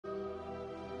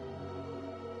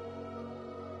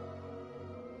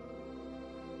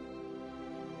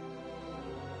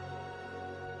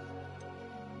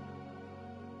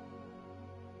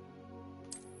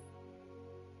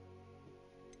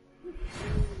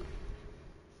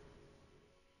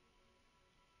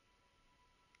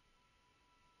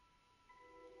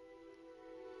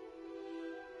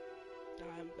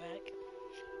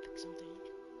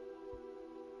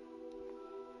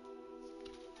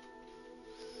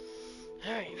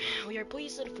Alright, we are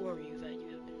pleased to inform you that you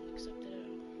have been accepted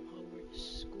at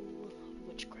Hogwarts School of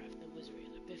Witchcraft and Wizardry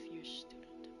as a 5th year student.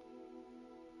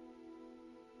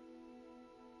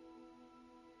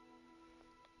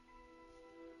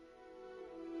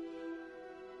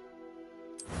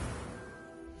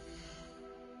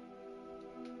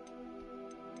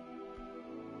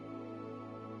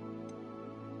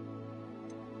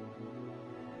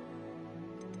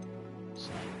 It's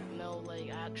like, no, like,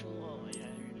 actual, oh yeah,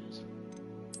 here it is.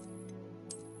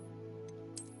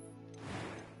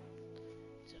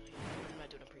 So yeah, I'm not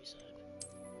doing a preset.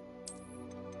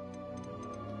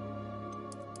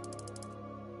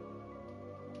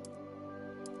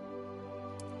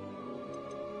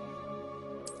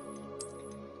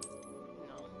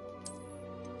 No.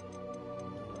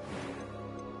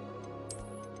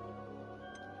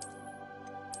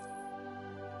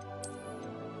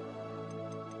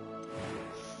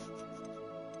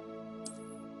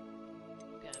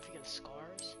 Yeah, if you get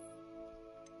scars.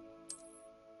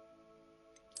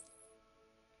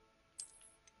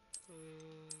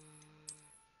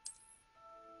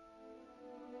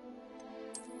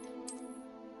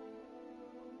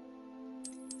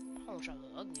 Oh, I'm trying to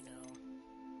look ugly now.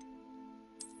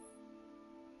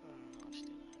 I'll just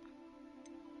do that.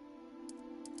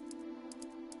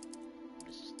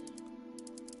 This is the...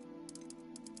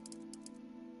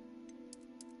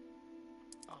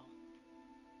 Oh.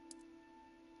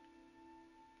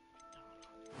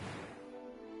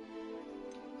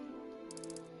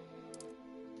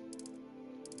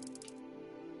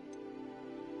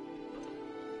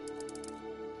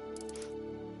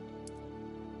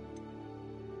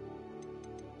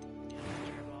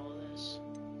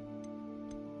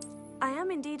 I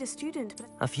am indeed a student, but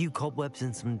A few cobwebs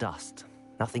and some dust.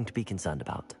 Nothing to be concerned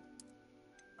about.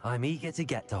 I'm eager to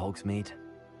get to Hogsmeade.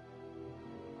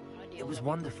 It was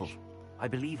wonderful. I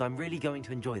believe I'm really going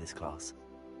to enjoy this class.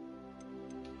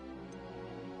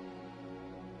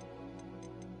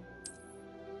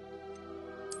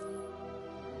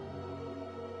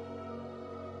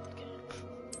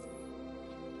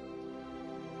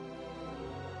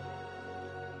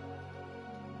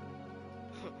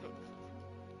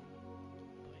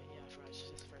 Yeah, I forgot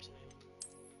his first name.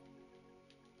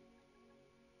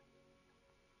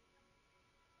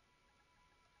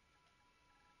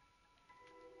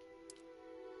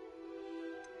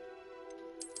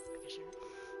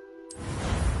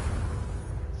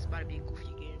 It's about to be a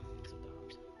goofy game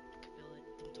sometimes. I can feel it.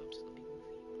 Sometimes it's gonna be goofy.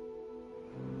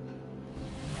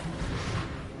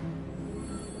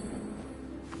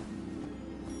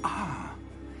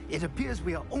 It appears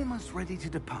we are almost ready to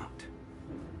depart.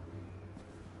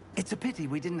 It's a pity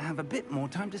we didn't have a bit more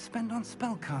time to spend on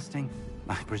spellcasting.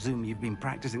 I presume you've been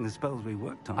practicing the spells we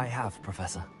worked on. I have,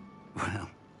 Professor. Well,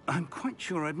 I'm quite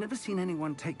sure I've never seen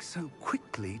anyone take so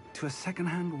quickly to a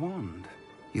second-hand wand.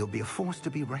 You'll be a force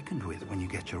to be reckoned with when you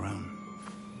get your own.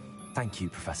 Thank you,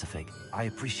 Professor Fig. I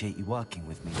appreciate you working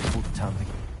with me before the term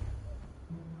begins.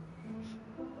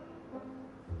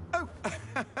 Oh,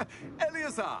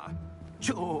 Eleazar!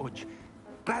 George,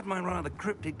 glad my rather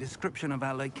cryptic description of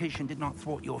our location did not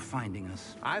thwart your finding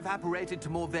us. I've apparated to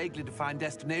more vaguely defined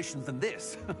destinations than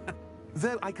this.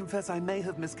 Though I confess I may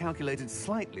have miscalculated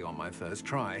slightly on my first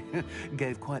try.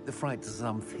 Gave quite the fright to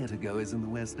some theatre-goers in the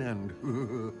West End.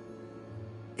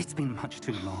 It's been much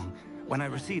too long. When I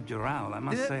received your owl, I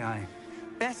must say I...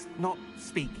 Best not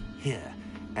speak here,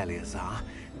 Eleazar.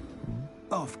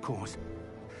 Of course.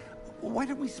 Why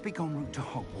don't we speak en route to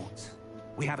Hogwarts?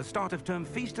 We have a start-of-term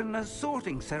feast and a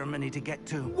sorting ceremony to get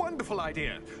to. Wonderful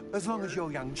idea! As long as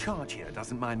your young charge here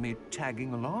doesn't mind me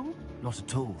tagging along. Not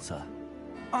at all, sir.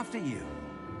 After you.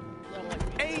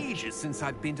 Ages since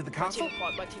I've been to the castle.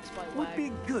 Would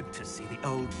be good to see the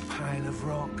old pile of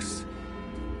rocks.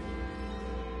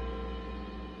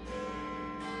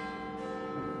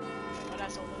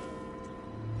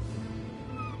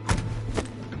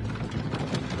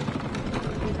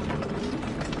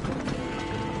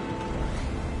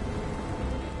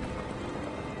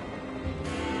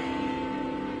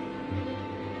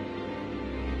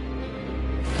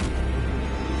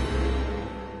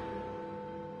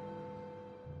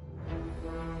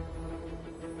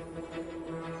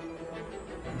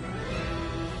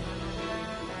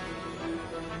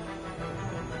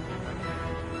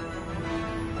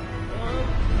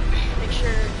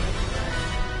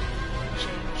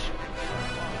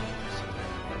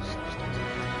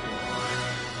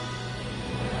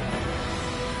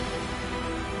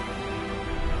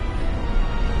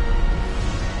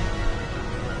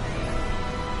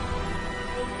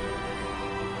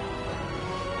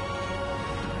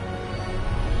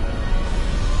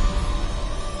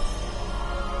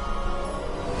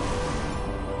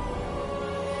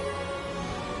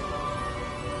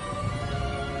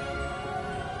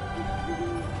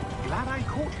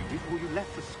 you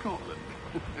left for Scotland.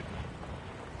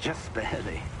 Just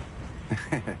barely.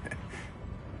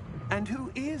 And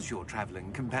who is your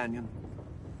traveling companion?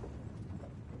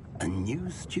 A new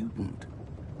student.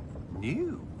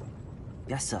 New?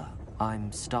 Yes, sir.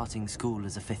 I'm starting school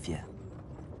as a 5th year.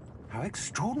 How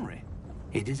extraordinary.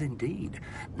 It is indeed.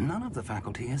 None of the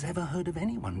faculty has ever heard of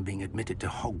anyone being admitted to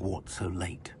Hogwarts so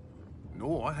late.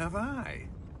 Nor have I.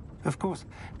 Of course,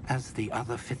 as the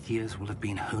other 5th years will have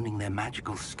been honing their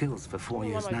magical skills for 4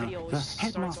 years now, the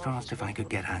headmaster asked if I could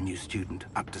get our new student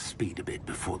up to speed a bit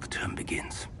before the term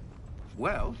begins.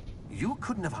 Well, you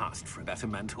couldn't have asked for a better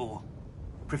mentor.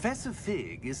 Professor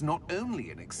Fig is not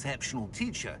only an exceptional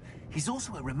teacher, he's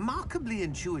also a remarkably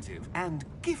intuitive and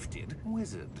gifted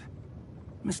wizard.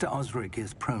 Mr. Osric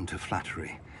is prone to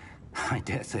flattery. I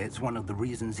dare say it's one of the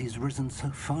reasons he's risen so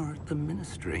far at the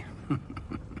Ministry.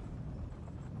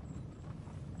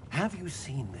 Have you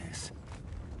seen this?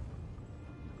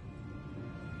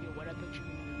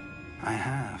 I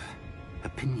have.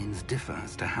 Opinions differ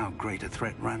as to how great a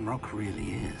threat Ranrock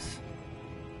really is.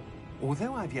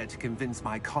 Although I've yet to convince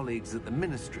my colleagues at the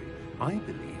Ministry, I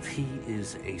believe he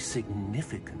is a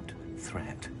significant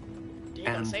threat.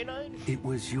 And it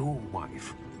was your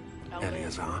wife,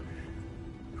 Eleazar,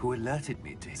 who alerted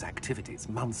me to his activities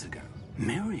months ago.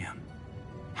 Miriam?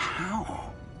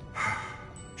 How?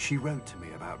 She wrote to me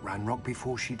about Ranrock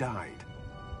before she died,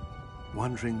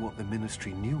 wondering what the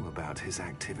Ministry knew about his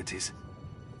activities.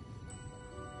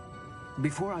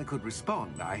 Before I could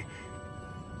respond, I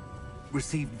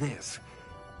received this.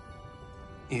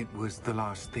 It was the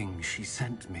last thing she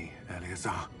sent me,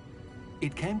 Eleazar.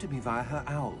 It came to me via her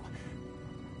owl,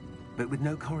 but with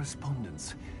no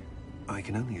correspondence. I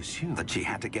can only assume that she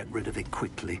had to get rid of it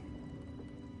quickly,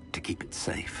 to keep it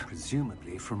safe.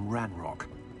 Presumably from Ranrock.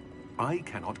 I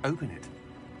cannot open it.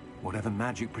 Whatever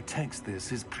magic protects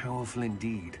this is powerful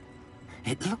indeed.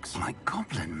 It looks like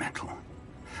goblin metal.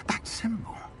 That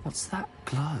symbol. What's that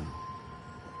glow?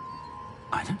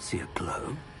 I don't see a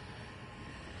glow.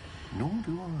 Nor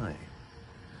do I.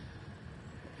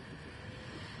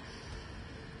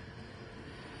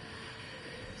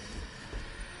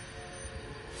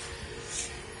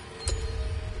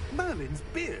 Merlin's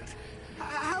beard.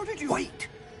 How did you... Wait!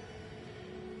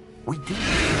 We did.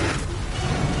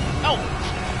 Oh!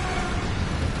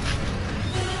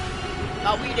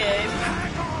 Oh, we did.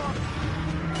 Hang on!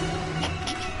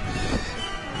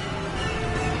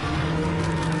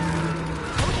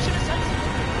 Oh, you should have said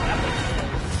something.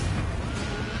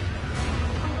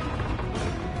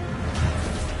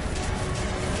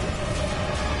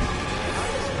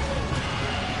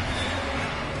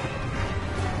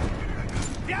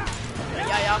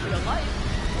 Yeah, for your life.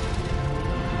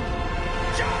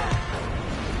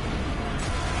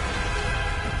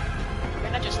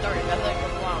 Man, that just started. That leg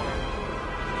was long.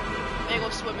 Man, go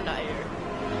swim in the air.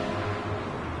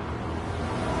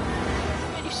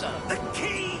 Man, you suck. The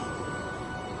key!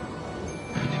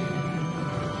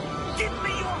 Give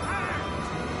me your hand!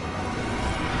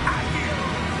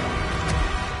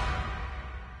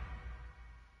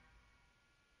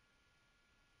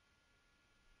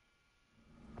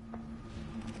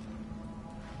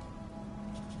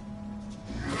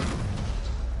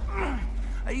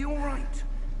 Are you all right?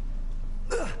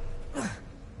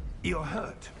 You're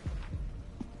hurt.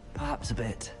 Perhaps a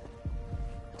bit.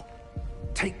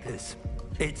 Take this.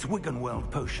 It's Wiggenweld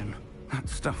potion. That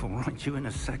stuff will right you in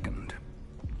a second.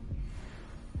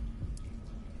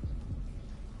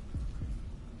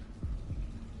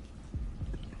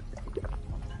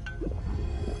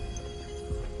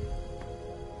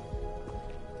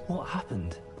 What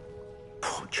happened?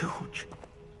 Poor George.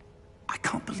 I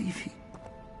can't believe he...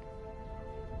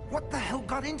 What the hell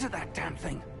got into that damn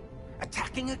thing?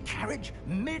 Attacking a carriage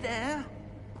mid-air?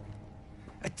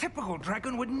 A typical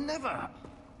dragon would never...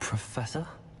 Professor?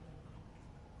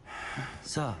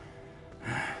 Sir,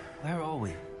 where are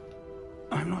we?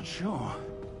 I'm not sure.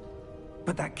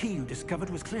 But that key you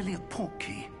discovered was clearly a port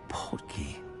key. Port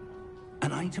key?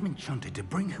 An item enchanted to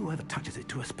bring whoever touches it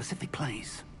to a specific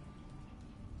place.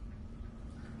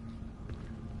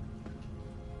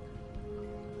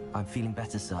 I'm feeling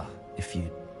better, sir, if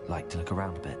you'd like to look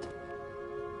around a bit.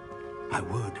 I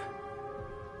would.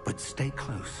 But stay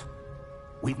close.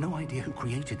 We've no idea who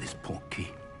created this port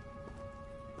key.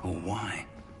 Or why.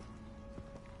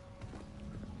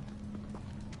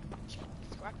 This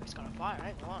graphics kind of fire, I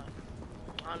ain't gonna lie.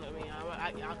 I don't know,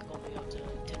 I mean, I could go up to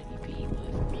 1080p, but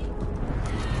for me,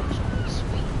 it should be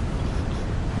sweet.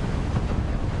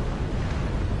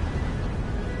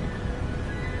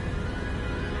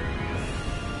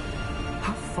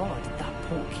 How far did that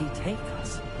port key take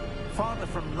us? farther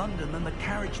from London than the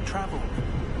carriage travelled.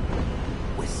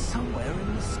 We're somewhere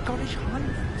in the Scottish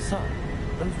Highlands. So,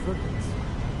 those ruins.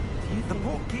 Do you The think...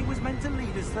 portkey was meant to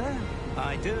lead us there?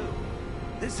 I do.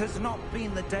 This has not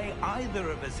been the day either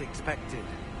of us expected.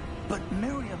 But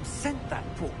Miriam sent that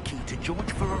portkey to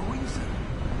George for a reason.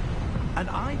 And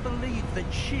I believe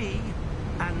that she,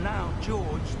 and now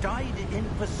George, died in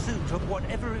pursuit of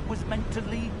whatever it was meant to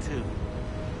lead to.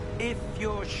 If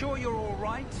you're sure you're all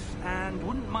right, and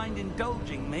wouldn't mind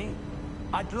indulging me,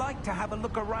 I'd like to have a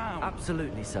look around.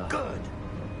 Absolutely, sir. Good.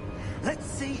 Let's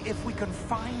see if we can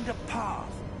find a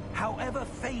path, however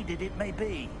faded it may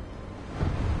be.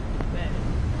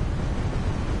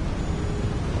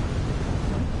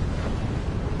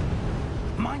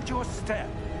 Mind your step.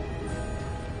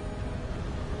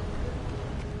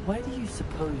 Where do you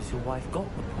suppose your wife got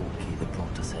the portkey that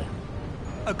brought us here?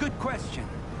 A good question.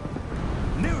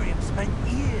 Miriam spent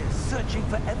years searching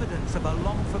for evidence of a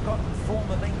long-forgotten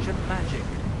form of ancient magic.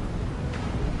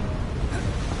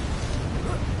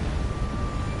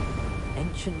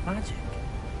 Ancient magic?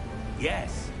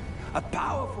 Yes, a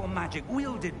powerful magic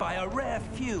wielded by a rare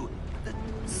few that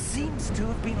seems to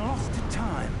have been lost to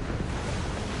time.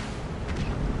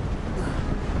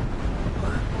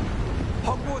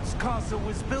 Hogwarts Castle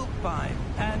was built by,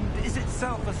 and is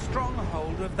itself a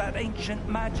stronghold of that ancient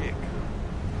magic.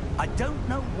 I don't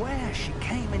know where she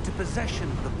came into possession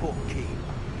of the portkey,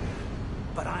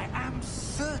 but I am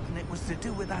certain it was to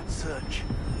do with that search.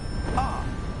 Ah,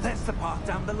 there's the path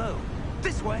down below.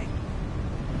 This way.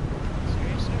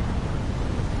 Seriously?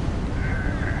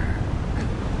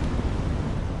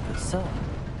 But sir,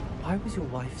 why was your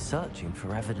wife searching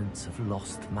for evidence of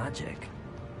lost magic?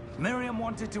 Miriam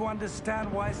wanted to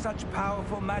understand why such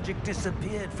powerful magic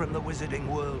disappeared from the wizarding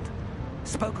world.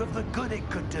 Spoke of the good it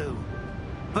could do.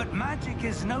 But magic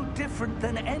is no different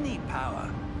than any power.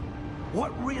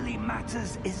 What really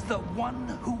matters is the one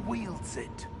who wields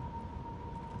it.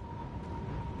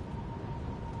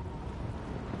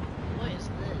 What is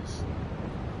this?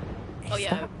 Is Oh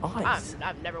yeah, that ice?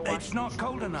 I've never watched. It's not these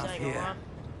cold movies, enough I ain't gonna here. lie.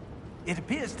 It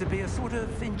appears to be a sort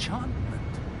of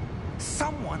enchantment.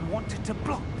 Someone wanted to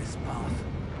block this path.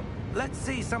 Let's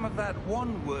see some of that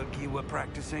wand work you were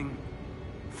practicing.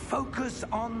 Focus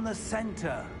on the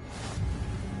center.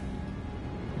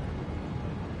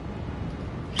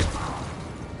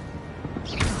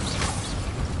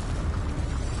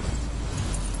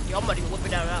 Yo, I'm about to whip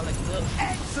it down out like this.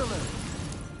 Excellent!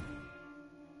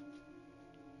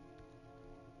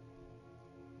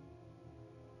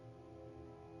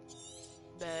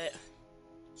 But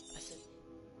I said,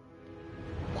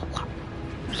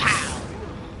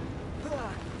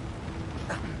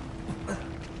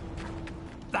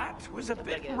 That was a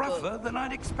bit Okay, rougher than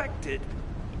I'd expected.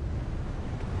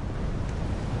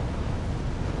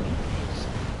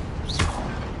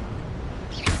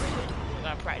 I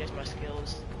gotta practice my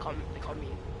skills. They call me,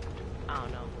 I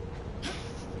don't know.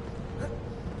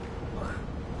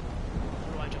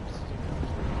 How do I jump?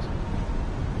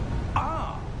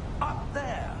 Ah, up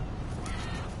there.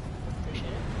 Appreciate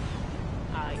it.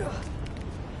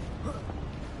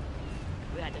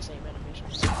 We had the same animation.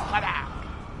 Bye-bye.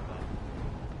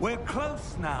 We're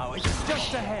close now. It's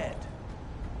just ahead.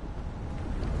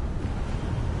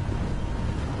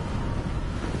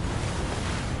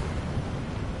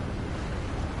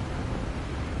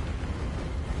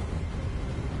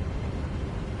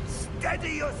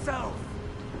 Steady yourself.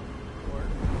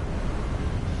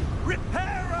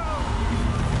 Reparo!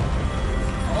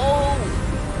 Oh!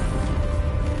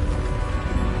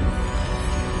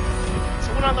 So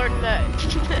when I learned that.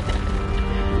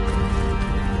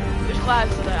 Which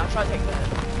class is that? I'll try to take that.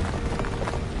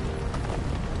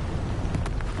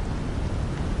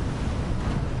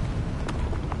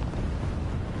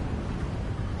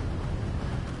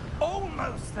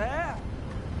 Almost there.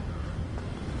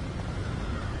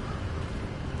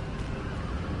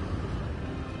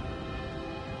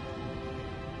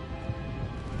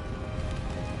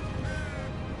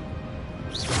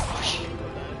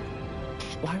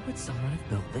 Why would someone have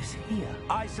built this here?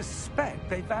 I suspect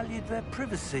they valued their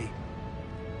privacy.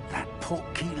 That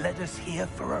portkey led us here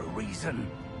for a reason.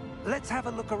 Let's have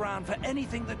a look around for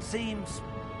anything that seems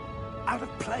out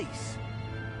of place.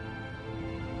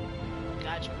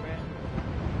 Gotcha, bro.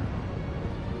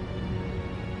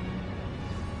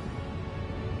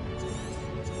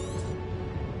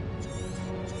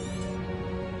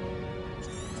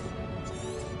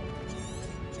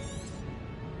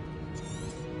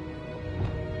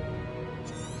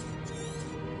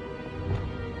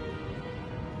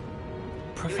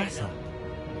 Professor,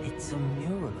 it's a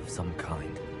mural of some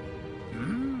kind.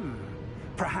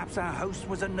 Perhaps our host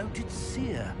was a noted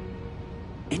seer.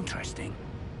 Interesting.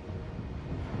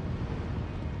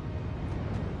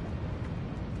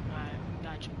 Alright,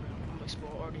 got you, bro. I'm gonna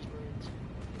explore all these ruins.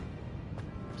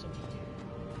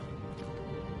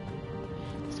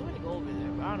 Still need to go over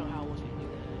there, but I don't know how I was gonna do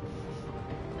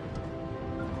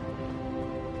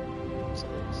that. So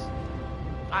this.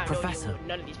 I have Professor, no idea what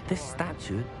none of these people this are.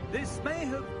 statue... This may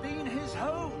have been his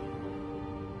home.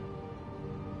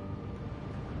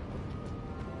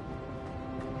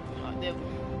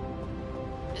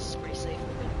 This is pretty safe.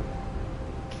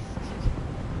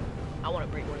 I want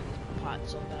to break one of these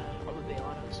pots so bad. I'm gonna be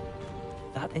honest.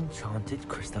 That enchanted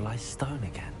crystallized stone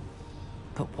again.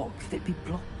 But what could it be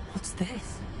blocked? What's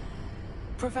this?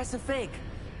 Professor Fig!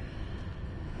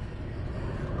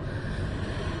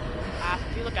 I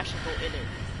feel like I should go in it.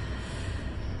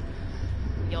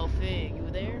 Yo, Fig, you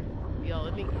there?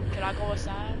 Yo, can I go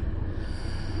inside?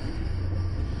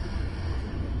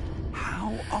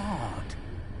 How odd.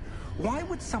 Why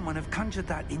would someone have conjured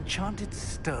that enchanted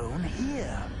stone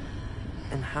here?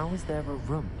 And how is there a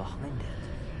room behind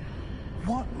it?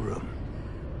 What room?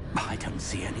 I don't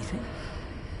see anything.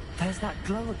 There's that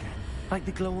glow again, like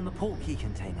the glow on the portkey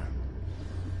container.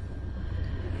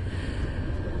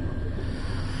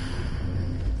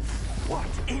 What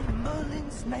in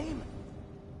Merlin's name?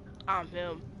 I'm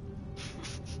him.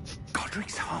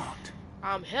 Godric's heart.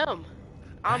 I'm him.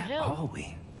 I'm Where him. are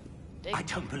we? I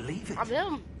don't believe it. I'm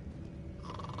him.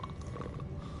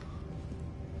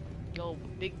 Yo,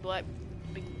 big black,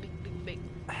 big.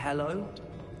 Hello?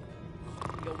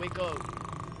 Yo, wake up.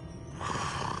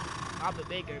 I'm the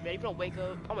baker, man. If you don't wake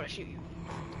up, I'm gonna shoot you.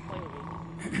 Play with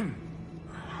me.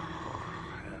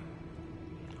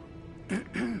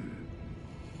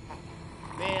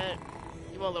 Man,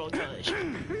 you want a little touch.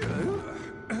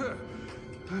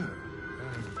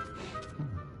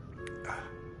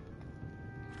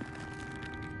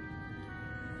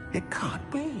 It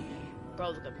can't be. Bro,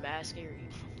 look at mad scary.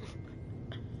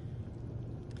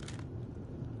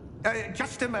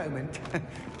 Just a moment.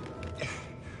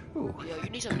 Ooh. Yo, you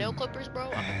need some nail clippers, bro?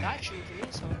 I got you if you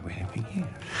need some. Where are we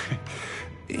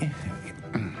here?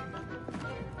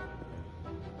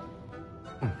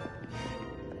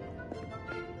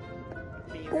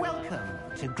 Welcome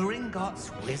to Gringotts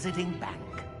Wizarding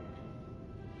Bank.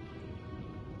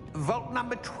 Vault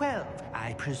number 12,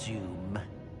 I presume.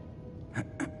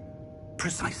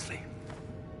 Precisely.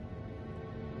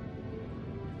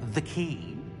 The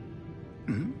key?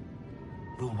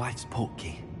 Your wife's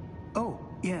portkey. Oh,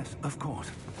 yes, of course.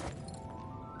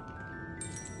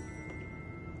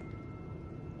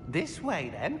 This way,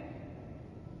 then.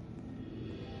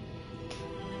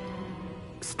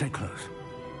 Stay close.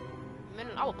 Man,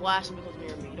 I will blast him because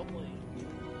near me. Don't play.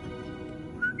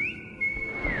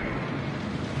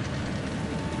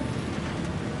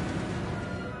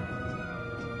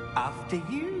 After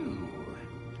you.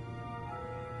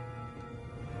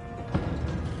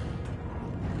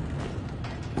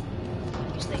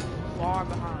 You stay far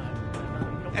behind.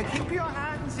 Keep your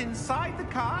hands inside the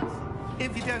cart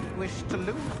if you don't wish to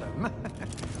lose them.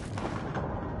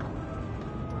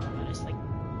 That is like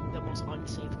the most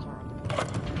unsafe car.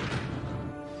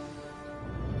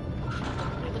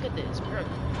 Wait, look at this. You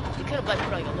could have like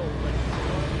put like a little like.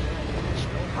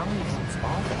 How many vaults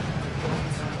are there?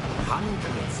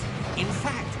 Hundreds. In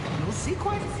fact, you'll see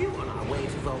quite a few on our way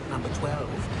to vault number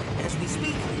 12. As we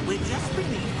speak, we're just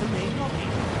beneath the main lobby.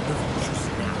 The vaults you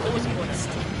see now What was he honest?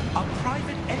 are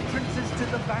private entrances to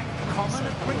the bank common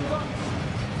at Gringotts.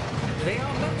 They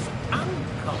are most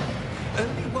uncommon.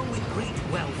 Only one with great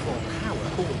wealth or power,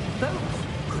 or both,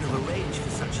 could have arranged for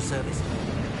such a service.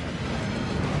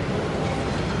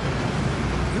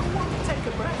 You'll want to take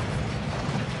a breath.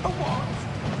 A what?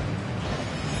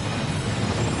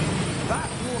 That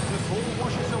waterfall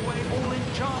washes away all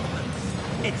enchantments.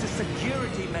 It's a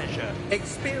security measure.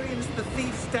 Experienced the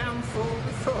thief's downfall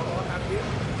before, have you?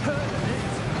 Heard of it?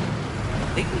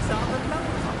 These are the low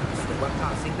vaults that we're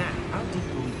passing now. How deep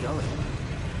are we going?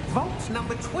 Vault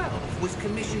number 12 was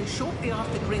commissioned shortly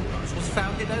after Gringotts was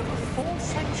founded over 4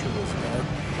 centuries ago.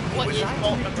 What it was is right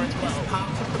vault in the number deepest 12?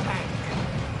 part of the bank.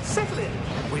 Settle in.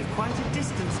 We've quite a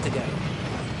distance to go.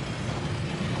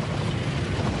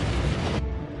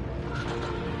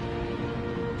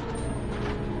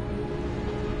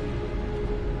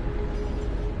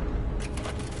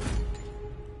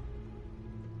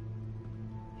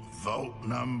 Vault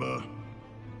number.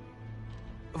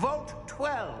 Vault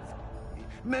 12.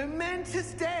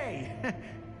 Momentous day.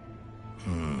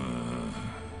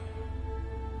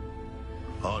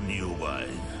 On your way.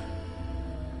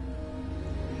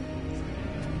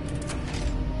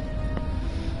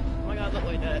 Oh my god, look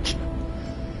like that.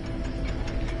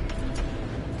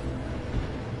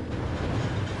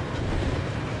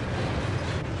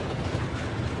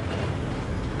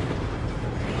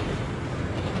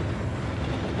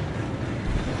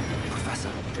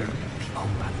 Oh,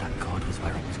 man, that card was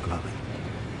where it was glowing.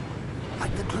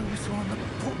 Like the glow you saw on the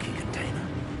porky container.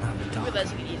 No, the dark.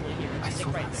 Realize you can easily hear it. I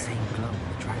saw right that there. same glow on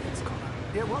the dragon's collar.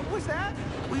 Yeah, what was that?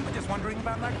 We were just wondering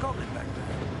about that goblin back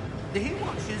there. He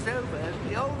watches over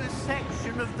the oldest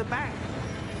section of the bank.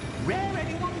 Rare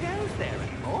anyone goes there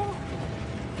anymore.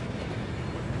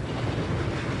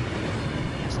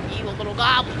 That's an evil little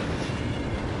goblin.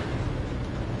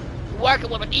 Working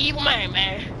with an evil man.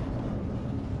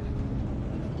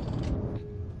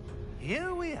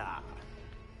 Here we are.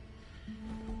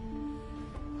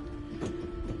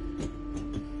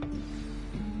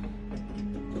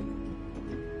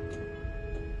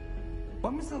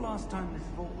 When was the last time this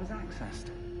vault was accessed?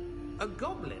 A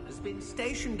goblin has been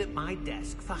stationed at my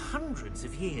desk for hundreds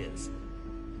of years.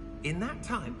 In that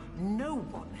time, no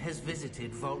one has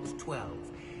visited Vault 12.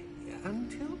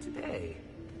 Until today.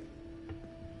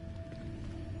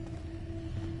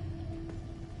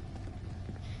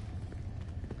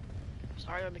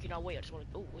 Sorry, I'm making our way. I just want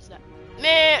to. Oh, what's that?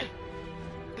 Man!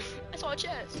 I saw a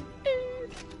chest.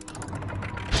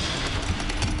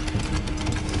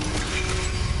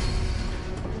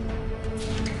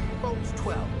 Vault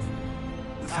 12.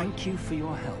 Thank you for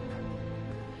your help.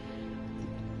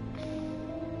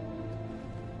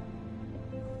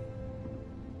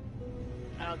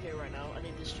 I don't care right now. I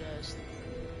need this chest.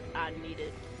 I need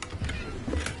it.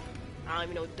 I don't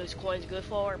even know what those coins good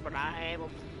for, but I have them.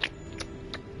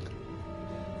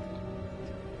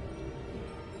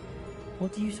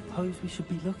 What do you suppose we should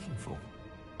be looking for?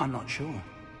 I'm not sure.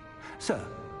 Sir,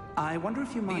 I wonder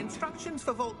if you might... The instructions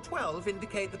for Vault 12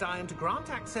 indicate that I am to grant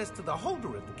access to the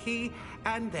holder of the key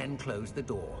and then close the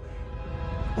door.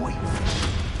 Wait.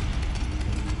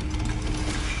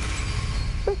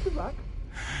 Best of luck.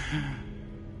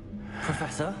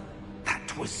 Professor?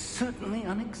 That was certainly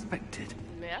unexpected.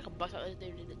 Man, I can bust out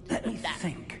this. Let me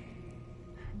think.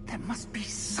 There must be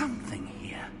something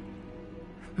here.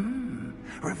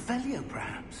 Revelio,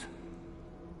 perhaps.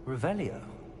 Revelio?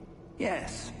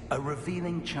 Yes, a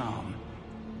revealing charm.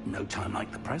 No time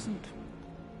like the present.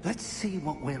 Let's see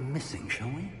what we're missing, shall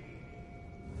we?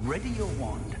 Ready your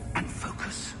wand and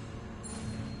focus.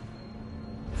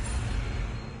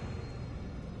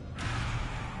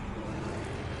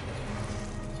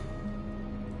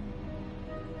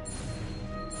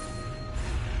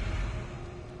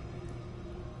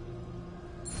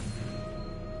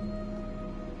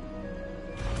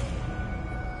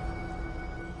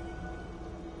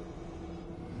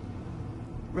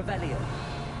 Revelio.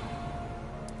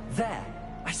 There!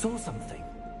 I saw something.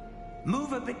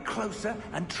 Move a bit closer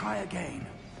and try again.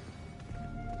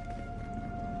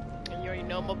 And you already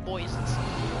know my boys.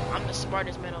 I'm the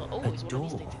smartest man on. Oh, he's one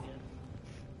of these things again.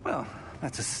 Well,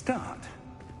 that's a start.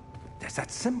 There's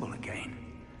that symbol again.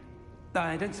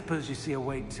 I don't suppose you see a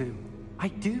way to... I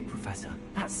do, Professor.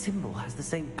 That symbol has the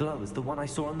same glow as the one I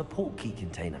saw on the port key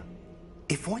container.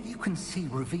 If what you can see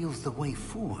reveals the way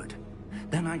forward,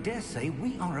 then I dare say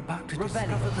we are about to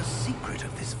discover the secret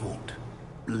of this vault.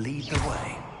 Lead the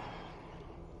way.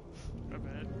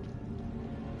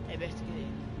 Investigate.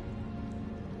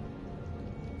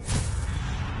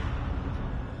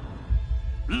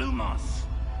 Lumos!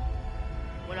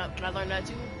 What up? Can I learn that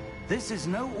too? This is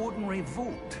no ordinary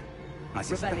vault. I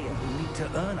suspect we need to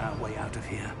earn our way out of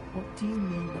here. What do you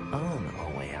mean, earn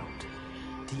our way out?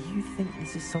 Do you think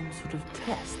this is some sort of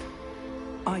test?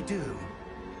 I do.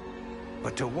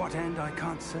 But to what end, I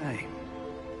can't say.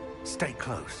 Stay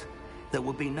close. There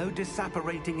will be no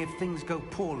disapparating if things go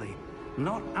poorly.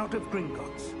 Not out of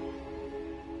Gringotts.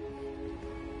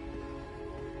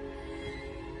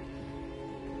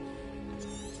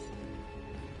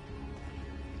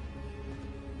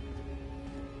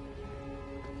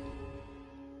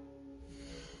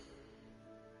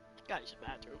 Gotta use the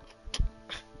bathroom.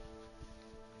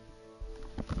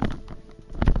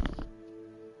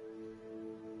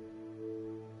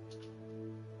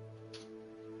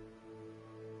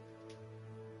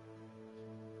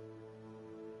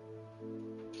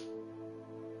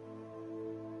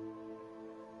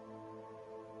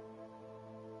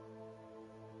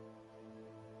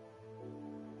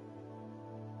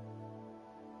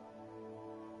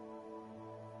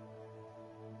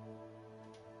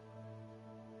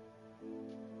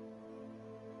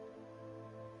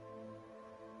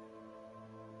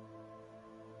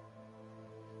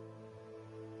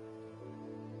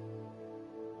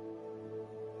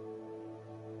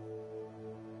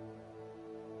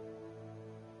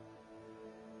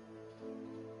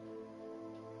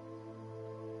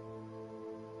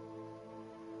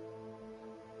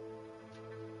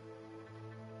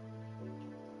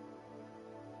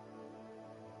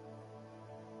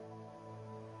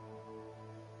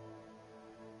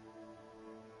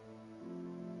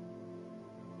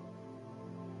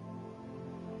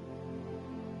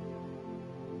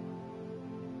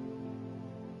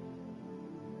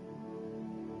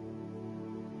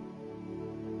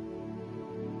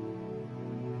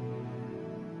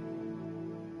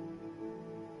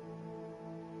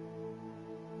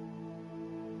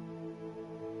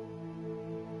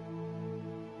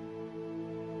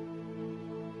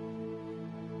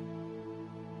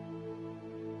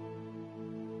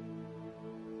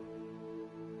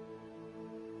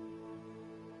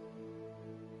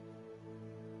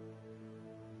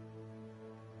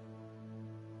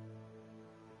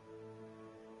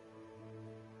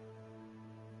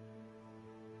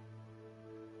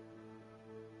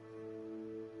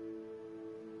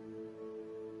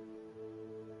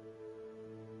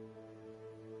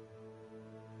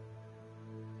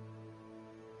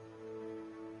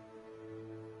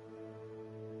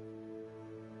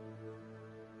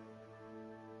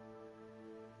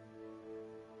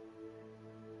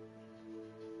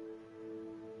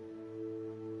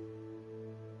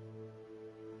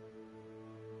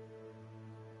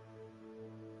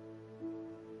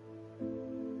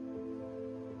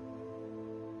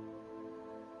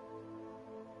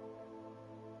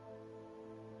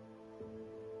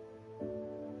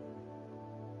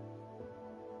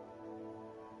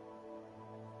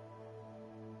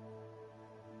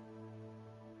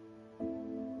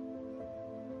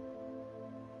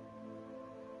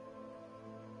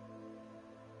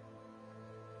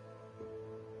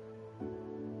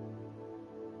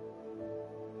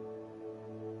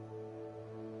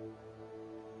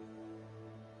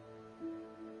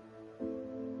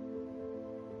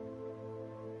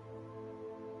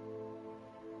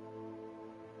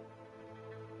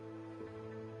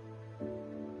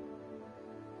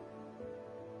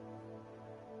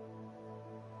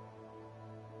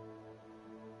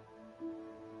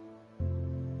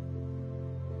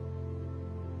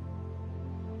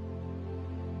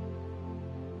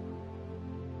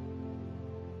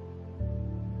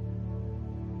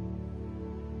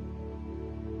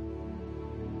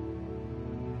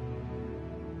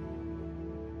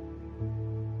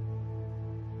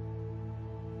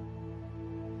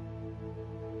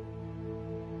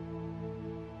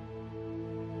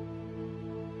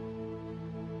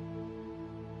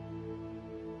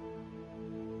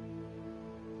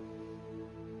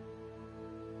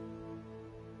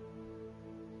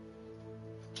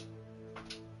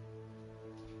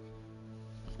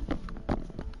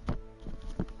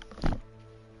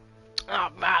 Oh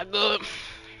my good.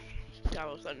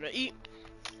 Got something to eat.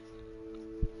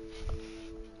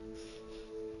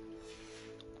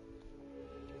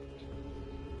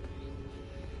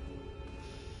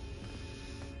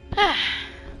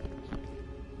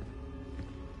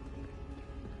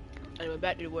 Anyway,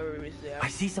 back to where we was there. I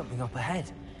see something up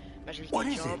ahead. What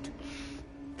is it?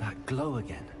 That glow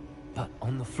again, but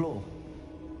on the floor.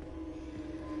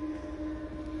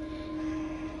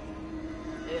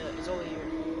 Yeah, it's over here.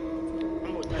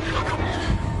 I'm with that.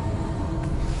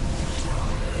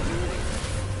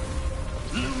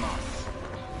 Lumos!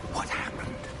 What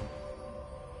happened?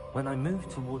 When I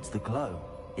moved towards the glow,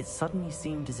 it suddenly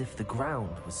seemed as if the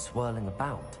ground was swirling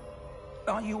about.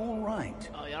 Are you all right?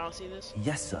 Oh, y'all don't see this?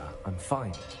 Yes, sir, I'm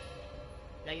fine.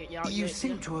 You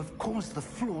seem to have caused the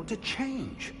floor to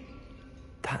change.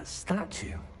 That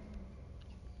statue?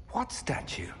 What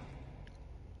statue?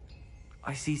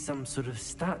 I see some sort of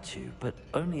statue, but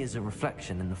only as a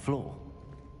reflection in the floor.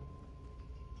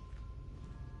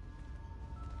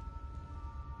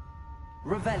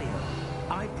 Revelio.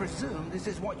 I presume this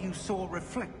is what you saw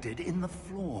reflected in the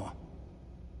floor.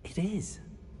 It is.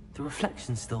 The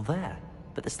reflection's still there,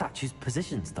 but the statue's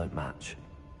positions don't match.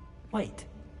 Wait.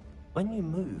 When you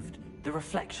moved, the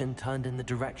reflection turned in the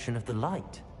direction of the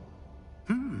light.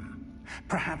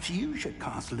 Perhaps you should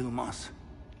cast Lumos.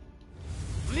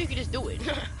 I mean, you can just do it.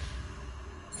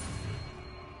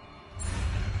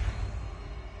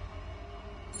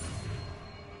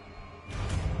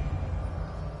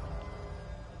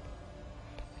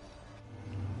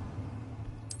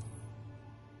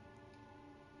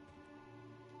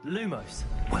 Lumos.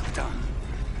 Well done.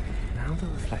 Now the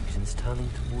reflection's turning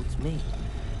towards me.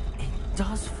 It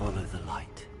does follow the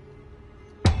light.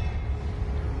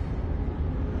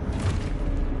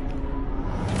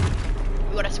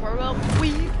 You gotta swear up.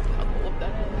 Wee. I'll go up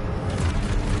that.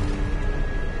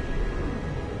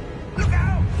 Look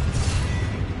out!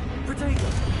 Protego!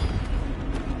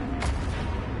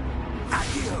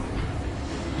 Accio!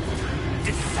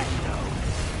 Defendo!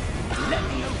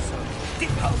 Levioso!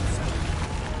 Deposo!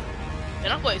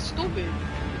 And I'm playing stupid.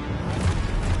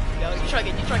 Yo, you try to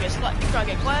get slapped, you try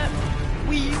to get clapped.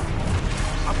 Wee.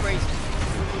 I'm crazy.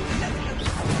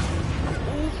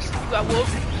 Oops, you got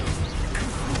whooped.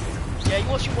 Yeah, you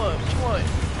want.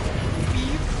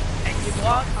 Wee. And you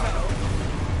block. Uh-oh.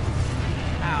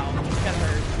 Ow, that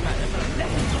hurt.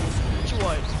 What you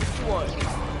want?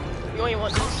 You only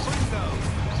want this?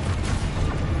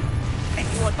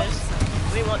 You want this?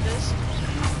 You ain't want this?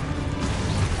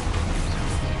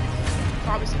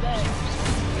 Promise you that.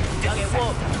 Y'all get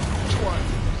whooped. What you want?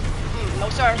 No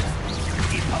sir.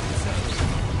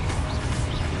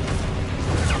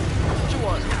 What you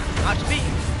want? Not to be.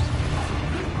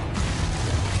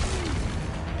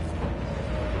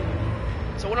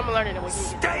 So what am I learning that we can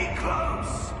Stay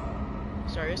close!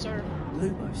 Sir, yes sir.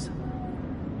 Lumos.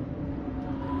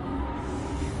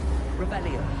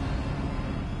 Revelio.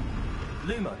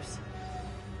 Lumos.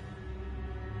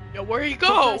 Yo, where you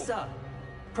go?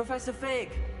 Professor Fig!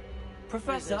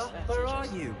 Professor, where are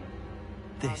you?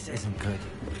 This isn't good.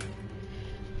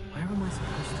 Where am I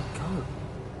supposed to go?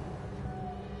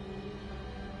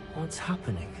 What's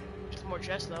happening? Just more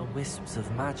chests though. The wisps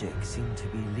of magic seem to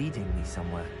be leading me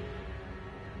somewhere.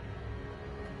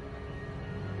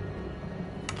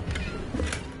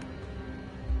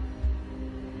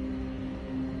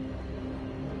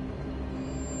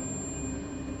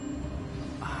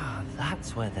 Ah,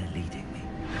 that's where they're leading me.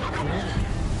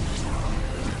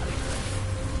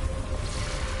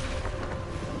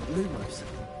 Lumos.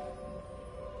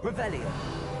 Revelio.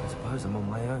 I suppose I'm on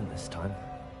my own this time.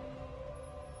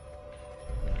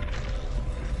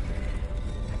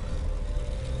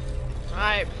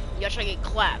 Alright, you gotta try to get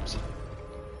clapped.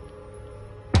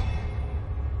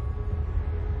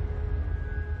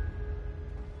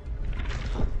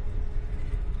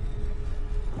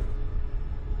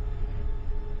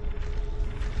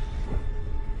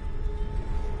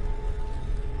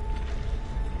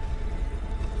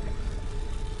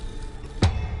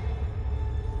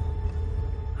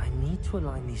 To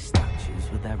align these statues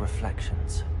with their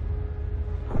reflections.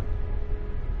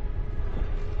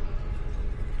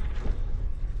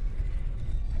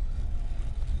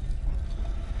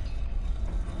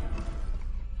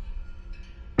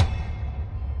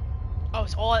 Oh,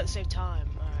 it's all at the same time.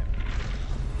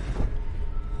 Alright.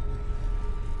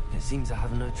 It seems I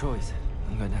have no choice.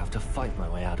 I'm going to have to fight my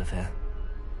way out of here.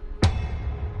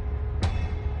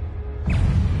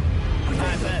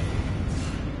 Alright, bet.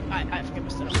 I forget my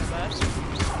setup first.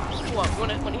 What you want?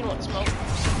 You want smoke?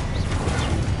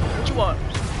 What you want?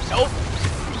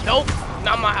 Nope.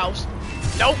 Not my house.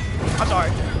 Nope. I'm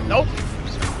sorry. Nope.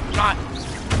 Not.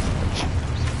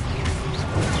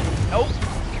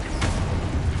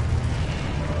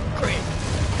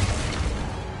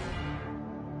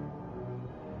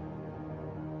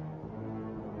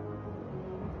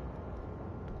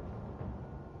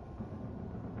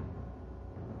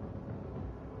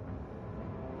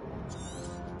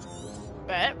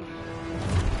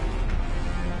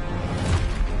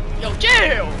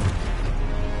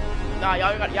 Nah,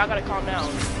 y'all gotta calm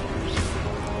down.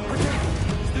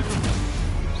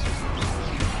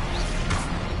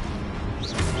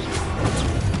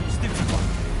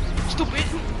 Stupid.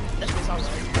 That's what it sounds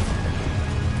like.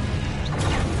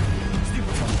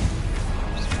 Stupid monkey.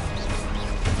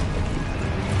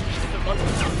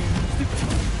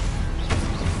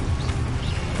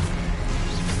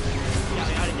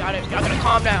 Y'all gotta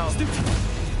calm down.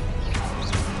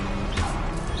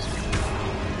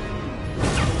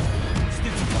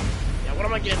 Yeah, what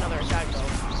am I getting another attack though?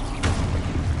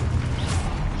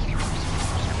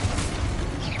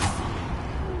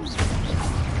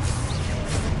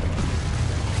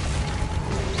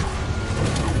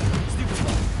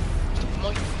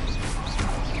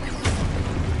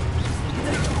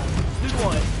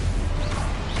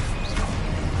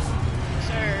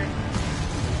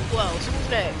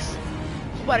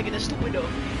 To get this stupid door.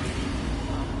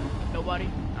 Nobody?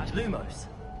 Lumos.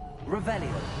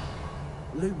 Revelio.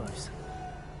 Lumos.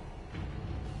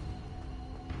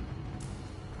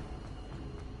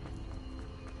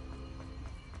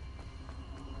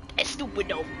 It's stupid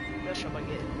though. That's what I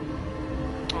get.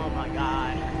 Oh my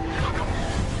god.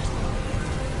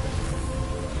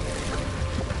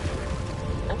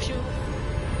 Oh shoot.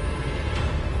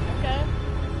 Okay.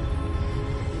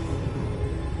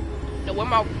 Now where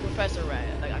my professor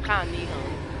at? Like I kinda need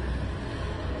him.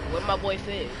 Where my boy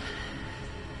Fig?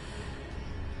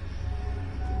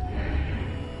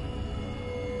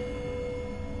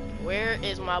 Where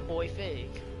is my boy Fig?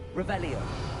 Revelio.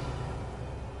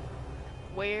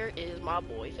 Where is my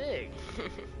boy Fig?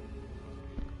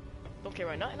 Don't care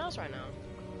right now. Nothing else right now.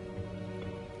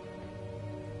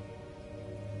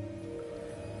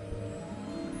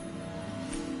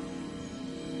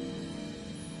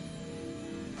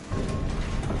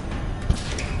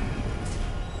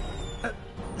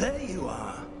 There you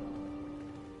are.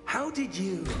 How did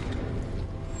you...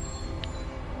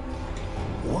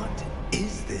 What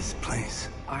is this place?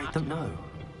 I don't know.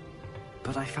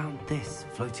 But I found this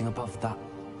floating above that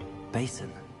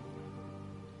basin.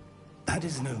 That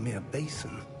is no mere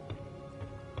basin.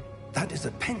 That is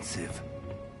a pensive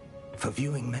for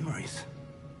viewing memories.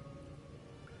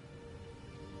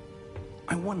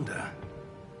 I wonder...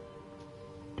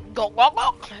 Go, go,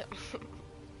 go!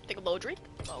 Take a little drink?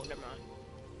 Oh, never mind.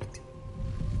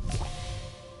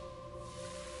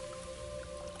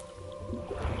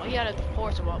 Oh, he had a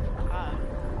horse him up. Ah.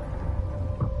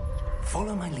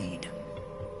 Follow my lead.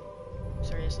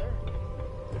 Sir, yes, sir.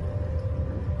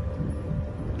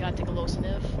 Gotta take a little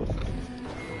sniff.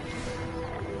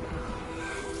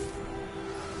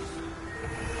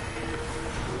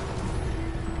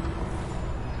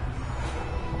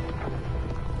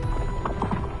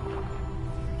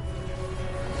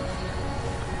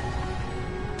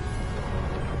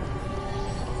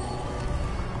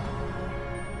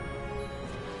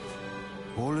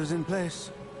 All is in place.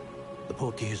 The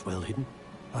portkey is well hidden.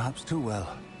 Perhaps too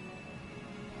well.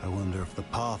 I wonder if the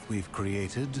path we've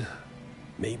created...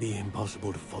 may be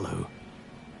impossible to follow.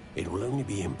 It will only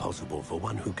be impossible for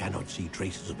one who cannot see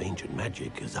traces of ancient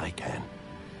magic as I can.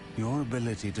 Your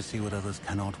ability to see what others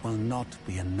cannot will not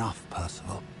be enough,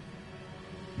 Percival.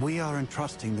 We are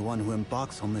entrusting the one who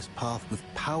embarks on this path with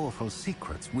powerful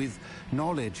secrets, with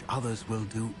knowledge others will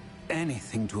do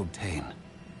anything to obtain.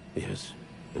 Yes,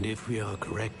 and if we are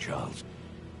correct, Charles,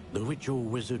 the witch or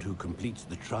wizard who completes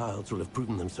the trials will have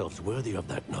proven themselves worthy of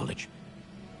that knowledge,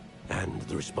 and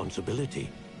the responsibility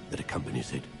that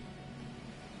accompanies it.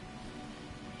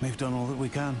 We've done all that we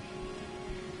can.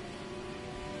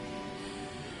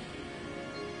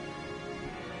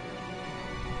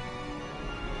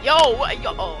 Yo, oh, I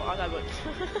gotta go.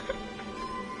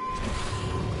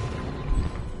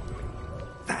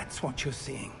 That's what you're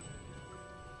seeing.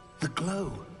 The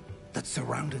glow that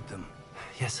surrounded them.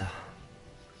 Yes, sir.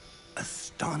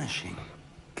 Astonishing.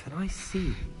 Can I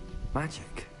see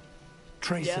magic?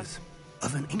 Traces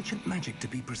of an ancient magic, to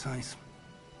be precise.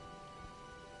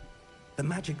 The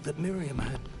magic that Miriam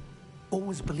had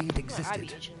always believed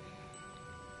existed,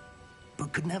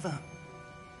 but could never.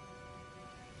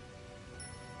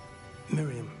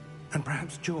 Miriam, and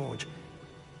perhaps George,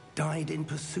 died in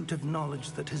pursuit of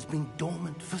knowledge that has been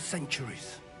dormant for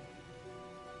centuries.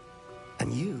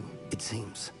 And you, it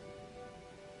seems,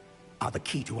 are the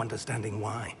key to understanding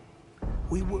why.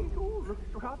 We were... It all looks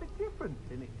rather different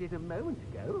than it did a moment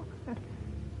ago.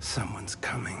 Someone's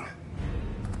coming.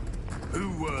 Who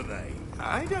were they?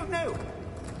 I don't know.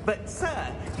 But,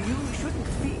 sir, you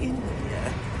shouldn't be in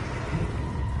here.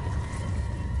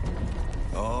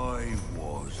 I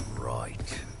was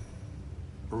right.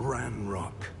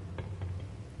 Ranrock.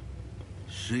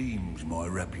 Seems my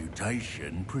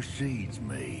reputation precedes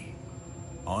me.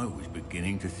 I was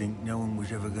beginning to think no one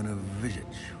was ever going to visit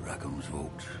Rackham's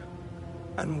vault.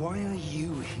 And why are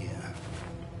you here?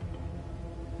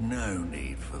 No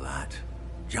need for that.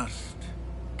 Just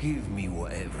give me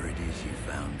whatever it is you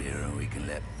found here and we can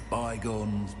let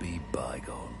bygones be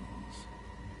bygones.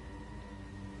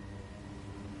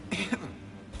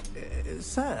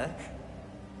 Sir,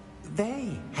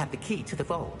 they have the key to the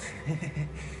vault.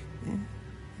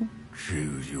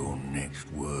 Choose your next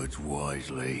words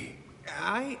wisely.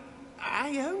 I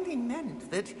only meant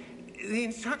that the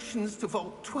instructions to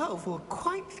Vault 12 were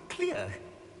quite clear.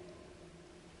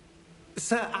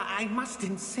 Sir, I must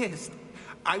insist.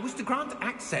 I was to grant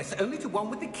access only to one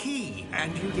with the key,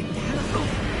 and you didn't have them.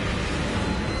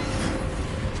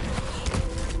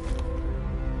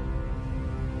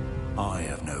 I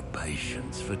have no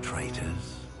patience for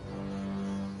traitors.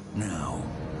 Now,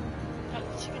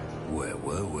 where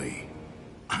were we?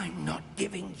 I'm not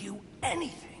giving you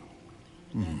anything.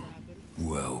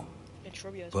 Well,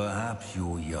 perhaps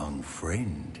your young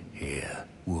friend here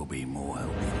will be more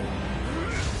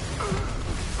helpful.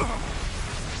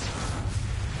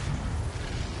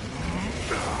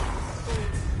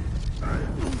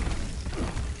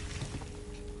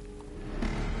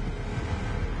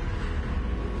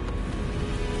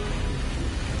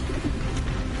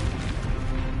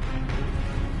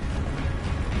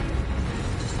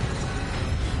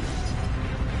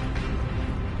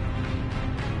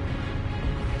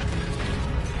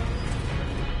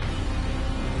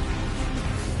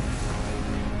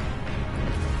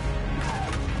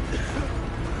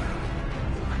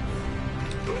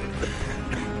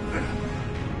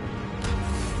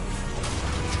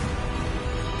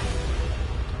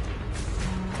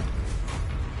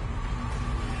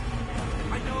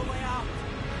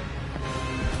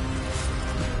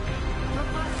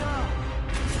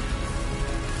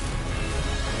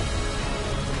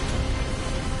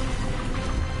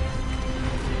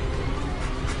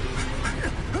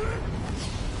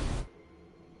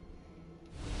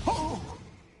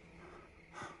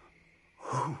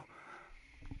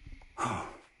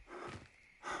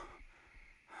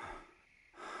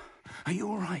 Are you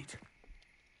all right?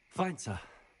 Fine, sir.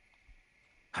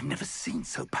 I've never seen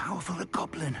so powerful a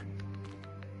goblin.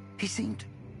 He seemed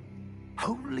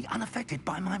wholly unaffected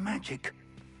by my magic.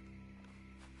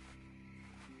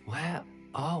 Where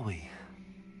are we?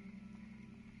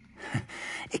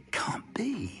 It can't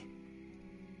be.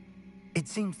 It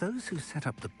seems those who set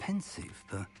up the pensive,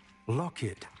 the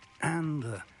locket, and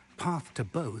the path to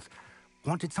both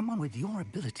wanted someone with your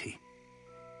ability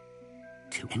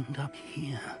to end up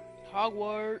here.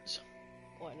 Hogwarts.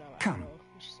 What? No, I Come. don't know.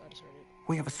 I just heard it.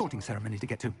 We have a sorting ceremony to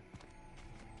get to.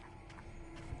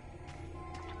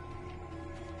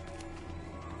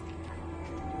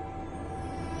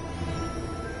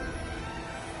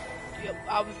 Yep,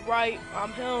 I was right.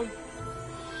 I'm him.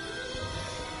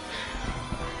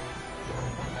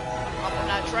 I'm on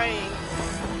that train.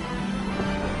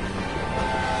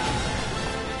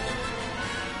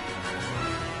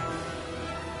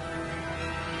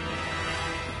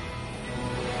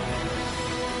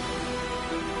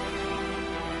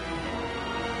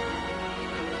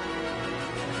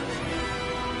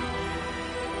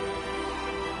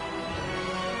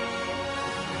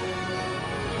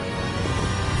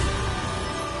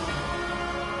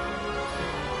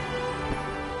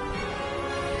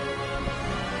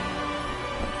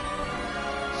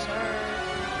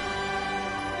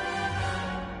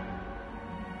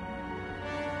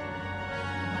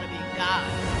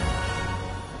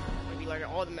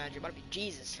 All the magic, about to be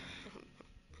Jesus.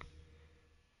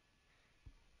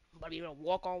 I'm about to be able to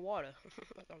walk on water.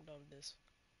 Like I'm done with this.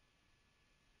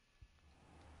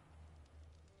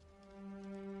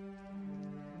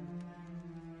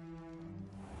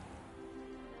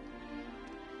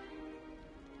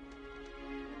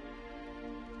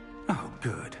 Oh,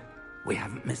 good. We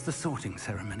haven't missed the sorting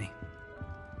ceremony.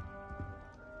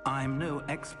 I'm no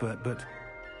expert, but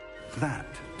that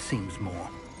seems more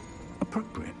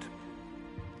appropriate.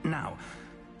 Now,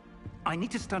 I need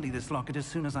to study this locket as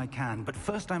soon as I can, but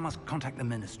first I must contact the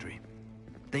Ministry.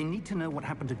 They need to know what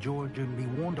happened to George and be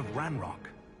warned of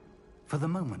Ranrock. For the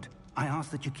moment, I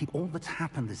ask that you keep all that's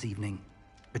happened this evening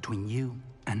between you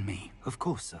and me. Of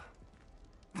course, sir.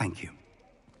 Thank you.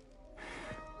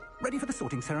 Ready for the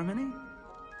sorting ceremony?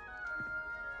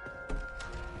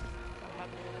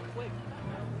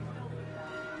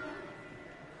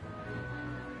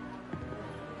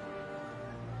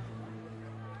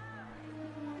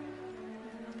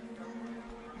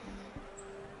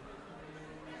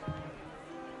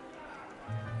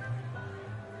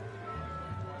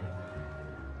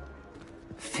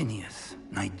 Phineas,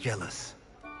 Nigellus,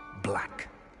 Black.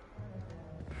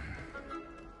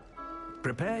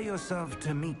 Prepare yourself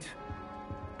to meet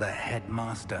the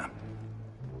headmaster.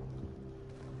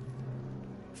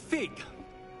 Fig,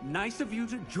 nice of you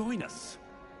to join us.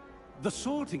 The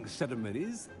sorting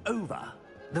ceremony's over.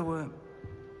 There were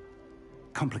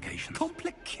complications.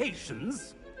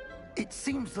 Complications? It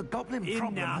seems the goblin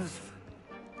problem has... Enough.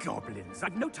 Goblins.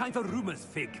 I've no time for rumors,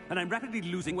 Fig, and I'm rapidly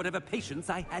losing whatever patience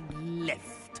I had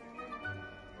left.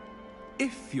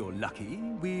 If you're lucky,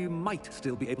 we might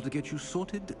still be able to get you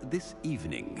sorted this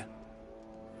evening.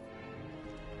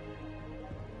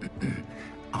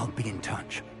 I'll be in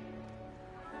touch.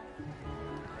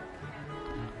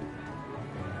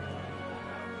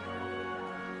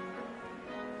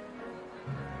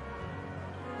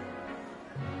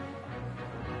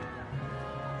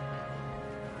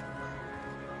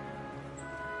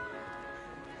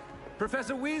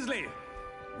 Professor Weasley,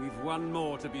 we've one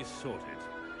more to be sorted.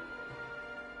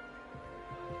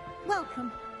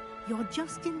 Welcome. You're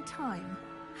just in time.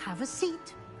 Have a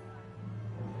seat.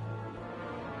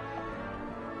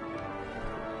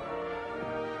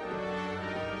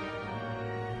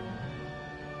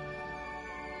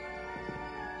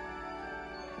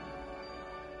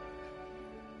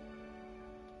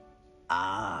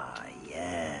 Ah,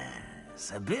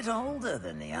 yes. A bit older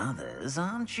than the others,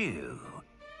 aren't you?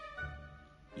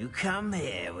 You come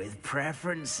here with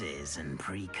preferences and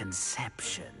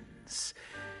preconceptions.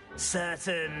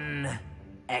 Certain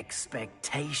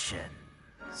expectations.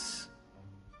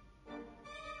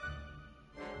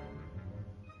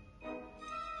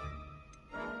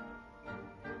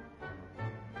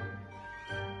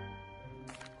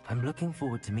 I'm looking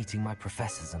forward to meeting my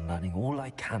professors and learning all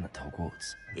I can at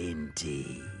Hogwarts.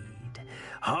 Indeed.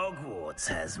 Hogwarts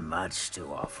has much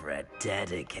to offer a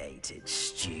dedicated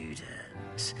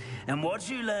student. And what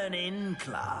you learn in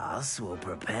class will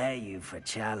prepare you for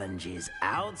challenges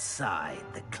outside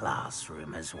the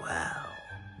classroom as well.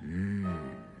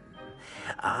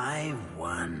 I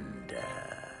wonder...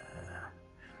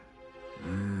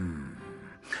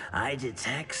 I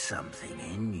detect something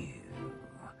in you.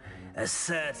 A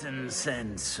certain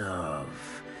sense of...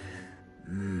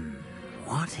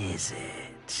 what is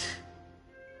it?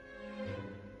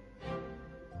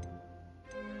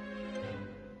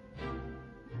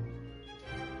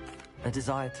 A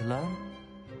desire to learn?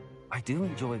 I do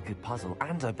enjoy a good puzzle,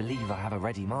 and I believe I have a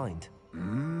ready mind.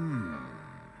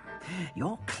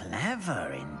 You're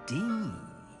clever indeed.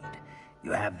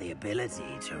 You have the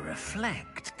ability to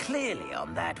reflect clearly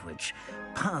on that which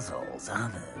puzzles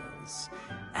others.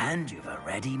 And you've a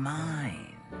ready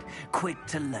mind, quick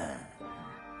to learn.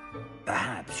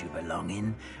 Perhaps you belong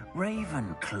in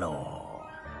Ravenclaw.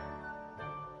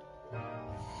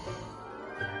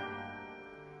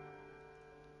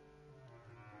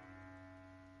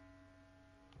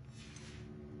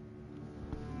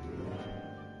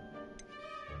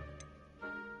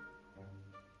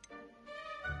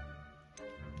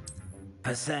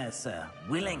 Possess a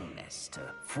willingness to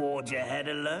forge ahead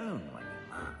alone when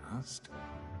you must.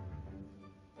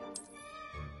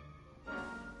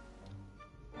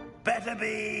 Better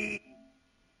be...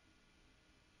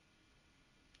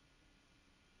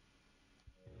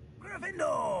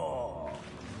 Gryffindor!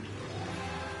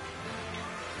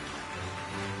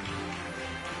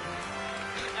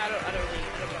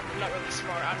 I'm not really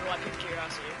smart. I don't know, I picked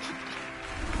curiosity.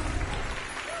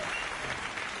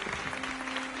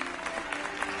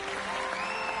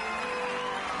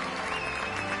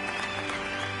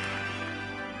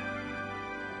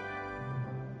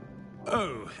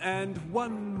 Oh, and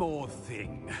one more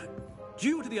thing.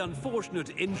 Due to the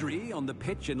unfortunate injury on the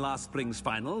pitch in last spring's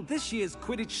final, this year's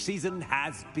Quidditch season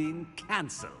has been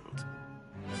cancelled.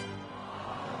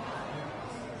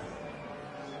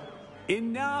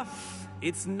 Enough!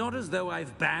 It's not as though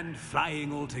I've banned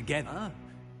flying altogether,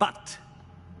 but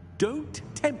don't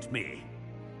tempt me.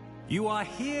 You are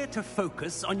here to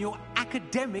focus on your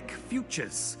academic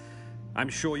futures. I'm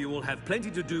sure you will have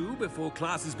plenty to do before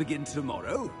classes begin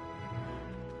tomorrow.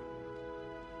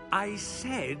 I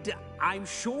said, I'm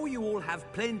sure you all have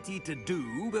plenty to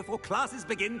do before classes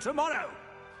begin tomorrow.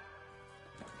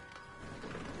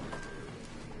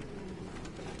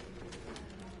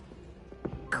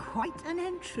 Quite an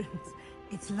entrance.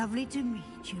 It's lovely to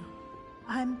meet you.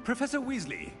 I'm... Professor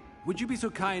Weasley, would you be so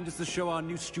kind as to show our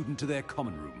new student to their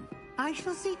common room? I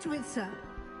shall see to it, sir.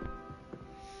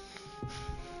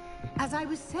 As I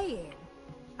was saying,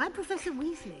 I'm Professor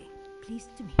Weasley.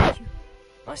 Pleased to meet you.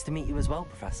 Nice to meet you as well,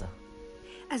 Professor.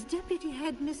 As Deputy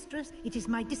Headmistress, it is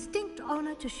my distinct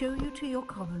honor to show you to your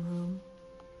common room.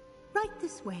 Right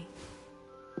this way.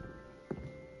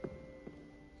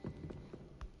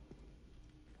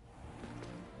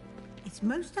 It's It's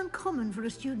most uncommon for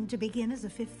a student to begin as a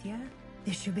 5th year.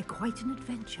 This should be quite an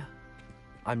adventure.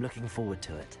 I'm looking forward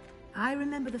to it. I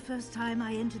remember the first time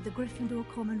I entered the Gryffindor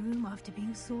common room after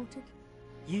being sorted.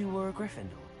 You were a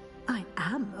Gryffindor? I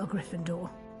am a Gryffindor.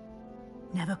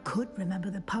 Never could remember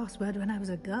the password when I was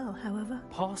a girl, however.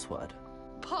 Password?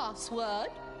 Password?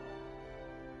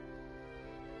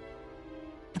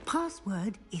 The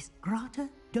password is Grata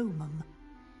Domum.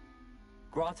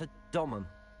 Grata Domum.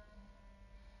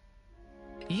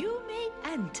 You may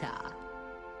enter.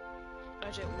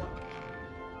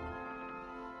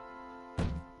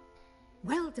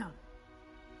 Well done.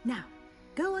 Now,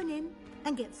 go on in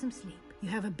and get some sleep. You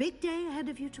have a big day ahead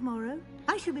of you tomorrow.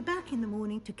 I shall be back in the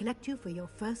morning to collect you for your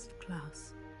first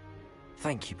class.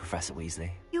 Thank you, Professor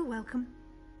Weasley. You're welcome.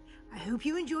 I hope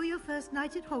you enjoy your first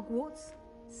night at Hogwarts.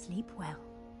 Sleep well.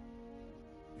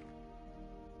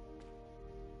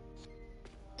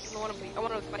 I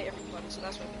want to fight everybody, so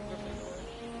that's what I'm Gryffindor.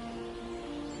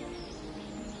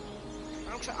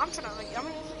 I'm trying to, like, I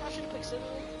mean, I should pick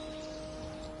Slytherin.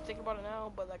 Thinking about it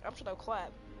now, but like, I'm trying to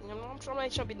clap. You know, I'm trying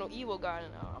to be no evil guy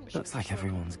now. I'm just Looks like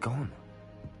everyone's gone.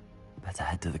 Better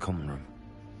head to the common room.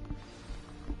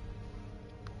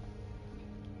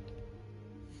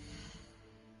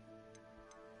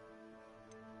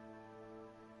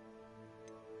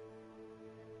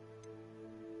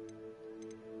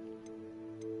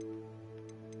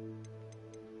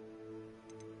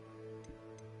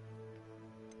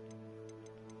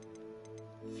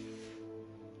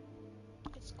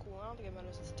 It's cool. I don't think it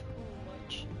matters too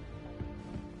much.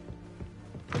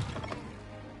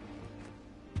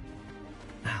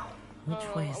 Now,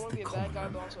 which way is the I common want to be a bad guy,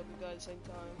 room? but also a good guy at the same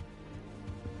time.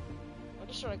 I'm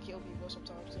just trying to kill people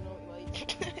sometimes, you know,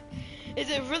 like, is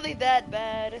it really that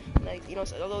bad? Like, you know,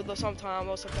 although sometimes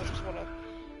I just want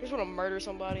to murder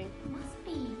somebody. Must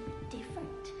be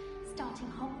different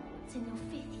starting Hogwarts in your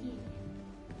 5th year.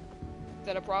 Is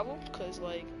that a problem? Cause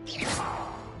like,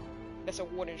 that's a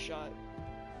warning shot.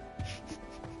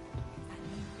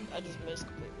 I just missed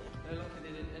completely. No luck they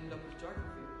didn't end up with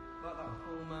geography, like that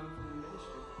poor man from the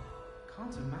ministry.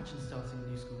 Can't imagine starting a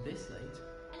new school this late.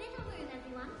 A little room,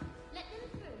 everyone. Let them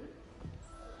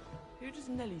through. Who does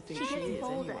Nellie think She she gets is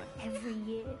bolder anyway? every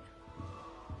year.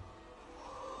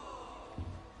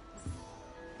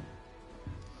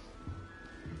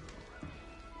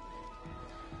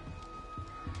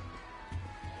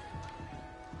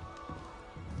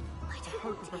 I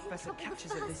hope the professor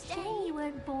catches her this time. Day you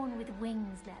weren't born with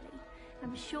wings, Nellie.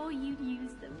 I'm sure you'd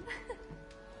use them.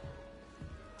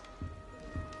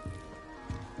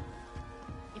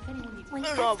 If anyone needs Wait,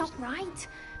 that's not right.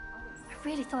 I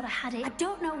really thought I had it. I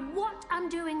don't know what I'm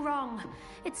doing wrong.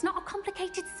 It's not a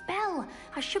complicated spell.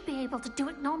 I should be able to do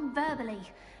it non-verbally.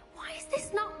 Why is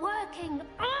this not working?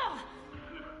 Ugh!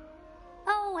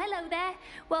 Oh, hello there.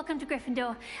 Welcome to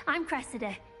Gryffindor. I'm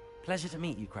Cressida. Pleasure to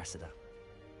meet you, Cressida.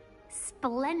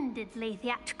 Splendidly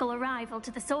theatrical arrival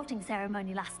to the sorting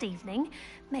ceremony last evening.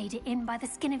 Made it in by the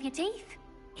skin of your teeth.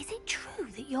 Is it true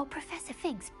that you're Professor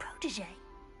Fig's protege?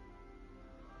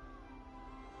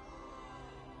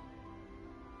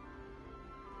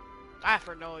 I have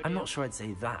no idea. I'm not sure I'd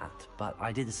say that, but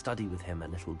I did study with him a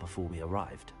little before we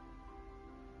arrived.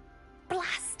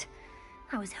 Blast!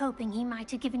 I was hoping he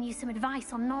might have given you some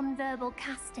advice on non-verbal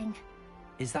casting.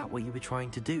 Is that what you were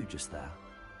trying to do just there?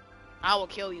 I will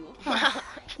kill you.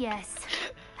 Yes.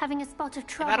 Having a spot of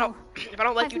trouble. If I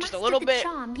don't like I've you just a mastered little the bit.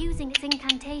 charm using its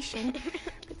incantation,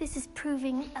 but this is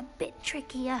proving a bit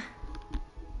trickier.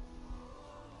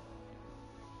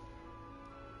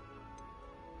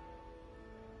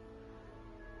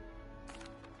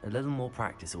 A little more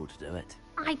practice ought to do it.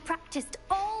 I practiced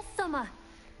all summer.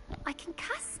 I can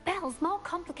cast spells more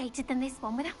complicated than this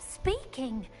one without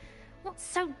speaking. What's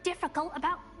so difficult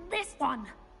about this one?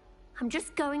 I'm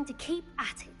just going to keep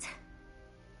at it.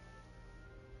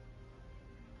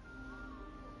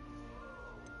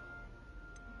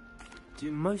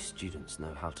 Do most students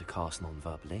know how to cast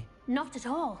non-verbally? Not at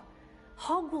all.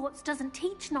 Hogwarts doesn't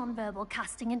teach non-verbal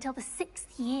casting until the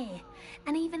 6th year,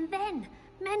 and even then,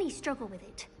 many struggle with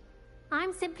it.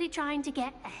 I'm simply trying to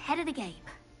get ahead of the game.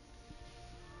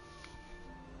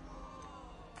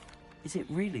 Is it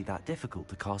really that difficult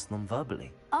to cast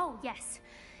non-verbally? Oh, yes.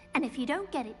 And if you don't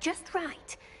get it just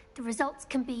right, the results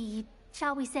can be,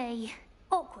 shall we say,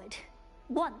 awkward.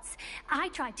 Once, I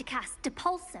tried to cast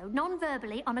Depulso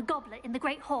non-verbally on a goblet in the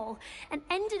Great Hall and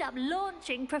ended up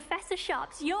launching Professor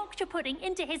Sharp's Yorkshire pudding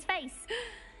into his face.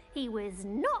 He was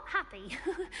not happy.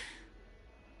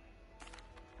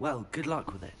 Well, good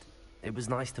luck with it. It was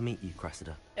nice to meet you,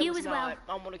 Cressida. You as well.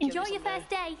 Enjoy your first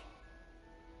day.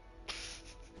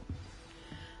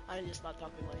 I need to stop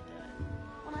talking like that.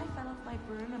 When I fell off my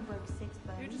broom and broke 6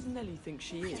 bones. Who does Nelly think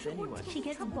she is, anyway? She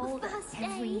gets bolder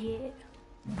every year.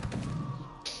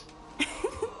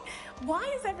 Why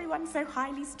is everyone so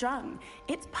highly strung?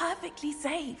 It's perfectly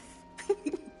safe.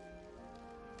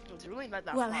 It's really not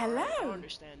that Well, far. hello. I don't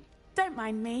understand. Don't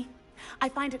mind me. I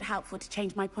find it helpful to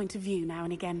change my point of view now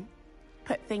and again.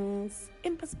 Put things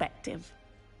in perspective.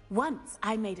 Once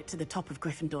I made it to the top of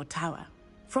Gryffindor Tower,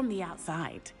 from the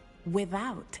outside,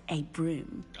 without a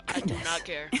broom. I do not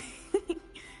care.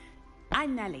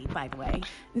 I'm Nellie, by the way.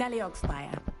 Nellie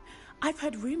Ogspire. I've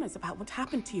heard rumors about what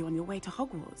happened to you on your way to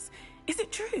Hogwarts. Is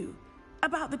it true?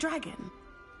 About the dragon?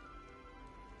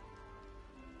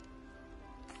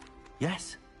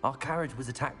 Yes, our carriage was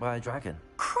attacked by a dragon.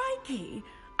 Crikey!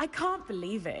 I can't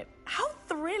believe it. How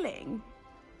thrilling!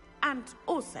 And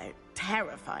also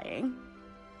terrifying.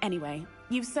 Anyway,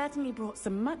 you've certainly brought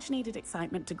some much-needed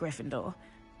excitement to Gryffindor.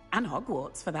 And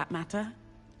Hogwarts, for that matter.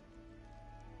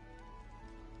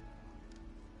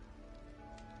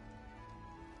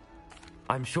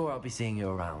 I'm sure I'll be seeing you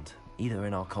around, either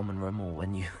in our common room or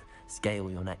when you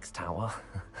scale your next tower.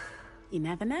 You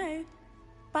never know.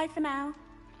 Bye for now.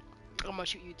 I'm gonna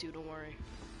shoot you too, don't worry.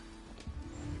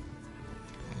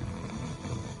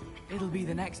 It'll be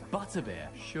the next butterbeer.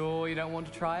 Sure you don't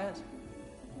want to try it?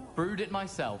 Brewed it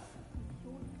myself.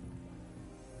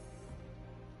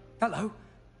 Hello,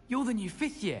 you're the new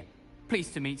 5th year.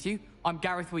 Pleased to meet you. I'm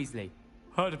Gareth Weasley.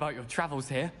 Heard about your travels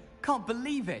here. Can't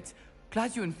believe it.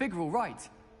 Glad you and Fig are all right.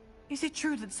 Is it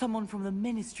true that someone from the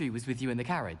Ministry was with you in the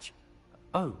carriage?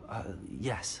 Oh,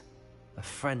 yes. A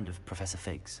friend of Professor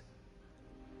Fig's.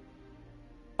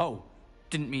 Oh,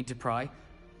 didn't mean to pry.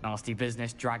 Nasty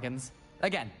business, dragons.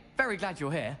 Again, very glad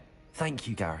you're here. Thank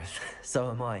you, Gareth. So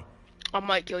am I. I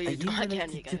might kill you. Are you I related can,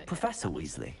 you to got it. Professor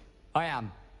Weasley? I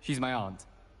am. She's my aunt.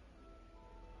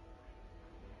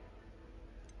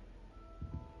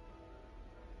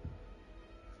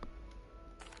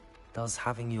 Does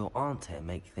having your aunt here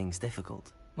make things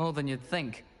difficult? More than you'd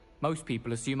think. Most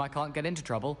people assume I can't get into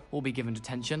trouble or be given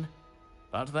detention.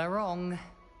 But they're wrong.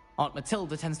 Aunt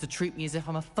Matilda tends to treat me as if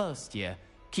I'm a first year.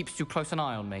 Keeps too close an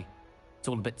eye on me. It's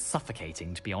all a bit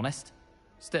suffocating, to be honest.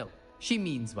 Still, she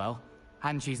means well.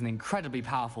 And she's an incredibly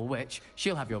powerful witch.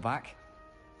 She'll have your back.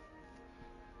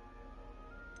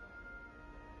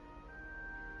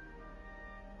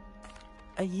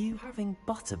 Are you having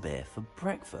butterbeer for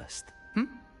breakfast?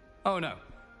 Oh no.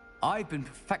 I've been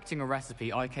perfecting a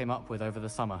recipe I came up with over the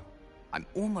summer. I'm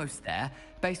almost there.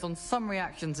 Based on some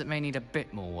reactions, it may need a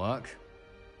bit more work.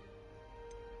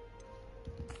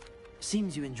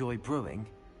 Seems you enjoy brewing.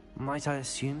 Might I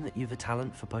assume that you've a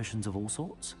talent for potions of all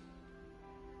sorts?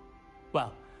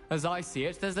 Well, as I see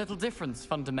it, there's little difference,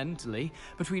 fundamentally,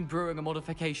 between brewing a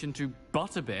modification to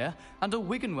butterbeer and a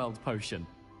Wiggenweld potion.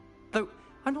 Though,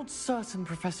 I'm not certain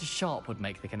Professor Sharp would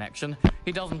make the connection.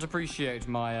 He doesn't appreciate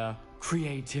my,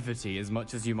 creativity as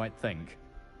much as you might think.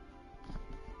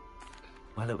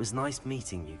 Well, it was nice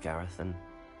meeting you, Gareth, and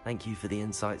thank you for the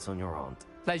insights on your aunt.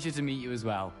 Pleasure to meet you as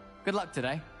well. Good luck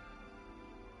today.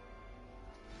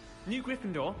 New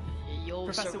Gryffindor. You'll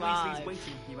Professor survive. Weasley's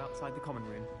waiting for you outside the common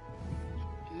room.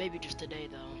 Maybe just today,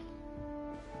 though.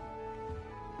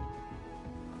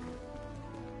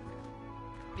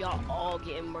 Y'all all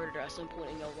getting murdered at some point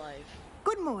in your life.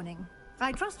 Good morning.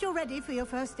 I trust you're ready for your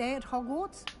first day at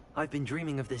Hogwarts? I've been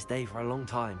dreaming of this day for a long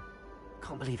time.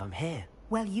 Can't believe I'm here.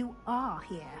 Well, you are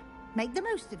here. Make the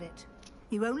most of it.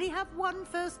 You only have one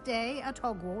first day at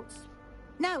Hogwarts.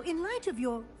 Now, in light of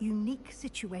your unique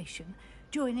situation,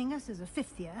 joining us as a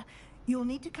 5th year, you'll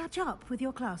need to catch up with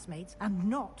your classmates and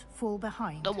not fall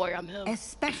behind. Don't worry, I'm him.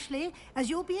 Especially as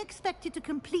you'll be expected to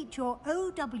complete your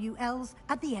OWLs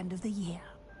at the end of the year.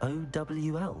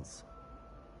 OWLs?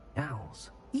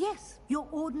 Owls? Yes, your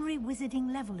ordinary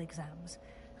wizarding level exams.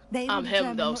 They will I'm him,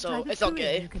 determine though, what so type of it's career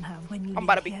okay. You can have when you I'm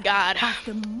about to leave be here. God.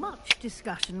 After much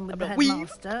discussion with the I'm a weeb.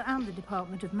 headmaster and the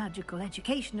Department of Magical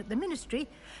Education at the Ministry,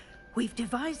 we've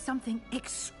devised something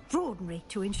extraordinary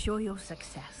to ensure your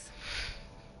success.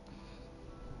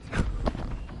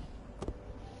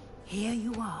 Here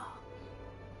you are.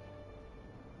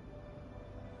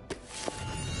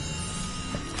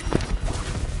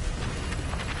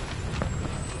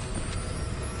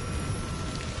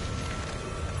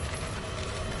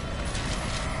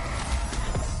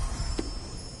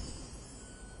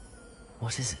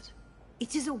 What is it?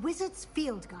 It is a wizard's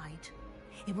field guide.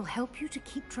 It will help you to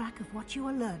keep track of what you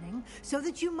are learning so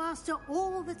that you master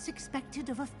all that's expected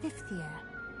of a 5th year.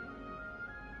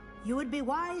 You would be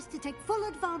wise to take full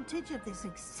advantage of this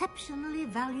exceptionally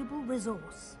valuable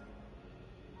resource.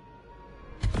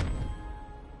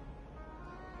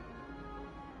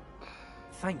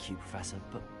 Thank you, Professor,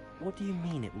 but what do you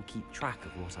mean it will keep track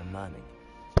of what I'm learning?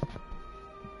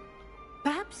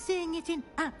 Perhaps seeing it in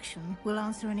action will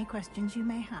answer any questions you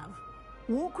may have.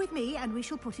 Walk with me and we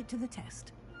shall put it to the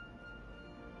test.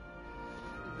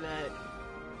 That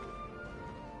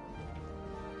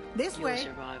This you'll way.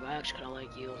 survive. I actually kind of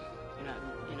like you.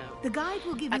 You know. The guide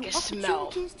will give I you can smell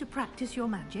opportunities to practice your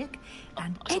magic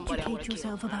and somebody I wanna educate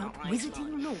yourself kill. I about don't like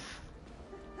wizarding lore.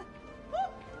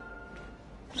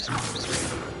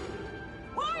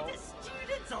 Why do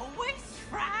students always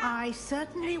frown? I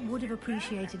certainly would have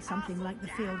appreciated something like the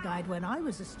field guide when I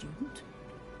was a student.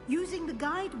 Using the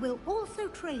guide will also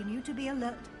train you to be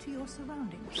alert to your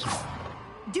surroundings.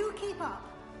 Do keep up.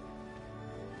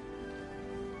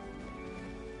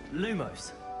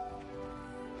 Lumos.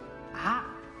 Ah,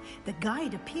 the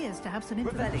guide appears to have some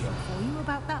information for you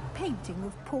about that painting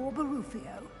of poor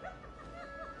Barufio.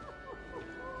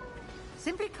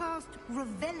 Simply cast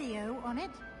Revelio on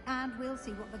it, and we'll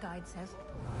see what the guide says.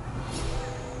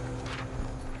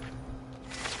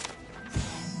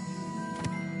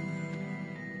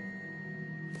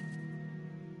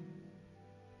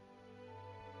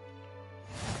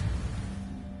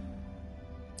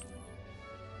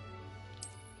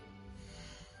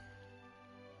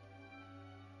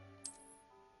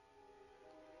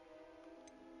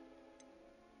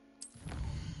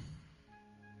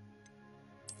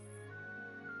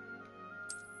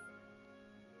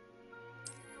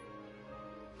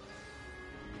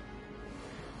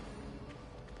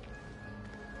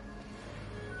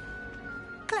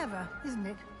 Clever, isn't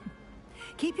it?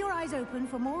 Keep your eyes open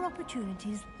for more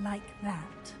opportunities like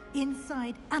that,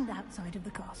 inside and outside of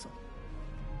the castle.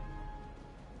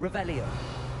 Revelio.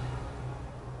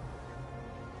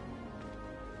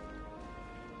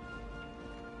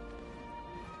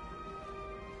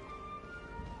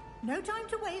 No time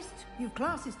to waste. You've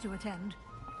classes to attend.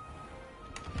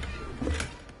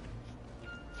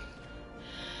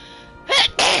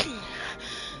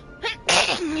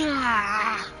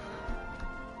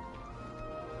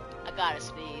 I gotta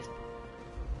sneeze.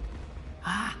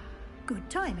 Ah, good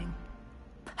timing.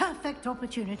 Perfect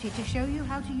opportunity to show you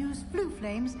how to use blue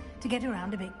flames to get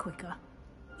around a bit quicker.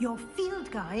 Your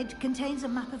field guide contains a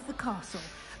map of the castle.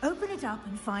 Open it up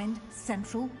and find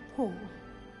Central Hall.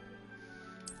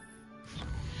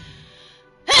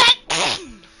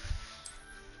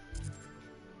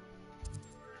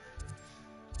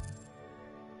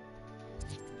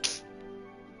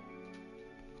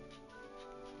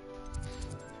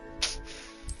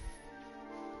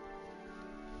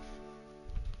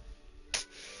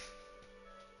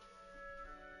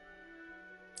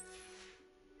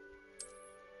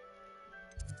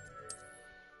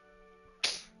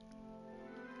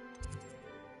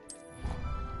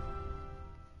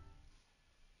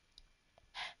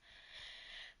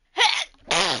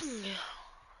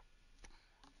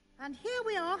 And here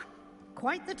we are.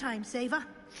 Quite the time saver.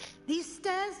 These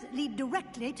stairs lead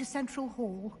directly to Central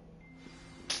Hall.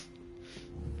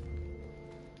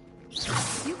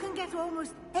 You can get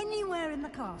almost anywhere in the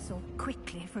castle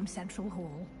quickly from Central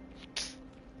Hall.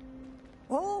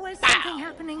 Always something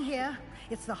happening here.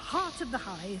 It's the heart of the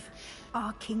hive.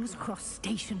 Our King's Cross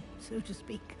station, so to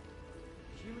speak.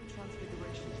 Human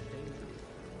transfiguration is dangerous.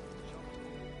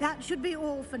 That should be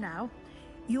all for now.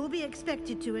 You'll be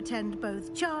expected to attend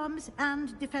both Charms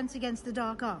and Defense Against the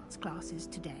Dark Arts classes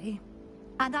today.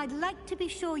 And I'd like to be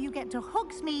sure you get to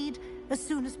Hogsmeade as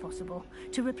soon as possible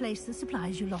to replace the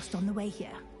supplies you lost on the way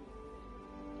here.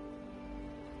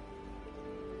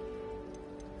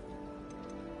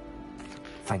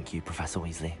 Thank you, Professor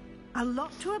Weasley. A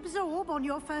lot to absorb on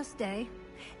your first day,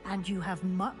 and you have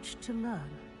much to learn.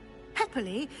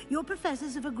 Happily, your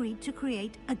professors have agreed to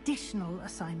create additional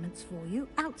assignments for you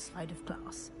outside of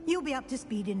class. You'll be up to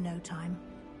speed in no time.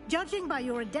 Judging by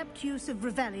your adept use of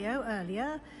Revelio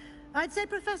earlier, I'd say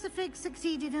Professor Fig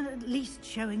succeeded in at least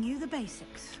showing you the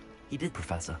basics. He did,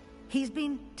 Professor. He's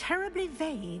been terribly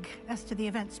vague as to the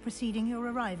events preceding your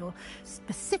arrival,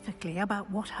 specifically about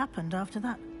what happened after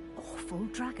that awful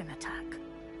dragon attack.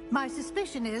 My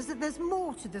suspicion is that there's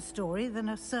more to the story than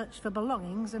a search for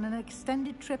belongings and an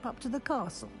extended trip up to the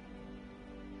castle.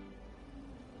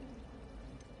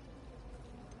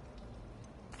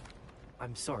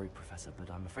 I'm sorry, Professor, but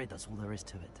I'm afraid that's all there is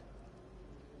to it.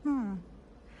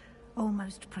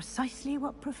 Almost precisely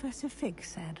what Professor Fig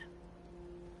said.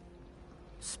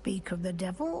 Speak of the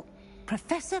devil,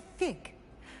 Professor Fig.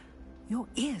 Your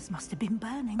ears must have been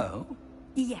burning. Oh?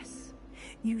 Yes.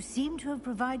 You seem to have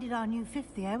provided our new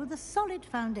fifth year with a solid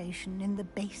foundation in the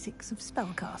basics of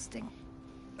spellcasting.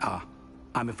 Ah,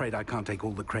 I'm afraid I can't take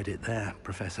all the credit there,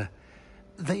 Professor.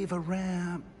 They've a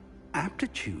rare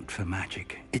aptitude for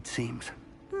magic, it seems.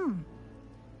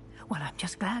 Well, I'm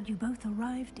just glad you both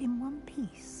arrived in one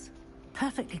piece.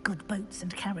 Perfectly good boats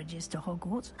and carriages to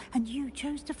Hogwarts, and you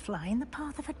chose to fly in the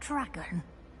path of a dragon.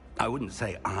 I wouldn't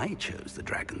say I chose the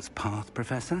dragon's path,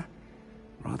 Professor.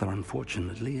 Rather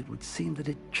unfortunately, it would seem that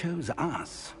it chose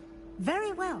us.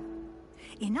 Very well.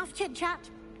 Enough chit-chat.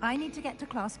 I need to get to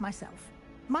class myself.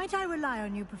 Might I rely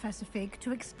on you, Professor Fig,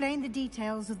 to explain the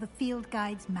details of the field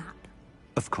guide's map?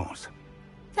 Of course.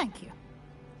 Thank you.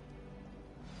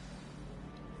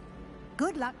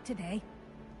 Good luck today.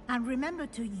 And remember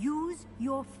to use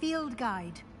your field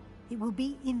guide. It will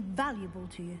be invaluable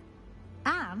to you.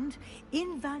 And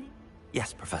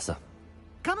Yes, Professor.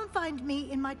 Come and find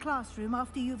me in my classroom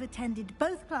after you've attended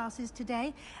both classes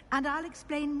today, and I'll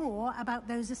explain more about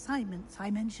those assignments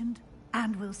I mentioned.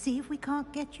 And we'll see if we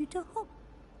can't get you to Hogwarts.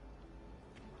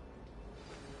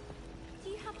 Do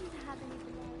you happen to have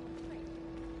anything more?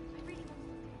 I really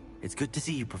want. It's good to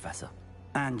see you, Professor.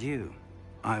 And you.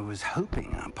 I was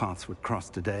hoping our paths would cross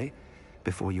today,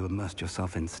 before you immersed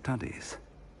yourself in studies.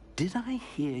 Did I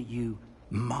hear you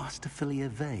masterfully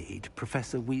evade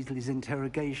Professor Weasley's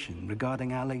interrogation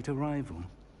regarding our late arrival?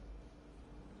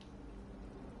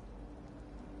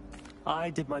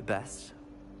 I did my best,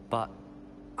 but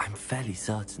I'm fairly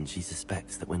certain she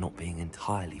suspects that we're not being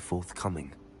entirely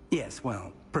forthcoming. Yes,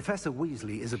 well, Professor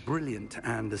Weasley is a brilliant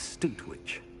and astute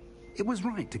witch. It was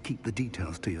right to keep the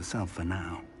details to yourself for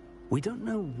now. We don't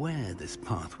know where this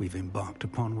path we've embarked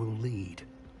upon will lead.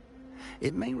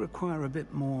 It may require a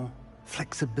bit more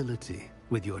flexibility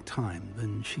with your time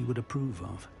than she would approve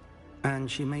of.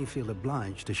 And she may feel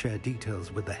obliged to share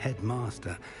details with the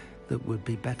headmaster that would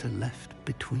be better left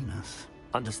between us.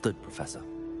 Understood, Professor.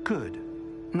 Good.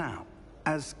 Now,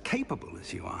 as capable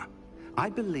as you are, I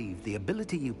believe the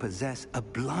ability you possess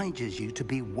obliges you to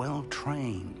be well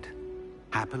trained.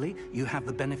 Happily, you have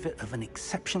the benefit of an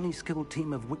exceptionally skilled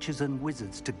team of witches and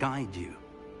wizards to guide you.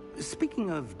 Speaking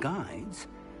of guides,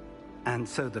 and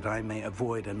so that I may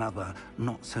avoid another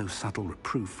not-so-subtle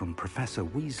reproof from Professor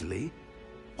Weasley,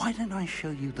 why don't I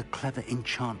show you the clever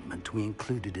enchantment we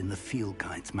included in the field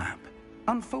guide's map?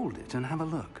 Unfold it and have a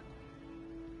look.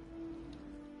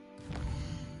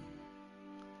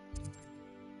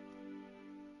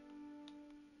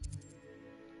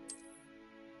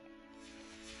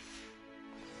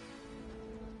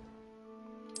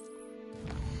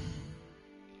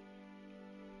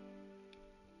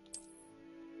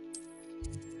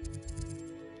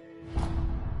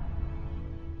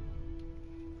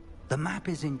 The map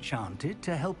is enchanted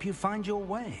to help you find your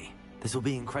way. This will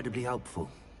be incredibly helpful.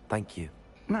 Thank you.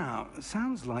 Now,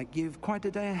 sounds like you've quite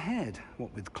a day ahead,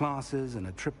 what with classes and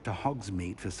a trip to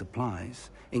Hogsmeade for supplies,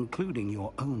 including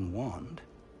your own wand.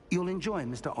 You'll enjoy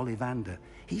Mr. Ollivander.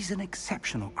 He's an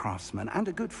exceptional craftsman and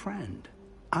a good friend.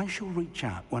 I shall reach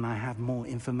out when I have more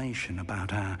information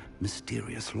about our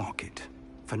mysterious locket.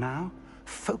 For now,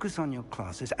 focus on your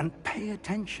classes and pay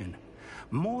attention.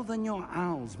 More than your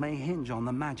owls may hinge on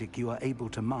the magic you are able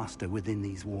to master within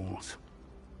these walls.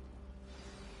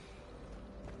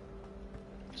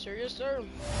 Sir, yes, sir.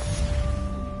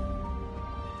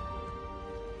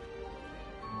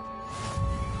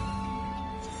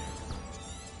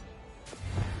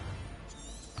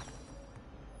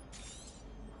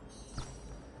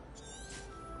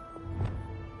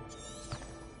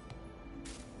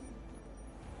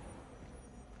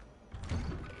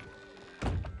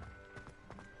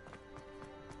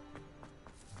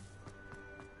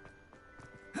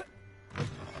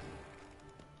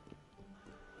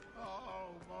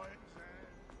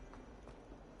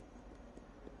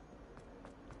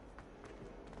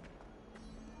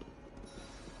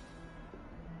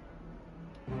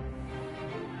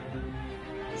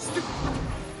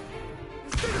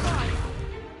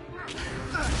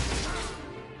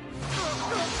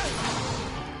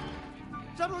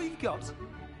 Is that all you've got?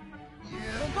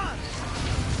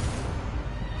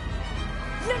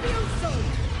 Levioso!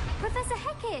 Professor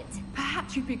Hecat!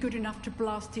 Perhaps you'd be good enough to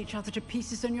blast each other to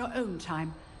pieces on your own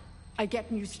time. I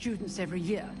get new students every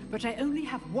year, but I only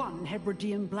have one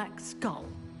Hebridean black skull.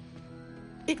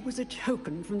 It was a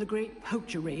token from the Great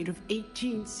Poacher Raid of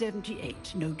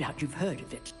 1878. No doubt you've heard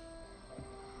of it.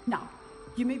 Now,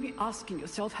 you may be asking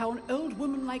yourself how an old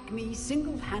woman like me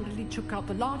single-handedly took out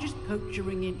the largest poacher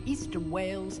ring in eastern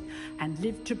Wales and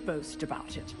lived to boast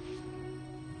about it.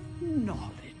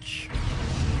 Knowledge.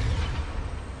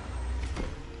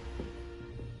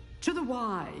 To the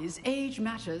wise, age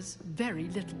matters very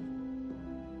little.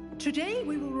 Today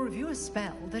we will review a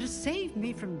spell that has saved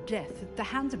me from death at the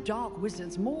hands of dark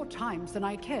wizards more times than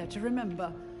I care to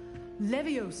remember.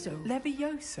 Levioso.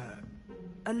 Levioso?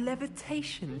 A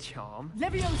levitation charm?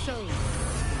 Levioso!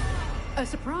 A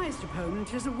surprised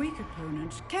opponent is a weak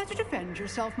opponent. Care to defend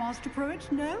yourself, Master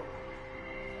Pruitt? No?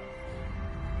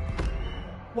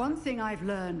 One thing I've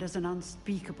learned as an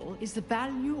unspeakable is the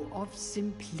value of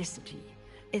simplicity,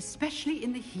 especially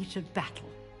in the heat of battle.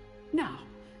 Now,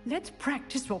 let's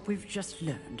practice what we've just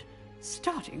learned,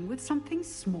 starting with something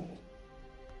small.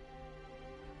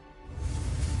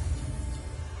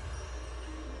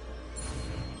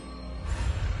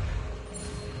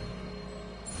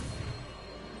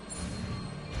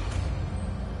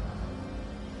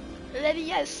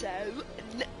 Levioso.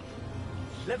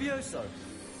 Levioso.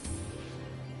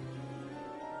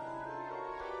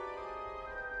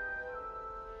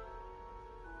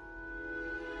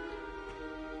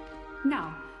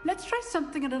 Now, let's try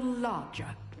something a little larger.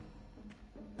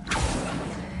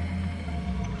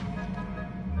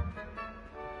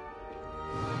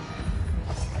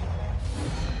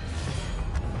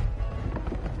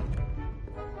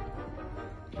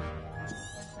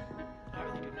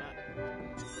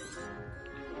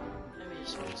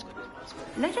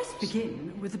 Let us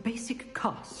begin with the basic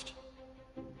cast.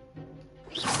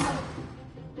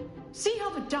 See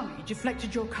how the dummy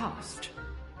deflected your cast?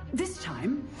 This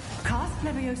time, cast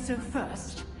Levioso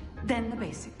first, then the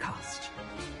basic cast.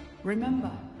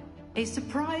 Remember, a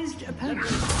surprised opponent.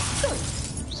 Good.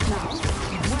 Now,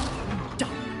 well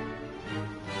done.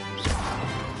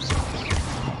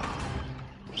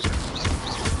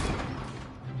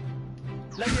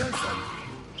 Levioso.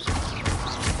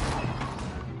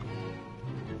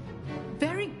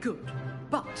 Very good,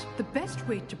 but the best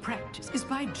way to practice is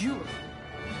by dueling.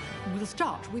 We'll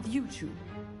start with you two.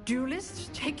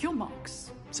 Duelists, take your marks.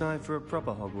 Time for a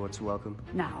proper Hogwarts welcome.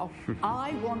 Now,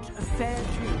 I want a fair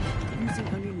duel, using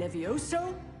only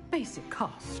Levioso, basic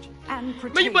cast, and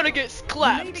Protego. Man, you better get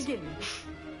clapped. You may begin.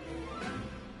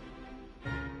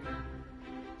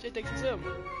 Jay thinks it's him.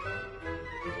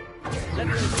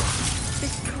 Levioso.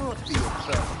 This can't be your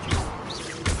first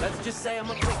duel. Let's just say I'm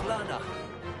a quick learner.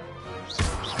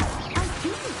 I do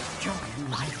enjoy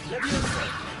life.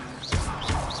 Levioso.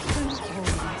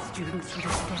 All my students would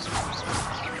have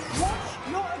watch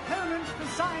your opponent for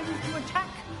signs to attack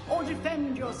or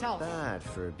defend yourself. Bad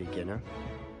for a beginner.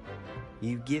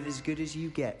 You give as good as you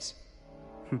get.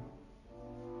 You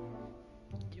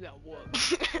got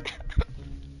whooped.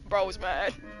 Bro's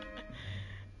mad.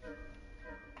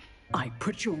 I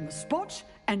put you on the spot,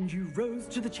 and you rose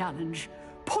to the challenge.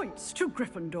 Points to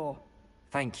Gryffindor.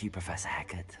 Thank you, Professor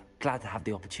Hecat. Glad to have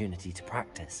the opportunity to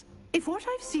practice. If what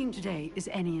I've seen today is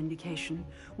any indication,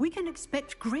 we can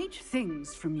expect great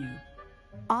things from you.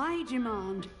 I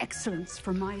demand excellence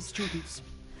from my students.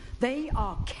 They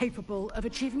are capable of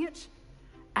achieving it,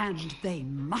 and they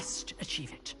must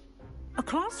achieve it. A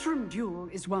classroom duel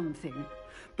is one thing,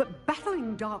 but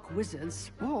battling dark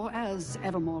wizards, or as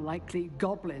ever more likely,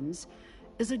 goblins,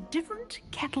 is a different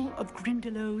kettle of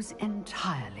Grindylows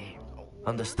entirely.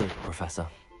 Understood, Professor.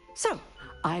 So,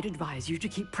 I'd advise you to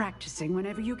keep practicing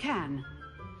whenever you can.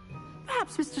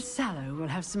 Perhaps Mr. Sallow will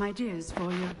have some ideas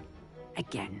for you.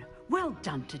 Again, well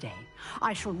done today.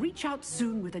 I shall reach out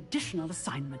soon with additional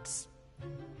assignments.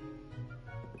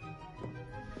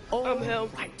 All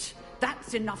right,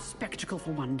 that's enough spectacle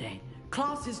for one day.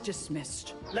 Class is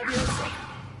dismissed. Levioso.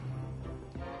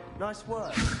 Nice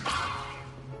work.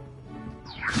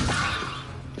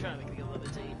 Trying to make me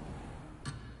levitate.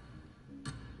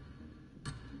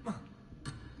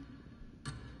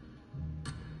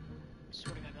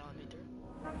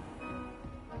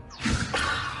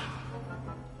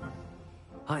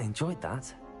 I enjoyed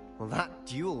that. Well, that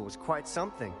duel was quite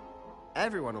something.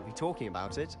 Everyone will be talking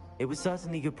about it. It was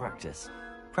certainly good practice.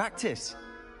 Practice?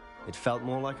 It felt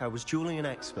more like I was dueling an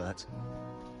expert.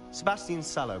 Sebastian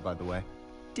Sallow, by the way.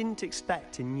 Didn't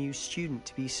expect a new student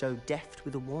to be so deft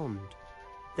with a wand.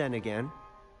 Then again,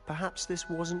 perhaps this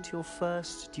wasn't your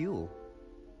first duel.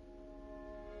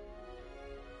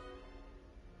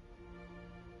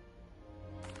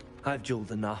 I've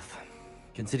dueled enough.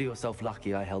 Consider yourself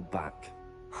lucky I held back.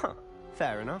 Huh,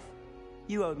 fair enough.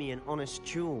 You owe me an honest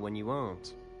duel when you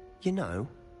aren't. You know,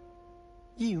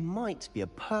 you might be a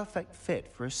perfect fit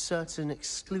for a certain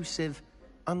exclusive,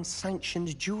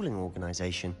 unsanctioned dueling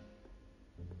organization.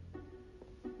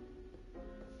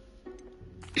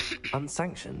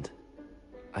 Unsanctioned?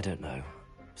 I don't know.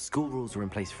 School rules are in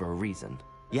place for a reason.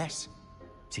 Yes,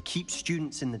 to keep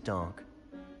students in the dark.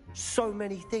 So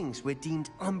many things we're deemed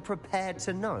unprepared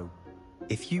to know.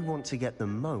 If you want to get the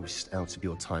most out of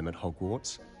your time at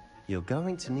Hogwarts, you're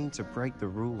going to need to break the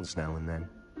rules now and then.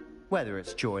 Whether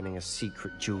it's joining a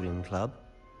secret dueling club,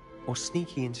 or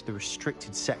sneaking into the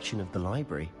restricted section of the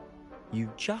library. You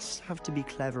just have to be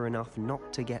clever enough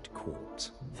not to get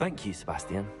caught. Thank you,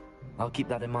 Sebastian. I'll keep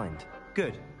that in mind.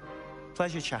 Good.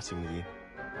 Pleasure chatting with you.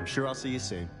 I'm sure I'll see you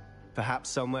soon. Perhaps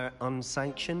somewhere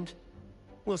unsanctioned?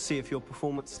 We'll see if your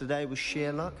performance today was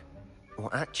sheer luck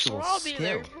or actual I'll be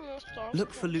skill. there.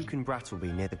 Look for Luke and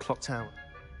Brattleby near the clock tower.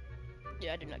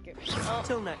 Yeah, I do not care.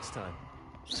 Till next time.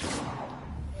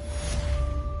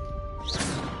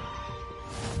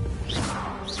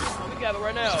 We got it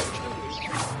right now.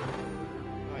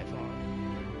 Alright, fine.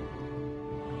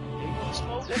 You want to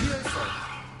smoke?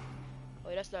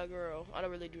 Wait, that's that girl. I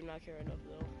really do not care enough,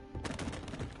 though.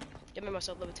 Get me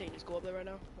myself levitate. Just go up there right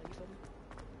now. Like, you feel me?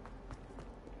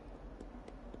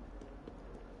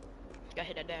 Gotta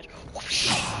hit that dash.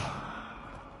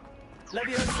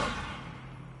 Leviosa.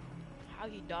 How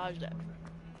he dodged that?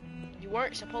 You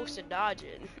weren't supposed to dodge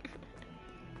it.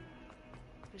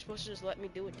 You're supposed to just let me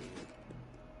do it to you.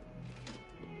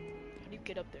 How do you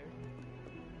get up there?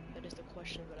 That is the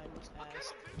question that I need to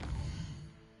ask.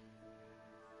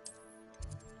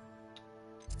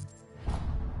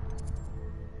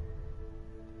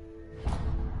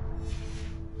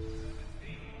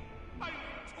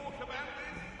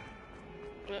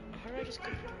 How did I just go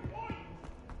through?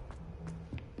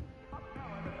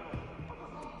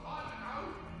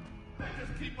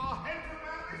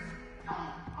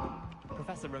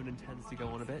 Professor Ronan tends to go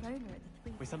on a bit.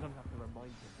 We sometimes have to remind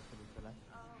him to finish the lesson.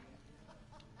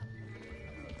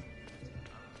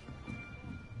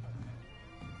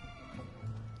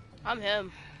 I'm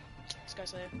him. This guy's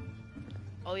saying.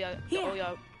 Oh yeah. Here. Oh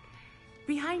yeah.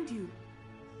 Behind you.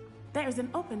 There is an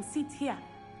open seat here.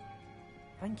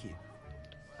 Thank you.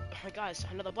 Oh my guys,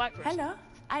 another black person. Hello,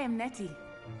 I am Nettie.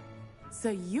 So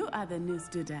you are the new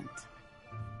student.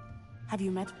 Have you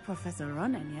met Professor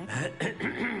Ronan yet?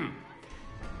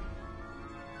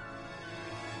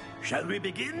 Shall we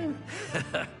begin?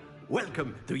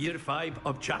 Welcome to Year 5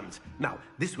 of Charms. Now,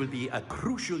 this will be a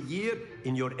crucial year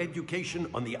in your education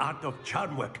on the art of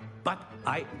charm work. But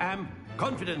I am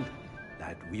confident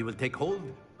that we will take hold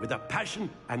with the passion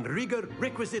and rigor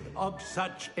requisite of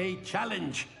such a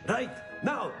challenge. Right,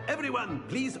 now, everyone,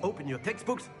 please open your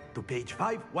textbooks to page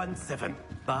 517.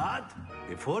 But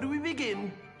before we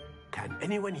begin, can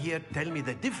anyone here tell me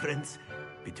the difference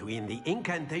between the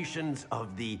incantations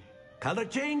of the color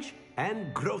change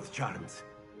and growth charms?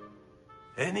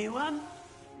 Anyone?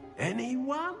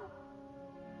 Anyone?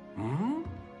 Hmm?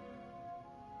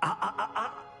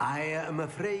 I am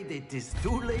afraid it is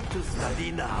too late to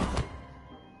study now.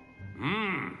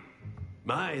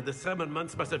 My, the summer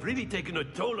months must have really taken a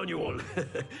toll on you all.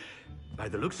 By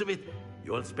the looks of it,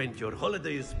 you all spent your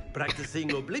holidays practicing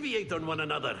Obliviate on one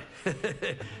another.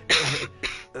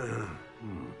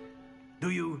 Do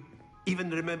you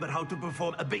even remember how to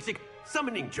perform a basic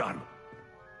summoning charm?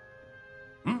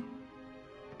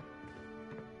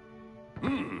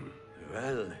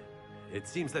 Well, it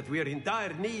seems that we are in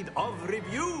dire need of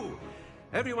review.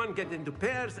 Everyone get into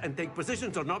pairs and take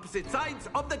positions on opposite sides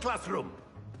of the classroom.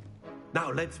 Now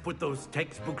let's put those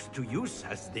textbooks to use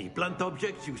as the blunt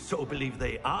objects you so believe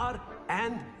they are,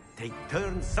 and take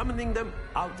turns summoning them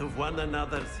out of one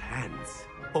another's hands.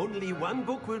 Only one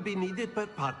book will be needed per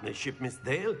partnership, Miss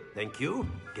Dale. Thank you.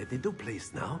 Get into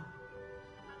place now.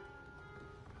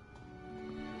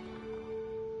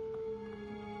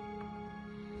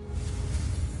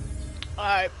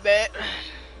 Alright, bet.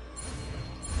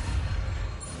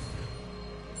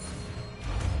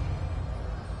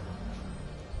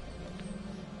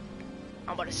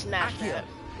 I'm about to snatch that.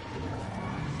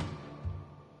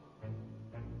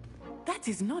 That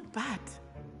is not bad.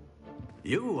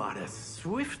 You are a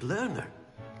swift learner.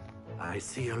 I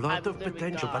see a lot of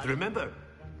potential, but remember,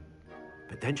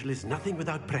 potential is nothing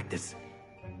without practice.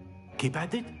 Keep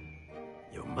at it.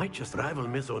 You might just rival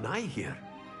Miss Onai here.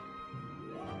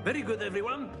 Very good,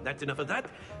 everyone. That's enough of that.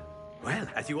 Well,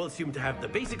 as you all seem to have the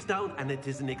basics down, and it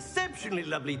is an exceptionally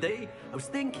lovely day, I was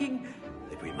thinking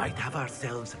that we might have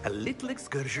ourselves a little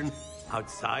excursion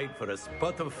outside for a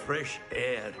spot of fresh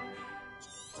air.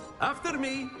 After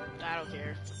me. I don't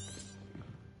care.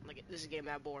 Like, this is getting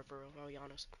that boring, for real, I'll be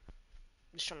honest.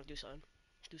 I'm just trying to do something.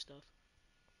 Do stuff.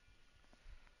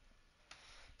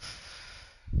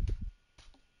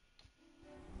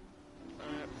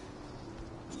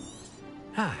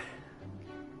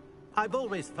 I've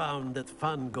always found that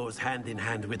fun goes hand in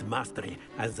hand with mastery,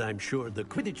 as I'm sure the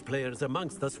Quidditch players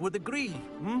amongst us would agree,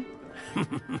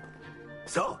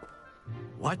 So,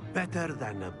 what better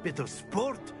than a bit of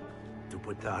sport to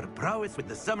put our prowess with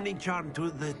the summoning charm to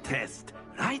the test,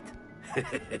 right?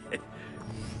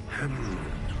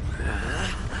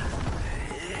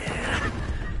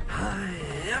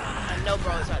 I know,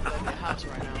 bro, it's not doing it. How class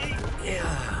right now.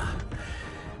 Yeah.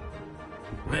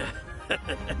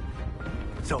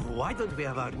 So why don't we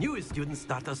have our newest student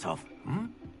start us off? Hmm?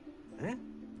 Eh?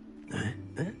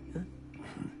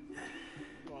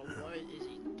 Bro, what is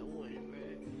he doing,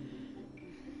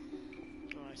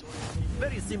 bro? Alright, so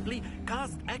Very simply,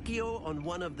 cast Accio on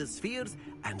one of the spheres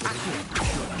and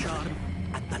relinquish your charm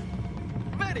at the...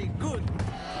 Very good!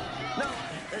 Now,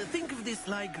 think of this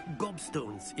like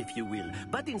gobstones, if you will.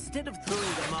 But instead of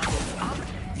throwing the marbles out,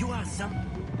 you are some...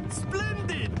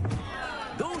 Splendid!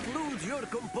 Don't lose your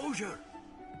composure.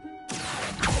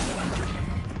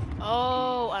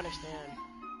 Oh, I understand.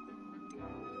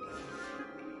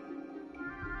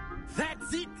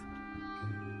 That's it!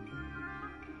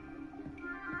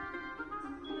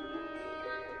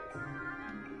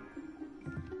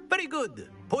 Very good.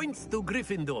 Points to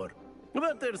Gryffindor.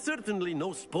 But there's certainly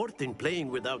no sport in playing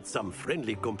without some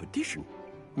friendly competition.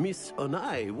 Miss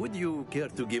Onai, would you care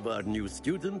to give our new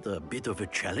student a bit of a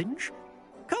challenge?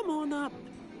 Come on up.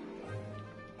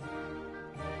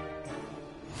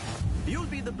 You'll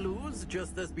be the blues,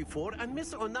 just as before, and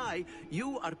Miss Onai,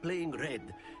 you are playing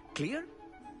red. Clear?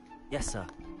 Yes, sir.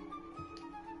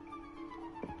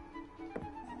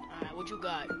 Alright, what you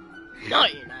got?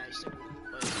 Nothing nice.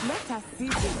 Let us see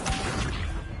this.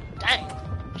 Dang,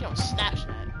 she don't snatch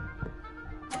that.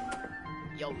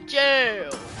 Yo,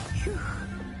 jail.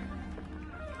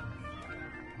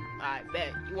 Alright,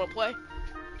 bet. You wanna play?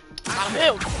 I'm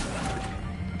him.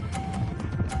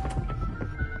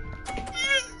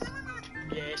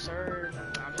 Yes, sir.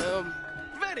 I'm him.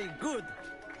 Very good.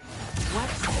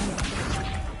 Watch me.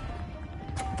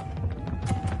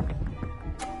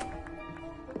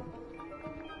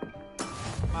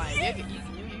 Alright,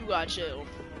 you gotta chill.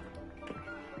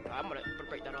 I'm gonna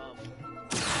break that off.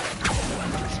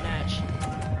 Snatch.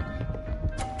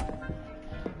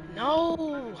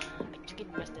 No! I keep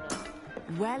getting messed it up.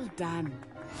 Well done.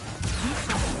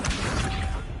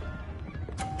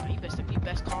 You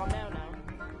best calm down now.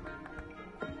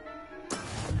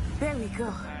 There we go.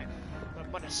 Alright, I'm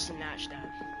about to snatch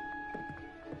that.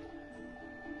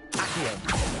 Accio.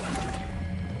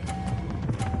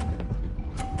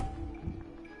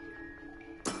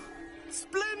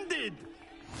 Splendid!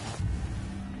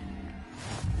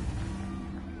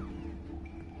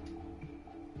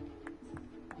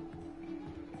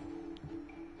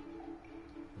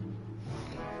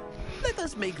 Let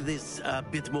us make this a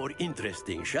bit more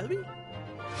interesting, shall we?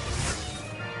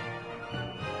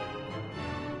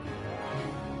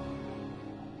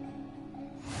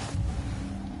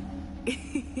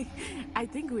 I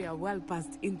think we are well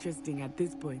past interesting at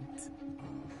this point.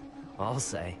 I'll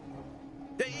say.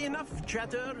 Enough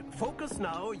chatter. Focus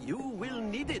now. You will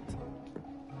need it.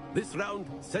 This round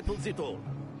settles it all.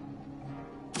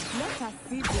 Let us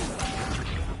see this.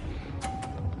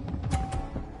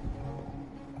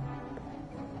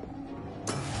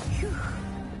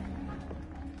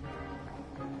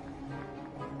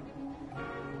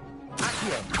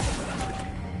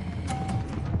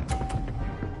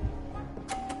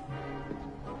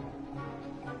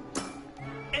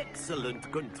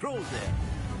 Excellent control there.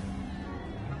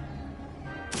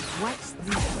 Watch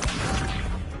this.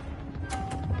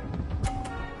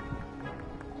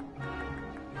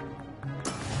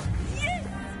 Yes!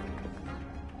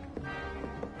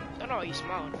 I don't know what you're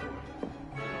smiling for.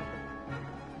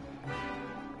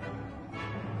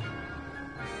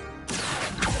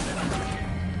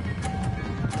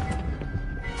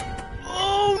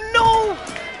 Oh no!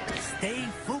 Stay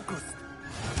focused.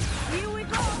 Here we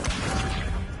go.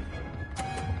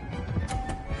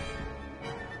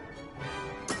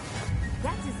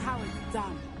 That is how it's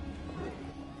done.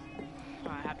 I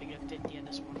have to get 50 at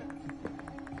this one.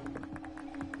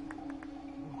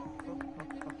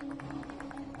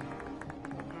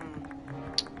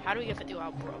 How do we get 50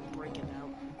 without breaking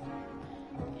out?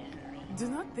 Yeah. Do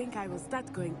not think I will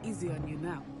start going easy on you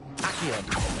now. Accio.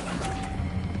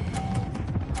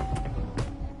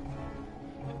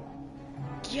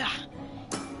 Yeah.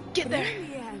 Get there.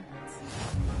 Brilliant.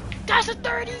 That's a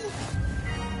 30.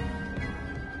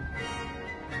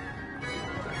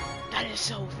 That is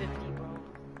so 50, bro.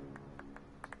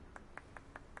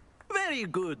 Very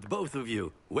good, both of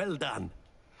you. Well done.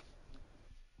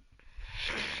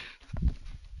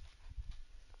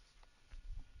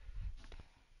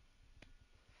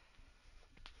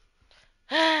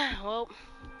 Well,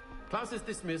 Class is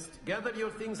dismissed. Gather your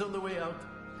things on the way out.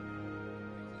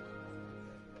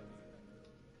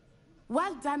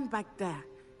 Well done back there.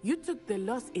 You took the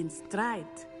loss in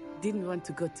stride. Didn't want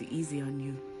to go too easy on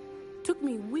you. Took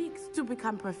me weeks to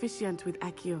become proficient with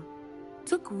Accio.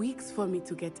 Took weeks for me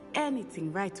to get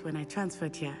anything right when I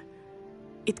transferred here.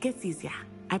 It gets easier,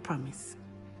 I promise.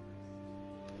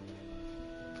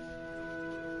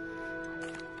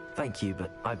 Thank you,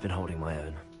 but I've been holding my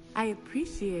own. I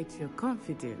appreciate your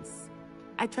confidence.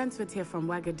 I transferred here from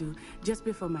Wagadu just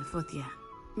before my 4th year.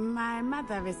 My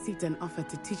mother received an offer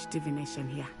to teach divination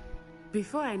here.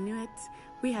 Before I knew it,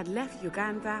 we had left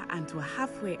Uganda and were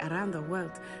halfway around the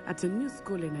world at a new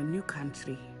school in a new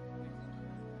country.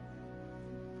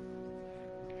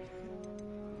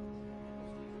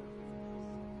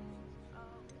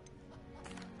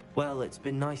 Well, it's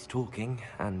been nice talking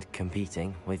and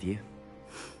competing with you.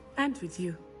 And with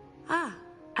you. Ah,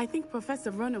 I think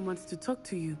Professor Ronan wants to talk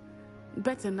to you.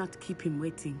 Better not keep him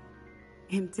waiting.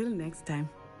 Until next time.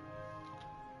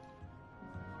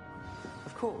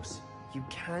 Of course, you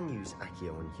can use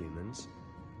Accio on humans,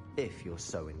 if you're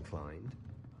so inclined.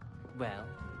 Well,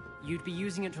 you'd be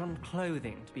using it on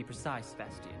clothing, to be precise,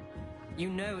 Sebastian. You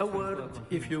know A word,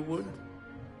 if you would.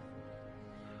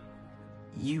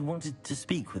 You wanted to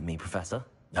speak with me, Professor?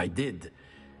 I did.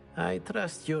 I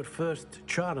trust your first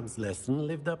charms lesson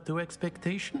lived up to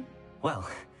expectation? Well,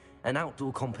 an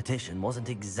outdoor competition wasn't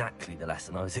exactly the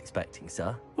lesson I was expecting,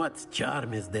 sir. What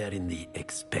charm is there in the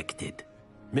expected?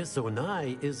 Miss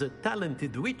Onai is a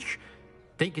talented witch.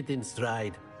 Take it in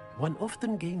stride. One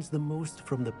often gains the most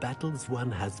from the battles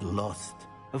one has lost.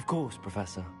 Of course,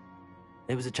 Professor.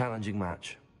 It was a challenging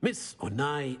match. Miss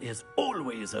Onai is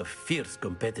always a fierce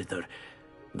competitor,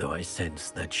 though I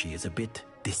sense that she is a bit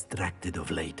distracted of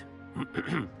late.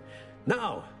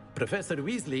 Now, Professor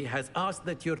Weasley has asked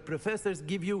that your professors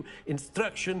give you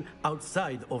instruction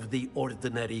outside of the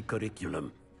ordinary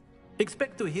curriculum.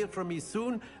 Expect to hear from me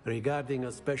soon regarding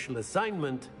a special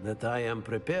assignment that I am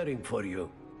preparing for you.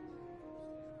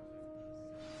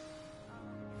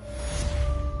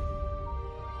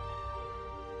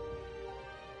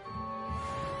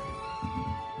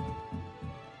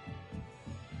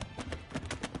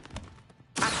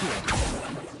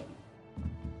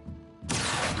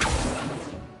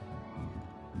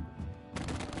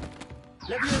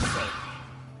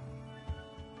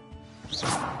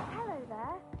 Hello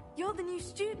there. You're the new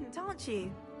student, aren't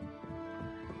you?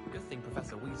 Good thing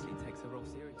Professor Weasley takes her role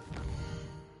seriously.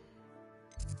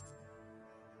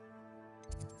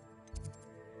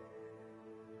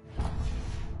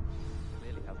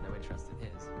 Clearly has no interest in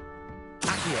his.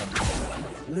 Accio.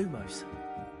 Lumos.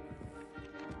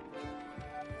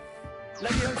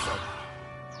 Levioso.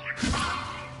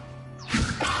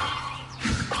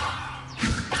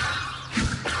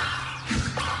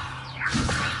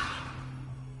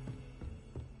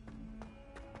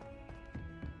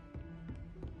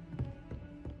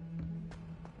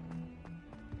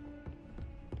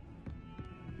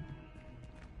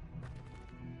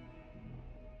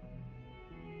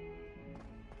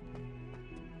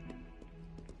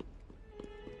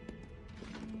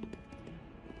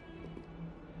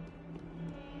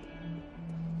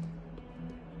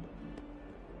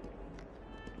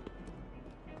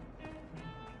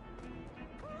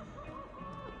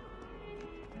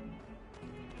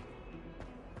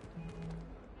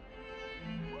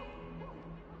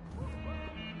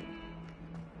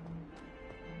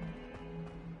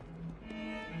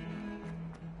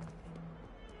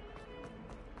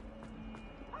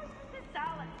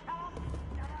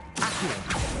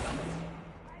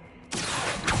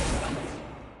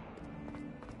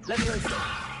 Levioso.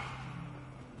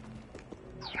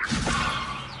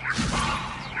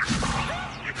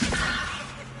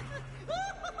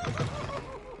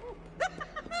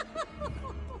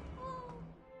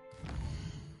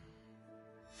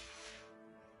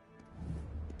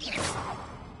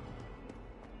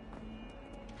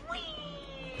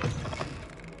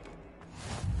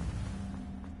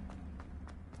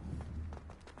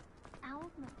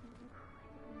 Owls must be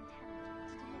incredibly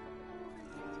intelligent to deliver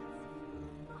all those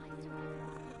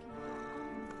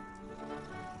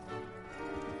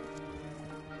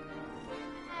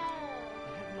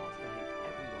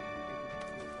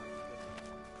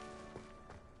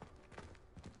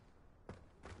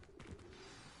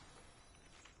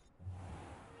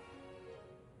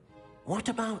What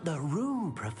about the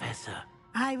room, Professor?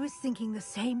 I was thinking the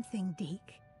same thing,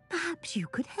 Deke. Perhaps you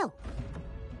could help.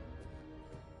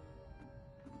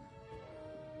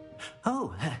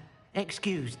 Oh,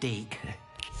 excuse, Deke.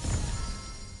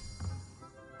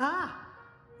 Ah,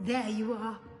 there you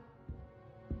are.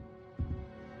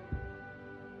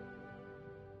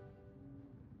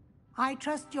 I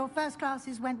trust your first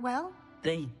classes went well?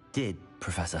 They did,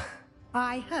 Professor.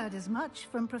 I heard as much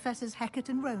from Professors Hecat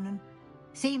and Ronan.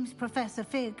 Seems Professor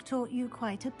Fig taught you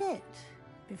quite a bit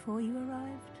before you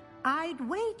arrived. I'd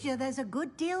wager there's a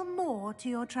good deal more to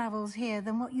your travels here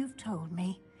than what you've told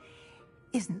me.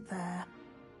 isn't there?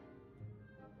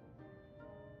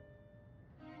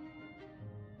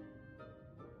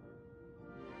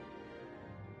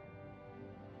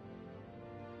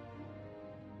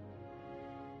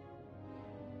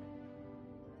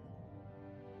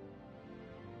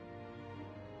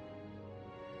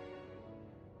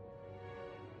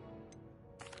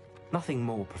 Nothing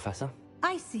more, Professor.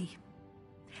 I see.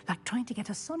 Like trying to get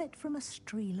a sonnet from a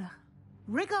streeler.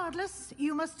 Regardless,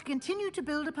 you must continue to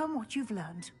build upon what you've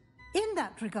learned. In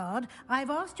that regard, I've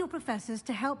asked your professors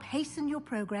to help hasten your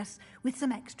progress with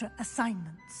some extra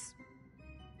assignments.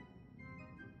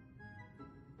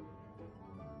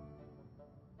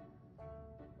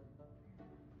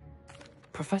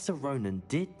 Professor Ronan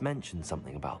did mention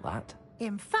something about that.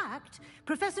 In fact,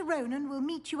 Professor Ronan will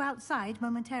meet you outside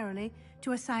momentarily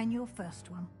to assign your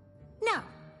first one. Now,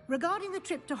 regarding the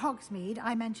trip to Hogsmeade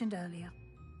I mentioned earlier,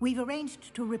 we've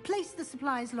arranged to replace the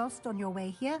supplies lost on your way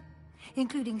here,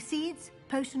 including seeds,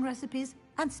 potion recipes,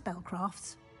 and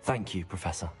spellcrafts. Thank you,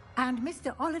 Professor. And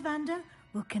Mr. Ollivander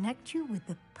will connect you with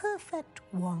the perfect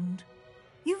wand.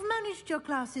 You've managed your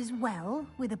classes well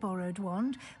with a borrowed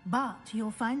wand, but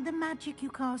you'll find the magic you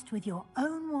cast with your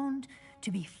own wand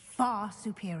to be far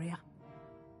superior.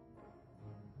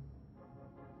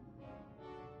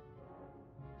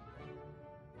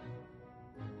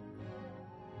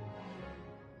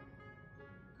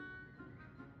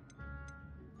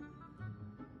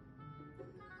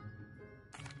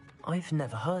 I've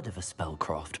never heard of a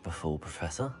spellcraft before,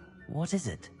 Professor. What is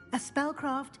it? A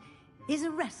spellcraft is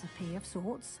a recipe of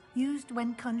sorts used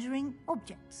when conjuring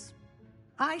objects.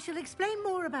 I shall explain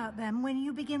more about them when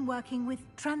you begin working with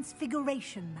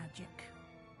transfiguration magic.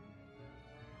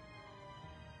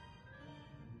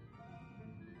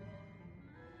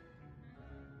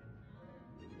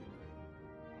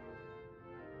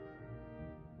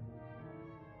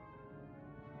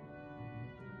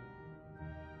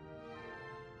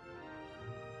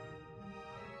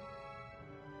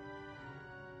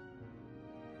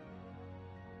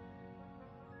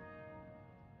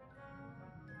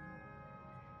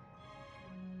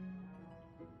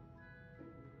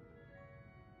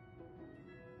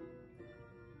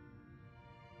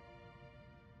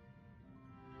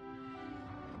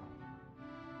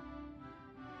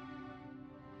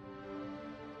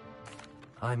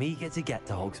 I'm eager to get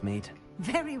to Hogsmeade.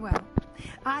 Very well.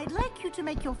 I'd like you to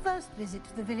make your first visit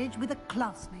to the village with a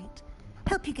classmate.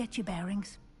 Help you get your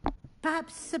bearings.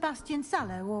 Perhaps Sebastian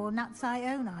Sallow or Natsai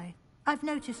Onai. I've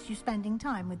noticed you spending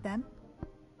time with them.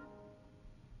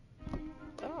 I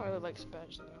don't really like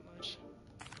Sebastian that much.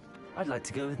 I'd like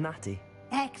to go with Natty.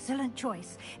 Excellent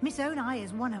choice. Miss Onai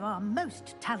is one of our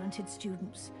most talented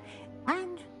students.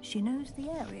 And she knows the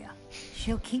area.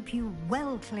 She'll keep you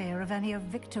well clear of any of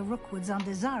Victor Rookwood's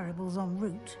undesirables en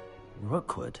route.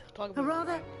 Rookwood? A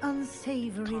rather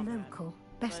unsavory local.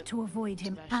 Best to avoid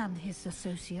him and his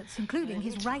associates, including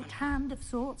his right hand of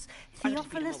sorts,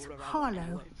 Theophilus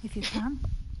Harlow, if you can.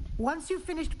 Once you've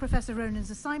finished Professor Ronan's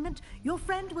assignment, your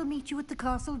friend will meet you at the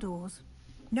castle doors.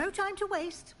 No time to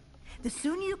waste. The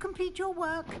sooner you complete your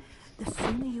work, the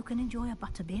sooner you can enjoy a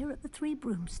butterbeer at the Three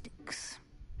Broomsticks.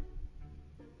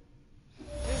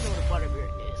 I don't know what a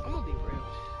butterbeer is. I'm gonna be real.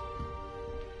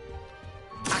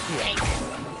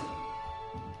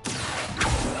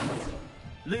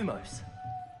 Lumos.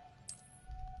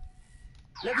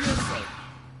 Levioso.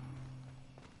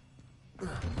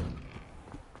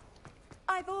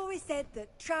 I've always said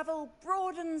that travel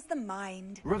broadens the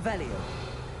mind. Revelio.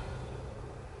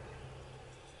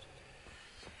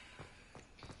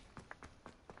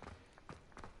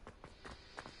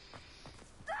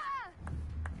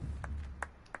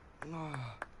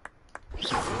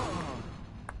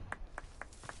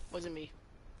 Wasn't me.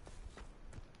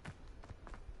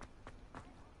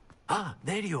 Ah,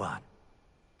 there you are.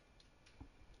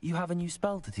 You have a new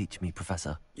spell to teach me,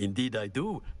 Professor. Indeed I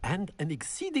do, and an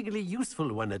exceedingly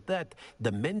useful one at that.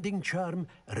 The mending charm,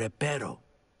 Reparo.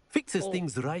 Fixes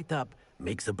things right up,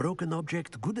 makes a broken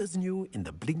object good as new in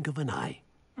the blink of an eye.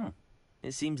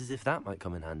 It seems as if that might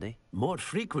come in handy. More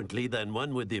frequently than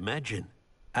one would imagine.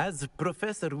 As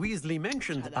Professor Weasley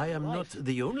mentioned, I am not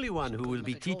the only one who will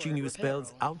be teaching you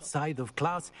spells outside of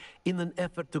class in an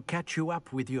effort to catch you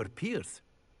up with your peers.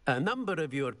 A number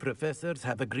of your professors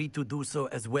have agreed to do so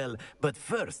as well, but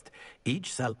first,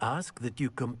 each shall ask that you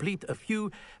complete a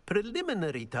few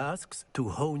preliminary tasks to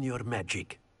hone your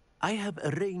magic. I have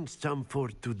arranged some for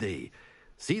today.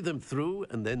 See them through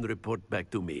and then report back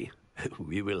to me.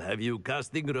 We will have you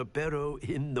casting Reparo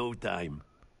in no time.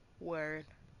 Word.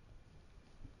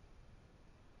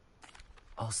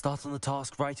 I'll start on the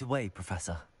task right away,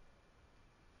 Professor.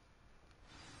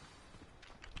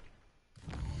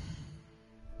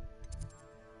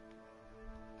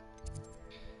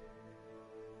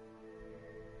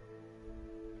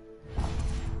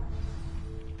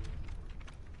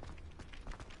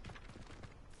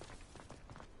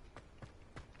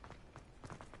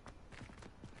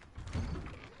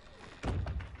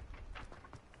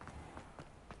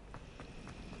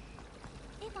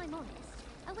 I'm honest,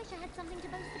 I wish I had something to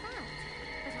boast about.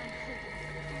 But I'm hoping.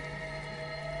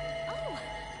 Oh!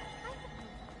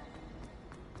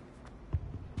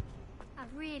 I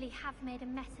really have made a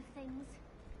mess of things.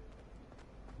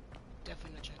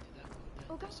 Definitely not checking that.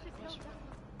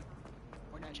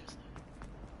 Or not just that.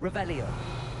 Revelio.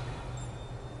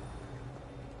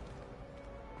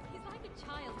 He's like a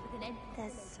child with an empty.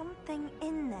 There's something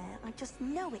in there. I just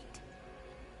know it.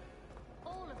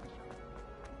 All of the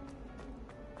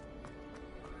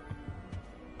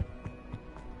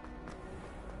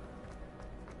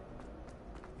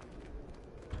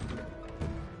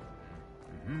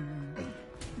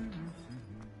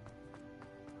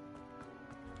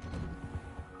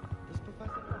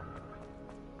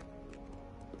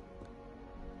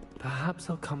Perhaps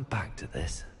I'll come back to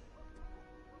this.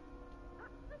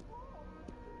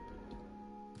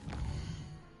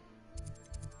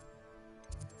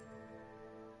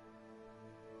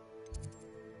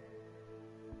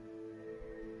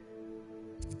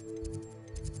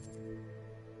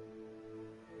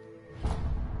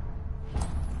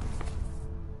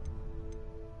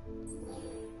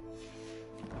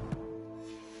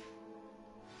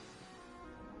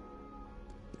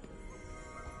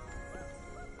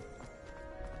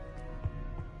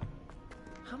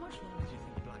 How much longer do you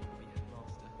think Black will be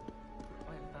headmaster?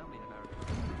 I have family in America.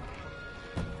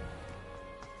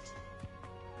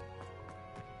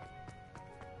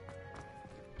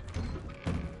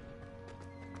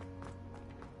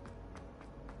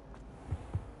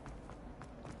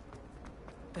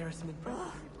 There are some impressive.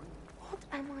 What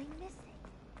am I missing?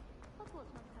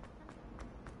 Hogwarts must have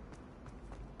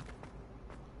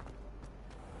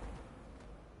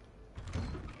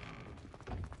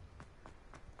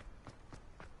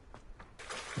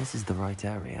This is the right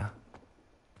area.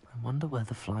 I wonder where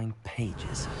the flying page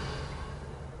is.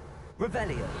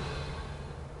 Revelio!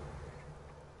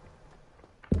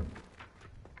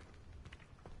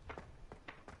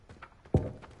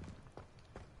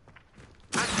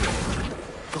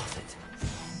 Got it.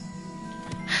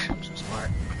 I'm so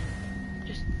smart.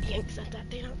 Just yanks at that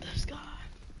thing out the sky.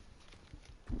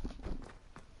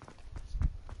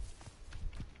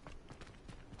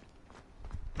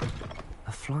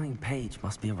 A flying page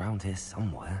must be around here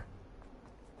somewhere.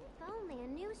 If only a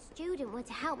new student were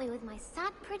to help me with my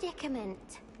sad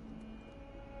predicament.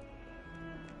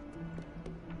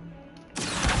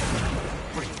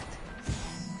 Brilliant.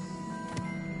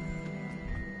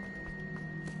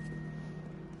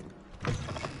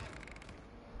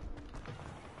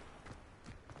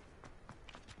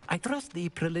 I trust the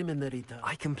preliminary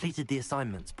I completed the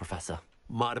assignments, Professor.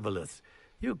 Marvelous.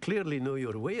 You clearly know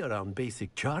your way around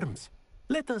basic charms.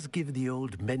 Let us give the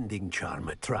old mending charm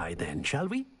a try then, shall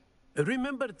we?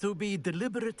 Remember to be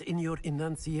deliberate in your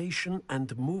enunciation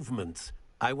and movements.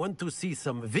 I want to see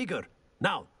some vigor.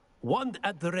 Now, wand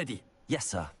at the ready. Yes,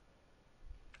 sir.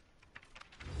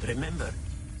 Remember,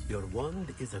 your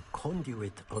wand is a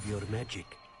conduit of your magic.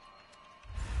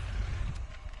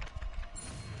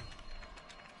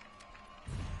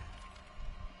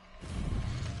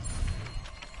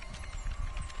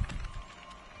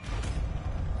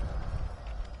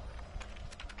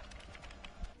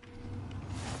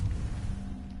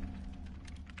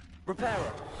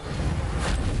 Reparo.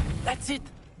 That's it.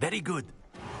 Very good.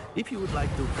 If you would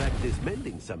like to practice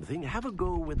mending something, have a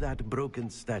go with that broken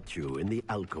statue in the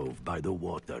alcove by the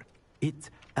water. It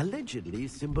allegedly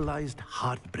symbolized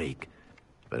heartbreak.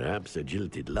 Perhaps a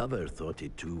jilted lover thought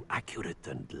it too accurate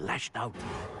and lashed out.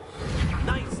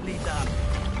 Nicely done.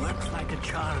 Works like a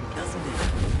charm, doesn't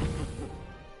it?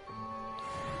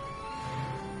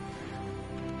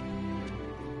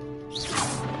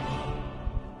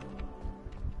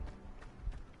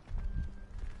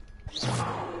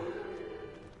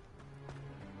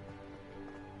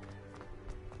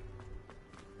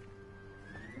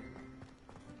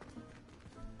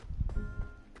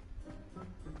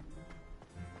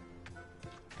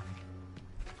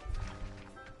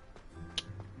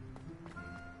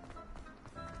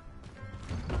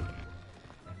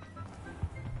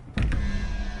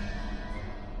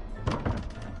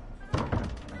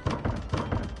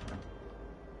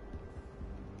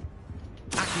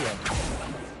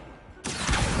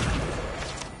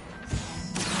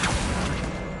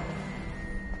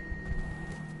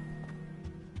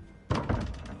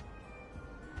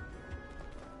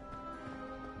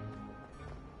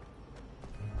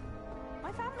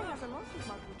 My family has a lot of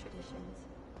Muggle traditions.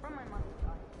 From my mother's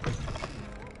side. I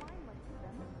don't mind most of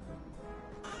them.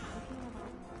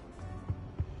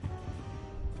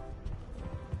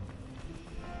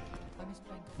 I miss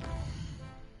playing.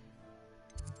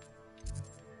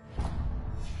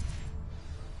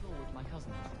 Floor with my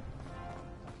cousins.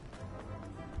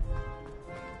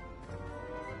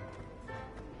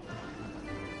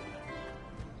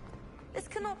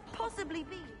 possibly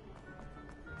be?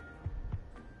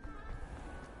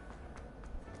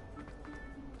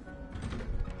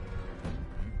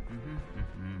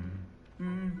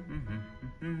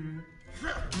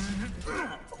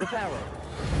 The barrel.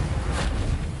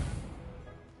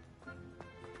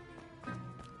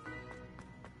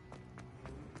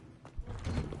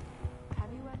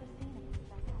 Have you ever seen it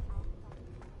like that outside?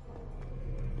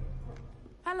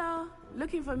 Hello,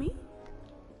 looking for me?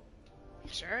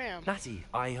 Sure am. Natty,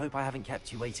 I hope I haven't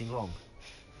kept you waiting long.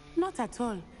 Not at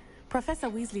all. Professor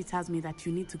Weasley tells me that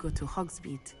you need to go to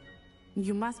Hogsmeade.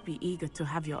 You must be eager to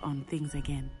have your own things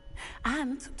again.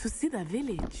 And to see the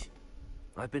village.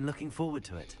 I've been looking forward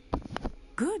to it.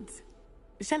 Good.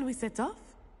 Shall we set off?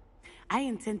 I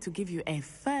intend to give you a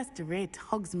first-rate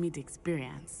Hogsmeade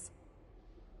experience.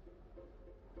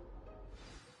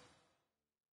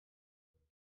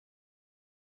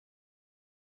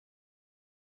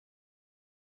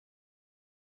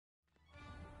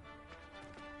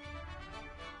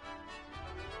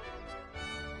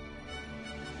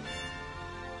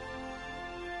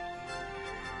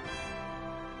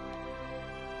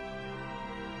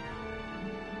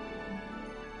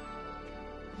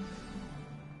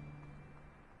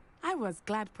 I was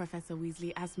glad Professor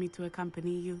Weasley asked me to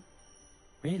accompany you.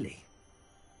 Really?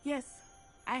 Yes,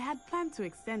 I had planned to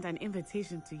extend an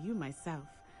invitation to you myself.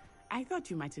 I thought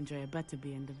you might enjoy a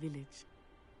butterbeer in the village.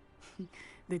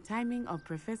 The timing of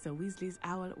Professor Weasley's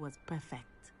owl was perfect.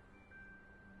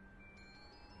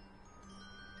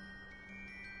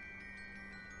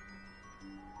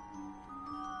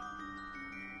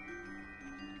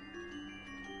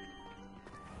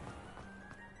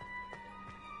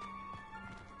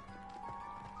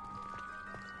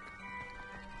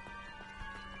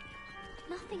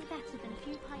 Nothing better than a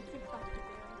few pints of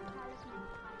butterbeer and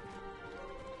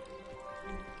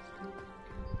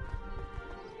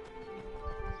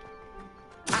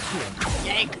a talisman.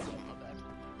 Yank!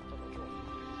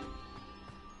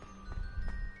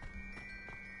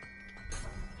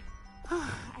 I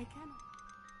cannot.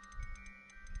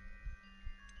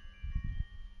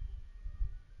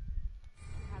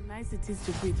 How nice it is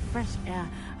to breathe fresh air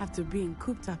after being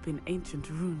cooped up in ancient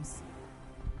rooms.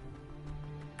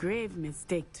 Grave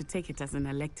mistake to take it as an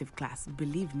elective class,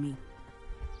 believe me.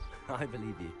 I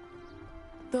believe you.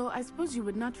 Though I suppose you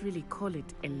would not really call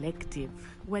it elective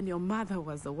when your mother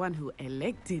was the one who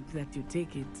elected that you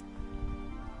take it.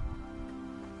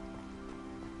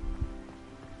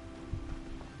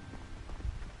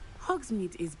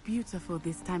 Hogsmeade is beautiful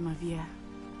this time of year.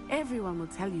 Everyone will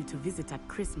tell you to visit at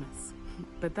Christmas.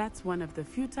 But that's one of the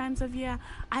few times of year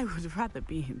I would rather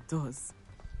be indoors.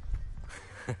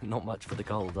 Not much for the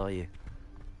cold, are you?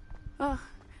 Oh,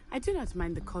 I do not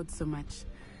mind the cold so much,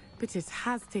 but it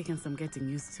has taken some getting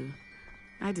used to.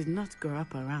 I did not grow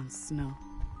up around snow.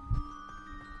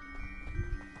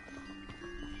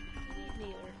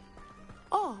 Neither.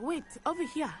 Oh, wait, over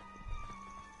here.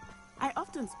 I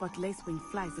often spot lacewing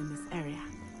flies in this area.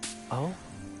 Oh?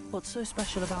 What's so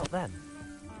special about them?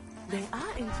 They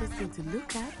are interesting to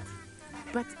look at,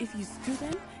 but if you stew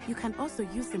them, you can also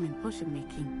use them in potion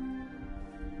making.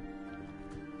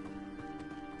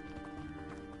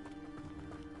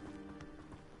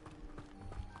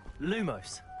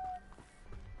 Lumos.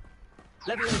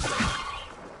 Leviosa.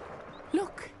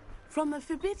 Look, from the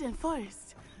Forbidden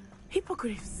Forest.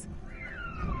 Hippogriffs.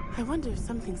 I wonder if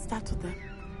something startled them.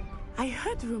 I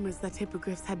heard rumors that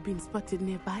hippogriffs had been spotted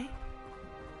nearby.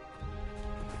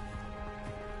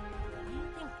 Do you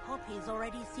think Poppy's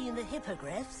already seen the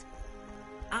hippogriffs?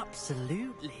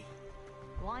 Absolutely.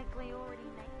 Likely already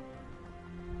made.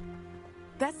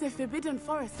 That's the Forbidden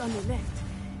Forest on the left.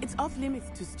 It's off limits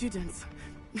to students,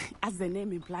 as the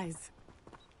name implies.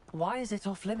 Why is it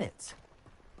off limits?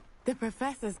 The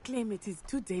professors claim it is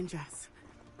too dangerous.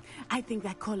 I think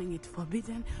that calling it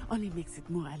forbidden only makes it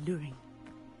more alluring.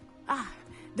 Ah,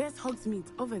 there's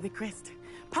Hogsmeade over the crest.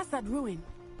 Past that ruin.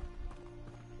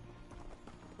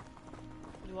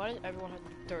 Why does everyone have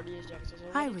the dirtiest jackets?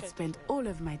 I would spend all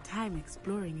of my time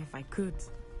exploring if I could.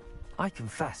 I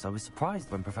confess I was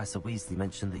surprised when Professor Weasley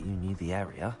mentioned that you knew the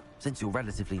area, since you're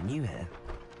relatively new here.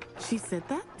 She said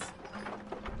that?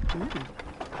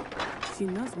 She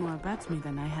knows more about me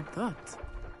than I had thought.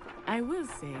 I will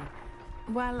say,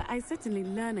 while I certainly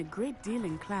learn a great deal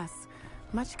in class,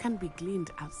 much can be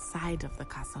gleaned outside of the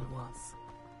castle walls.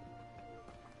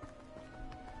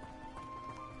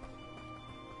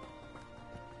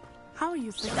 How are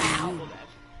you settling in?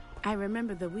 I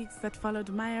remember the weeks that followed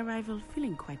my arrival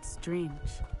feeling quite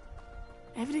strange.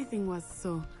 Everything was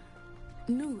so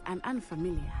new and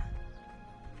unfamiliar.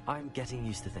 I'm getting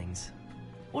used to things.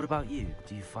 What about you?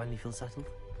 Do you finally feel settled?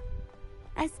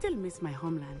 I still miss my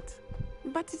homeland.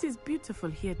 But it is beautiful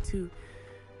here too.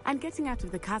 And getting out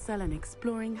of the castle and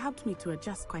exploring helped me to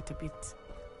adjust quite a bit.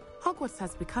 Hogwarts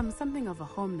has become something of a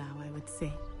home now, I would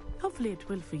say. Hopefully it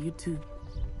will for you too.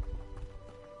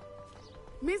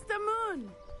 Mr. Moon!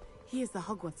 He is the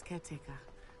Hogwarts caretaker.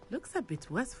 Looks a bit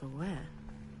worse for wear.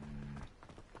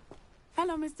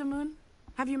 Hello, Mr. Moon.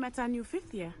 Have you met our new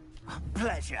 5th year?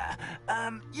 Pleasure.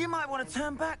 You might want to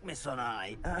turn back, Miss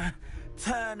Onai.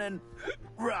 Turn and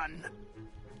run.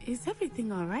 Is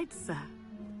everything all right, sir?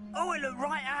 Oh, it looked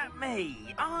right at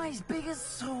me. Eyes big as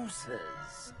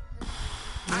saucers.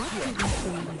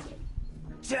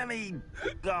 Jemmy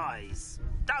guys.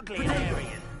 Ugly and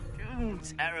Aryan.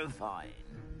 Terrifying.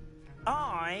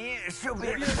 I shall be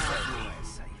extremely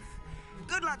safe.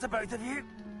 Good luck to both of you.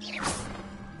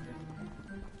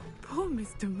 Poor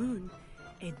Mr. Moon.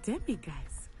 A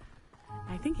demiguise.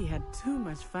 I think he had too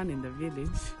much fun in the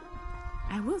village.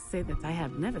 I will say that I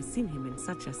have never seen him in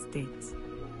such a state.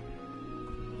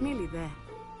 Nearly there.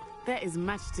 There is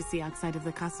much to see outside of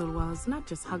the castle walls, not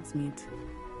just Hogsmeade.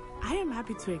 I am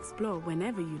happy to explore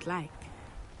whenever you'd like.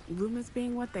 Rumors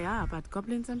being what they are about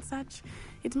goblins and such,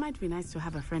 it might be nice to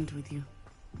have a friend with you.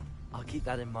 I'll keep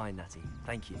that in mind, Natty.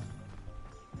 Thank you.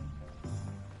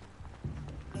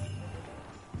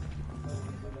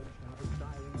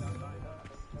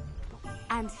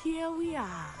 And here we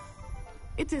are.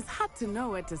 It is hard to know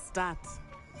where to start.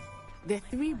 The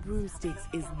Three Broomsticks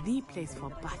is the place for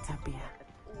butterbeer.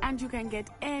 And you can get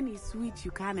any sweet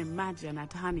you can imagine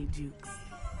at Honeydukes.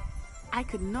 I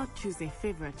could not choose a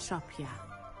favorite shop here.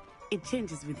 It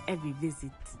changes with every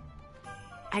visit.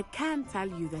 I can tell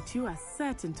you that you are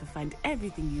certain to find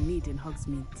everything you need in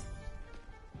Hogsmeade.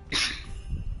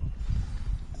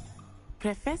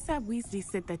 Professor Weasley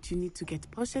said that you need to get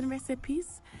potion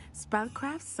recipes,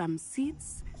 spellcrafts, some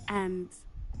seeds, and...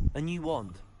 A new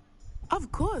wand?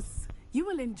 Of course! You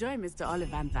will enjoy Mr.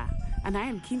 Ollivander, and I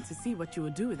am keen to see what you will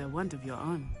do with a wand of your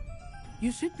own.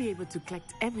 You should be able to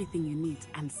collect everything you need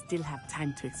and still have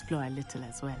time to explore a little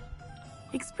as well.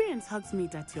 Experience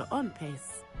Hogsmeade at your own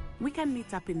pace. We can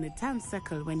meet up in the town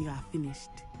circle when you are finished.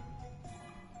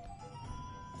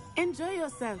 Enjoy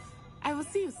yourself. I will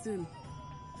see you soon.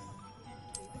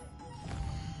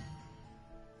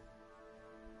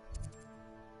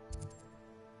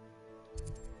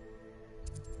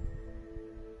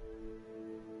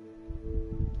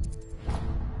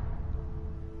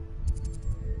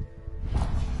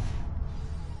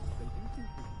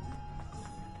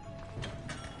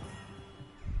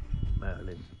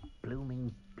 Merlin's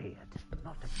blooming beard.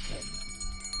 Not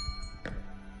again.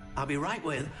 I'll be right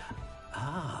with...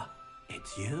 Ah,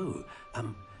 it's you.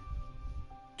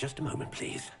 Just a moment,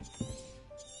 please.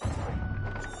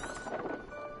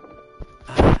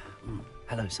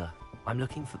 Hello, sir. I'm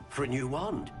looking for... For a new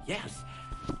wand, yes.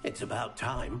 It's about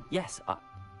time. Yes,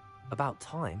 about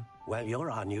time? Well,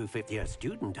 you're our new 5th-year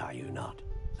student, are you not?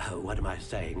 Oh, what am I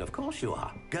saying? Of course you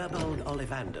are. Gerbold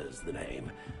Ollivander's the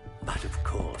name. But of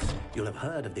course, you'll have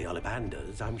heard of the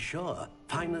Ollivanders, I'm sure.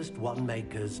 Finest wand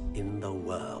makers in the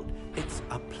world. It's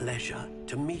a pleasure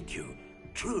to meet you,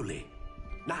 truly.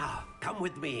 Now, come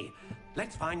with me.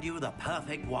 Let's find you the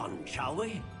perfect wand, shall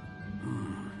we?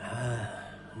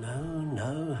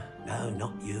 No,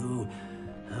 not you.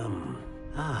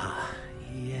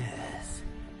 Yes.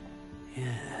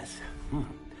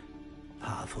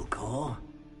 Powerful core.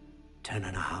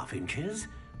 10.5 inches.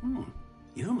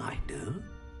 You might do.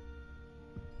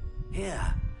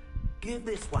 Here, give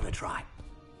this one a try.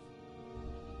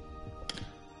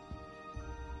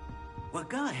 Well,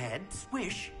 go ahead,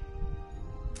 swish.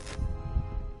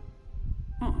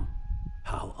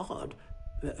 How odd.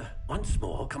 Once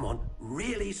more, come on,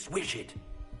 really swish it.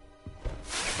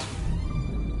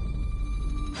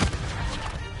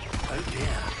 Oh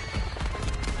dear.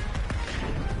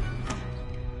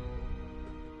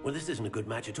 Well, this isn't a good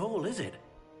match at all, is it?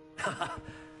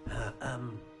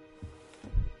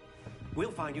 We'll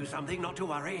find you something, not to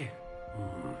worry.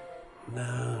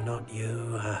 No, not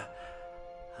you.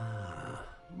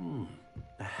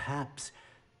 Perhaps...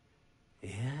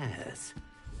 Yes.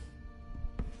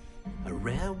 A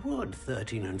rare wood,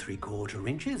 13 3/4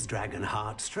 inches, dragon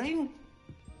heartstring.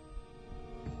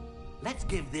 Let's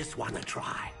give this one a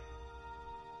try.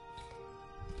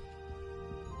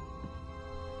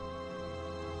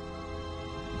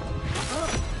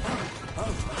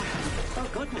 Oh,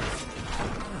 goodness.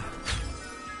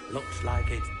 Looks like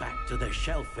it's back to the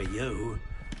shelf for you.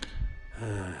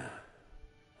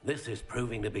 This is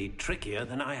proving to be trickier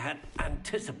than I had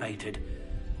anticipated.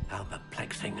 How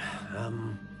perplexing.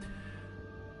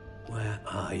 Where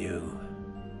are you?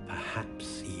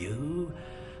 Perhaps you?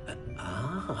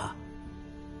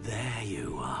 There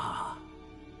you are.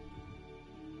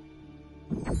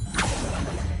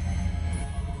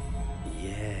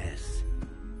 Yes.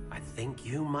 I think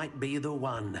you might be the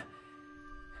one.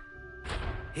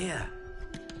 Here.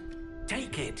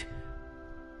 Take it.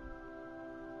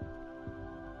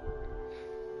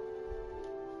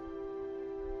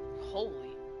 Holy.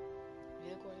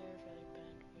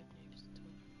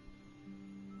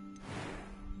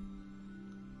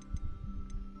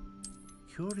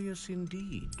 Curious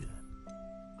indeed.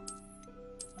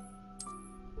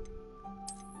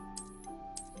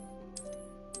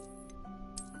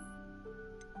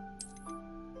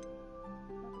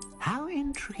 How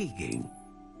intriguing.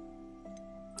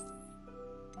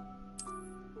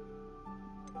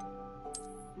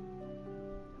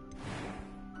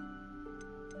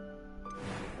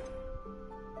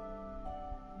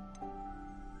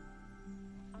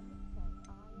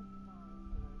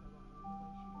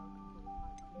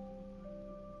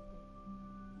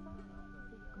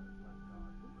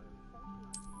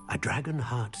 A dragon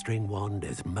heartstring wand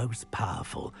is most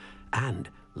powerful and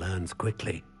learns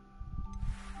quickly.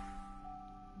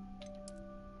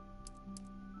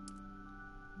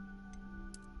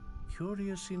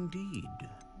 Curious indeed.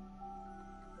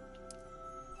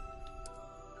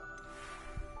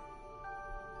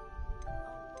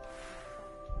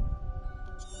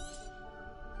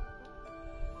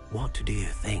 What do you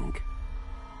think?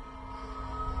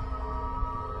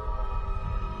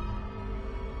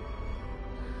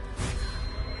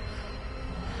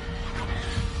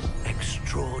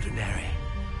 Extraordinary.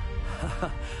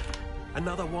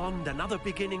 Another wand, another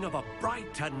beginning of a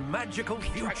bright and magical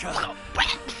future.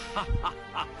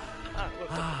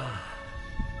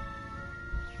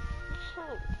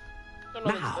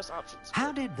 Now,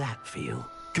 how did that feel?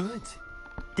 Good.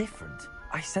 Different.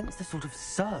 I sensed a sort of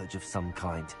surge of some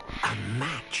kind. A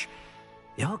match.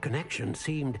 Your connection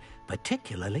seemed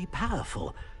particularly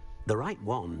powerful. The right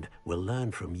wand will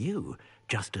learn from you,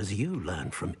 just as you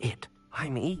learn from it.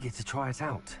 I'm eager to try it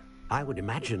out. I would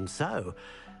imagine so.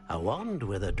 A wand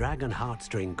with a dragon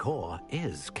heartstring core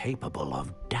is capable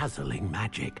of dazzling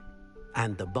magic.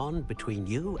 And the bond between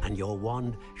you and your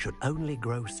wand should only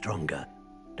grow stronger.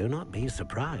 Do not be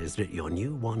surprised at your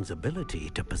new wand's ability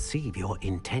to perceive your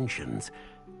intentions,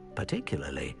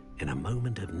 particularly in a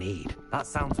moment of need. That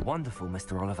sounds wonderful,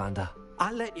 Mr. Ollivander.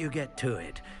 I'll let you get to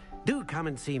it. Do come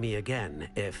and see me again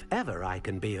if ever I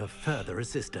can be of further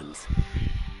assistance.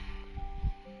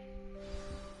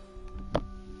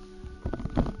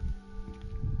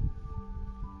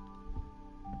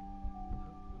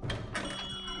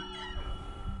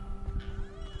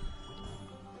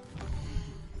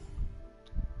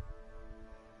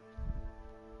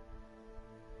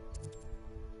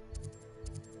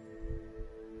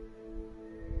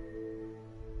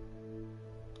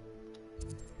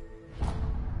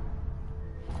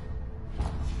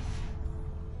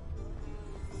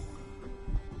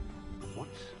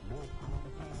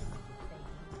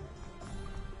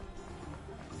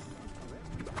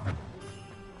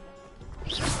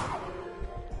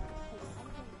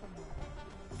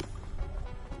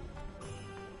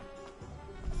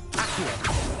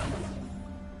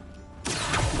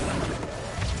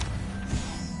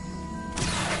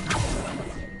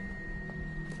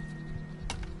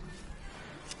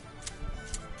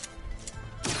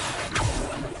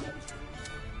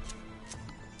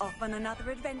 Off on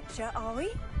another adventure, are we?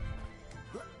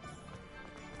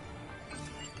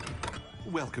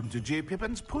 Welcome to J.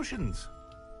 Pippin's Potions.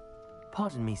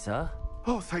 Pardon me, sir.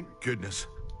 Oh, thank goodness.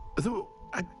 Though,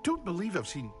 I don't believe I've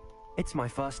seen... It's my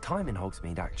first time in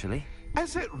Hogsmeade, actually.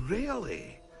 Is it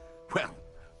really? Well,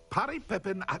 Parry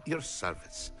Pippin at your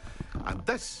service. And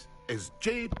this is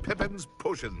J. Pippin's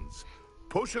Potions.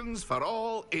 Potions for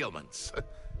all ailments.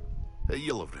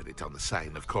 You'll have read it on the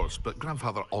sign, of course, but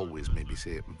Grandfather always made me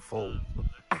say it in full.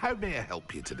 How may I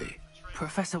help you today?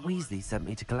 Professor Weasley sent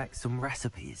me to collect some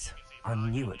recipes.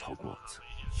 I'm new at Hogwarts.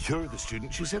 You're the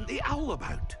student she sent the owl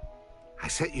about. I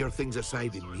set your things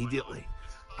aside immediately.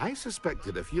 I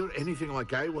suspected if you're anything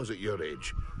like I was at your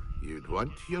age, you'd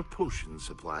want your potion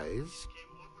supplies.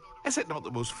 Is it not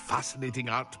the most fascinating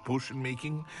art, potion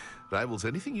making? Rivals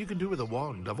anything you can do with a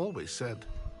wand, I've always said.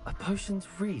 Are potions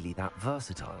really that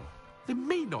versatile? They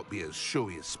may not be as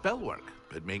showy as spellwork,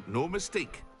 but make no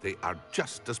mistake, they are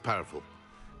just as powerful.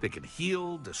 They can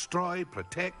heal, destroy,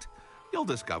 protect. You'll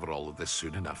discover all of this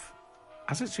soon enough.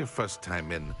 As it's your first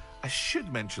time in, I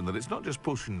should mention that it's not just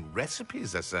potion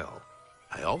recipes I sell.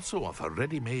 I also offer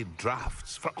ready-made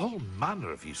drafts for all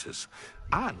manner of uses,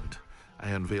 and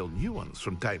I unveil new ones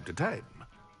from time to time.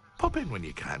 Pop in when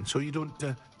you can so you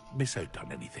don't miss out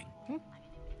on anything.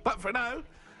 But for now,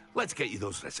 Let's get you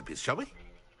those recipes, shall we?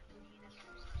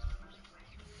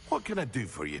 What can I do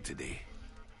for you today?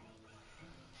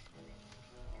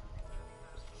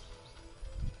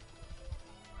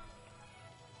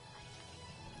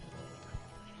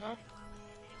 Huh?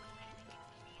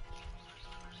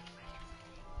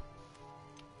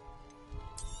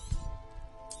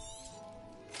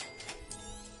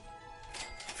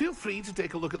 Feel free to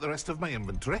take a look at the rest of my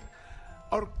inventory,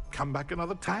 or come back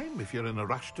another time if you're in a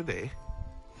rush today.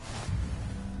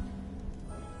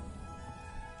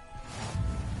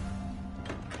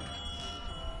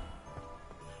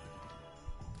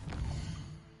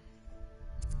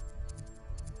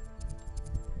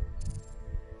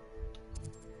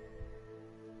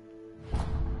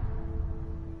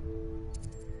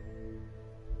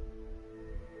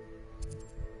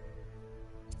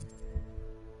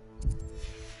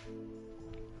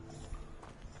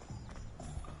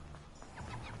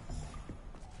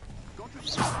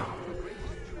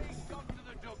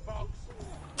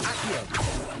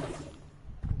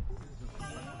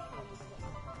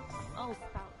 Oh,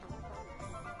 spout.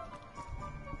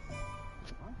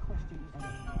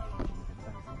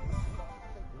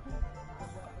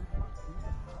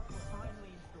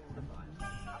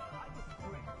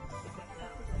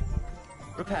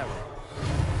 Repair it.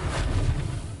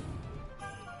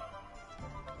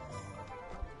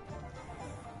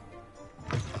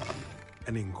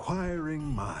 An inquiring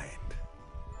mind.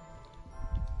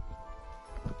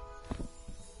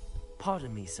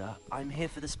 Pardon me, sir. I'm here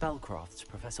for the spellcrafts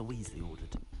Professor Weasley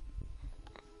ordered.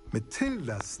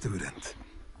 Matilda, student.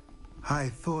 I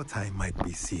thought I might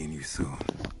be seeing you soon.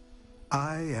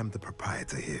 I am the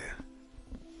proprietor here,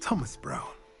 Thomas Brown.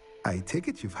 I take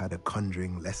it you've had a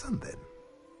conjuring lesson then?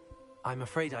 I'm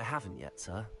afraid I haven't yet,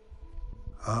 sir.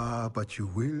 Ah, but you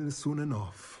will soon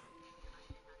enough.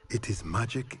 It is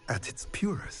magic at its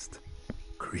purest,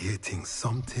 creating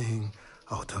something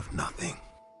out of nothing.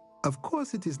 Of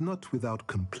course, it is not without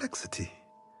complexity,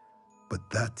 but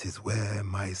that is where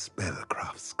my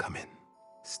spellcrafts come in.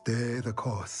 Stay the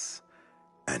course,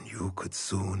 and you could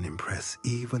soon impress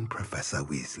even Professor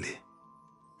Weasley.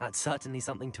 That's certainly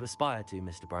something to aspire to,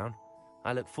 Mr. Brown.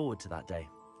 I look forward to that day.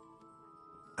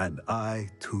 And I,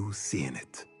 too, see in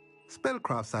it.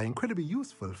 Spellcrafts are incredibly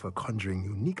useful for conjuring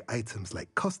unique items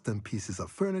like custom pieces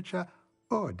of furniture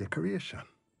or decoration.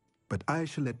 But I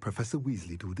shall let Professor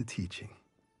Weasley do the teaching.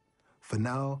 For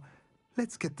now,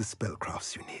 let's get the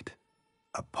spellcrafts you need.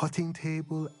 A potting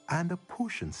table and a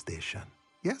potion station,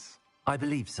 yes? I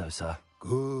believe so, sir.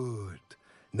 Good.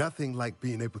 Nothing like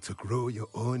being able to grow your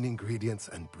own ingredients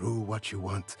and brew what you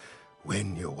want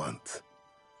when you want.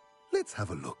 Let's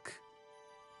have a look.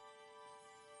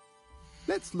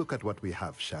 Let's look at what we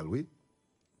have, shall we?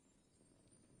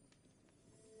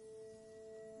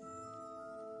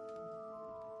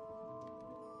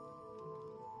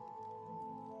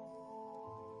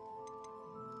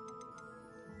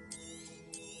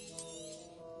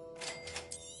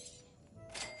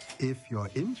 If you're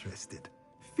interested,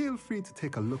 feel free to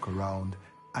take a look around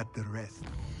at the rest.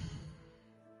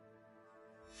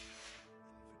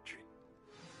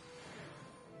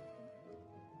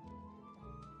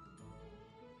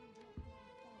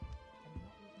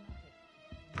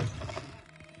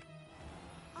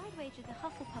 I'd wager the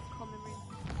Hufflepuff common room.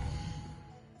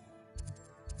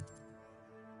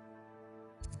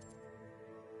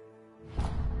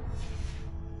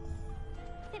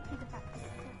 Simply the fact that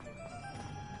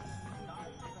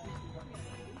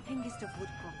Pinkest of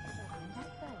woodcroft.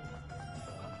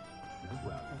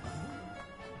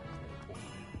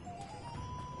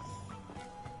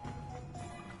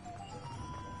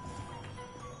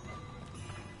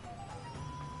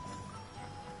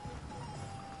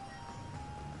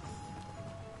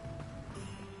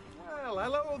 Well,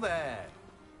 hello there.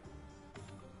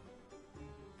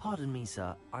 Pardon me,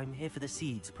 sir. I'm here for the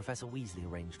seeds Professor Weasley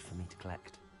arranged for me to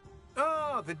collect.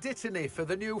 Oh, the dittany for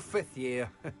the new 5th year.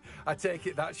 I take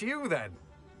it that's you, then.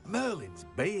 Merlin's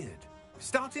beard.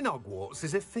 Starting Hogwarts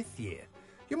as a 5th year.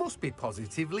 You must be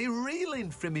positively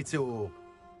reeling from it all.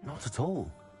 Not at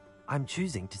all. I'm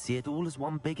choosing to see it all as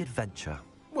one big adventure.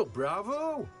 Well,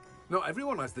 bravo. Not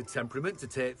everyone has the temperament to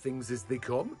take things as they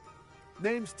come.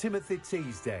 Name's Timothy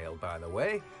Teasdale, by the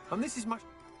way, and this is my...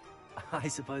 I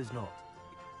suppose not.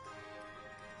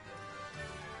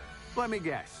 Let me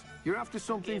guess. You're after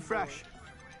something fresh.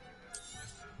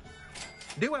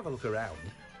 Do have a look around.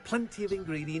 Plenty of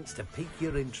ingredients to pique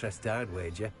your interest, I'd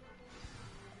wager.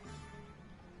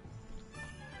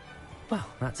 Well,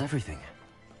 that's everything.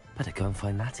 Better go and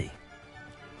find Natty.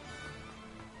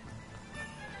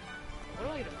 What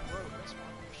do I get to grow this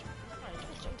one?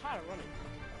 I'm tired of running.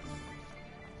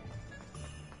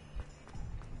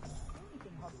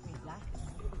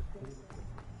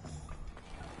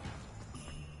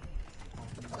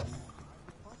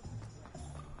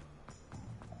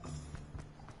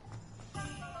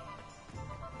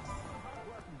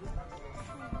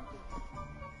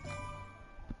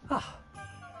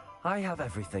 I have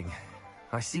everything.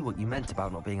 I see what you meant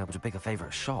about not being able to pick a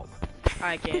favorite shop.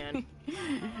 I can.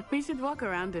 We should walk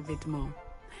around a bit more.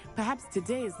 Perhaps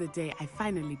today is the day I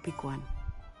finally pick one.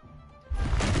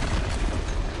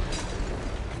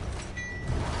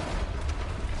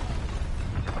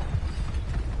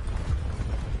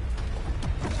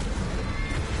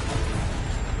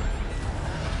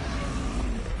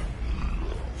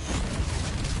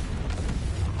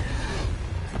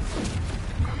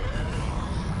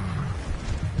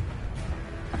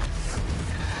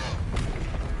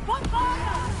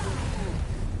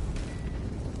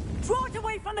 Draw it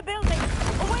away from the building!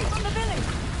 Away from the village!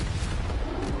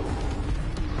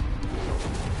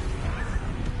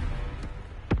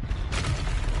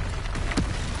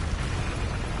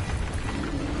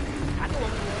 I know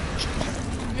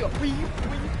what we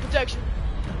want. Protection.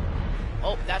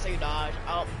 Oh, that's how you dodge.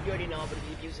 Oh, you already know, but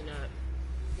keep using that.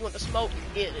 You want the smoke?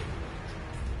 Get it.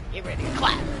 Get ready to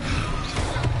clap.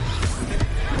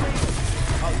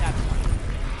 Oh, that's fine.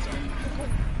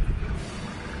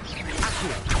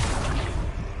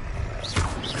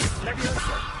 No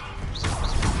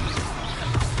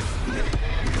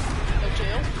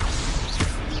chill.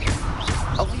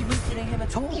 Are we weakening him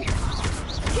at all?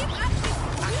 Keep acting!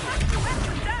 You have to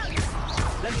weapon down!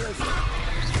 Leviosa.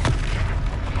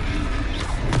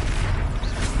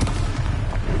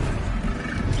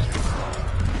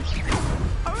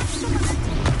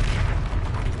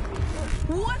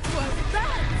 What was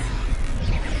that?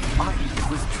 I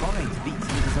was trying to beat him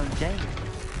with his own game.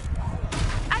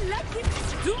 I let him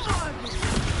do more of it.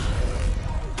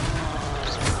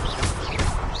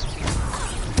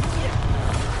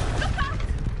 Look out!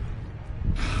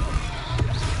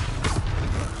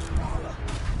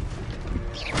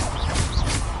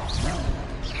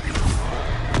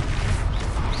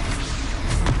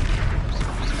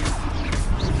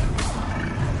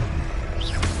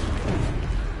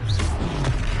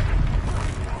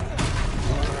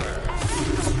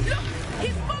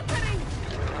 He's faltering!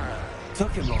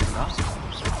 Took him long enough.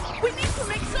 We need to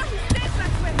make sure he stays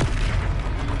that way.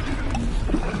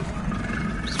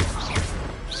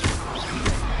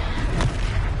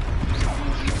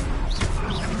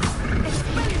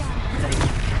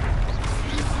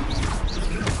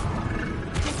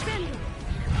 Expelliarmus.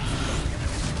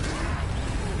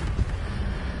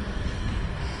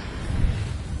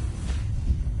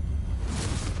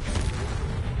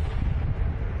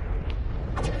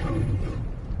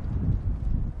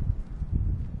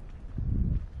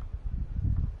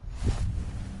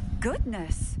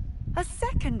 Goodness! A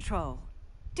second troll!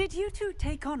 Did you two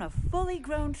take on a fully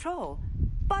grown troll?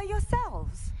 By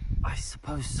yourselves? I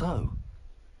suppose so.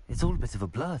 It's all a bit of a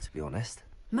blur, to be honest.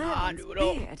 Merlin's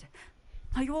beard.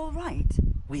 Are you all right?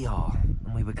 We are,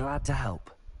 and we were glad to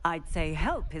help. I'd say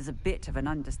help is a bit of an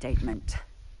understatement.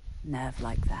 Nerve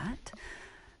like that.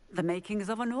 The makings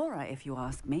of an aura, if you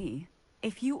ask me.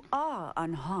 If you are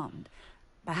unharmed,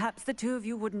 perhaps the two of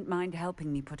you wouldn't mind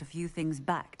helping me put a few things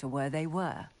back to where they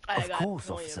were. Of course,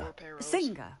 officer.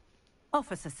 Singer.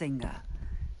 Officer Singer.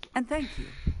 And thank you,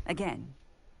 again.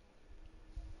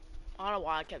 I don't know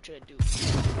why I kept trying to do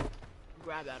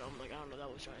grab at him. Like, I don't know what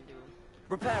I was trying to do.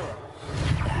 Repairer.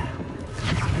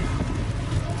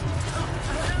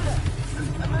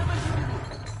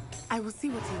 I will see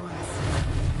what he wants.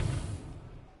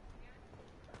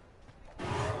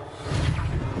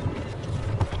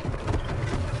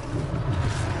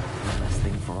 One less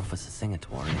thing for Officer Singer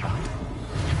to worry about.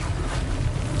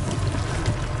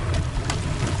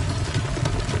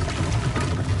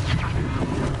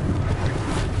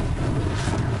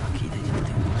 Lucky they didn't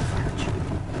do more damage.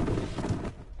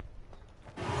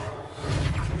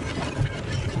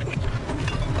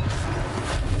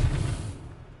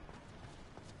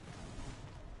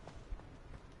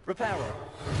 Repairer.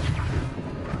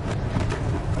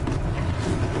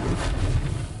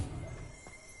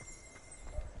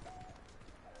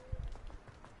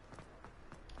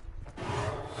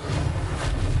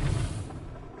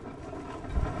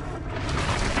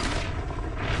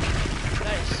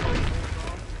 That is so cool, bro.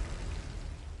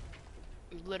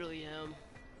 It's literally him.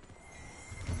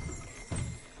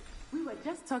 We were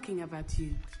just talking about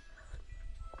you.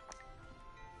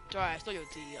 Sorry, I stole your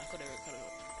tea. I could have cut it up.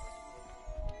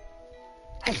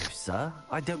 Hello, sir.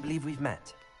 I don't believe we've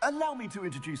met. Allow me to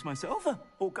introduce myself,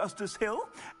 Augustus Hill,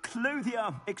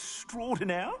 clothier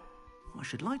extraordinaire. I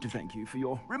should like to thank you for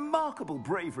your remarkable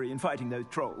bravery in fighting those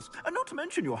trolls, and not to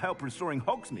mention your help restoring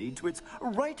Hogsmeade to its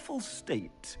rightful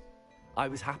state. I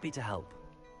was happy to help.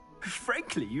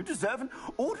 Frankly, you deserve an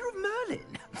Order of Merlin.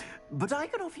 But I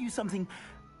can offer you something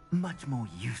much more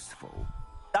useful.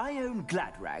 I own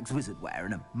Gladrag's wizardware,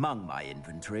 and among my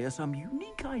inventory are some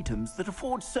unique items that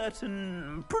afford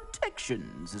certain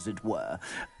protections, as it were.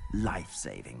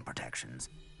 Life-saving protections.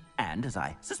 And as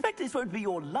I suspect this won't be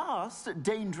your last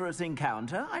dangerous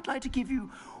encounter, I'd like to give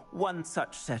you one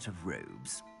such set of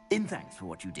robes, in thanks for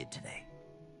what you did today.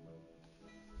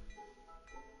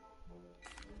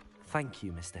 Thank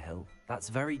you, Mr. Hill. That's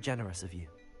very generous of you.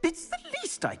 It's the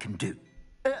least I can do.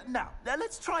 Now,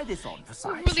 let's try this on for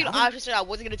size. Really, obviously, I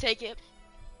wasn't gonna take it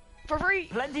for free.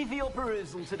 Plenty for your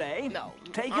perusal today. No,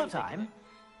 take your time.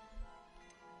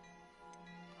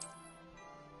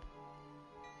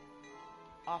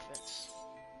 Offense.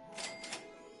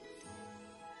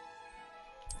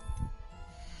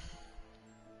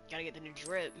 Gotta get the new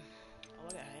drip. Oh,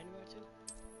 I got a hand too.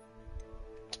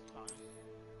 Fine.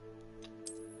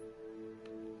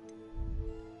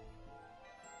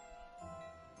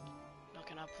 Now,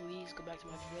 can I please go back to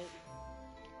my drip?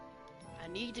 I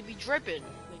need to be dripping.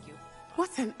 Thank you.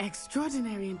 What an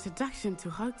extraordinary introduction to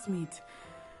Hogsmeade.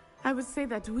 I would say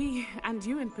that we, and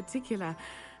you in particular,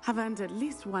 have earned at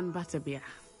least one butterbeer.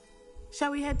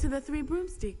 Shall we head to the Three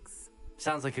Broomsticks?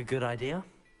 Sounds like a good idea.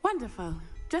 Wonderful.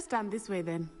 Just down this way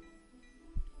then.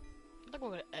 I think we're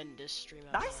gonna end this stream.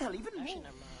 I sell even Actually, more.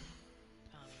 never mind.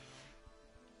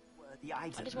 The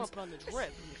items. I just want to put on the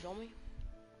drip. You feel me?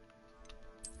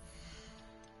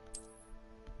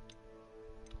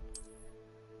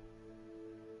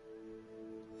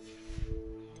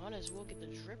 Might as well get the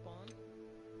drip on.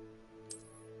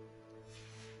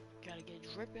 Gotta get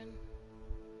dripping.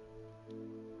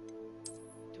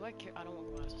 Do I care? I don't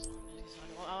want glasses on.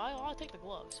 I'll take the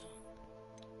gloves.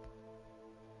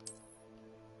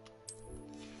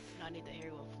 I need the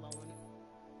hair oil flowing.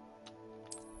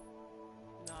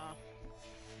 Nah.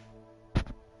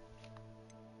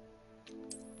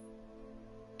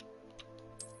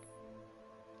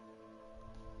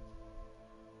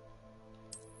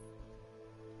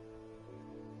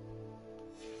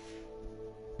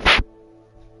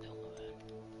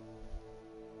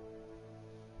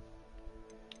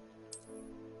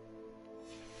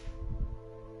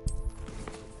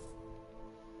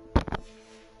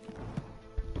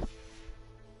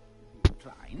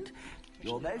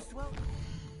 You're most welcome.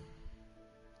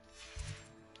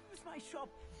 Use my shop.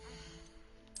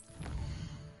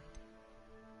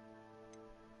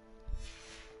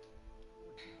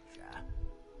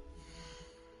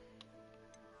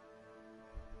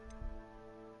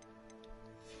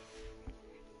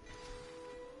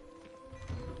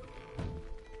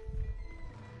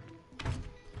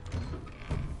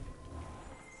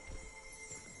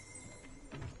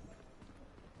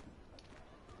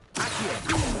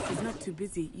 Too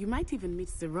busy. You might even meet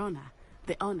Serona,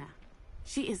 the owner.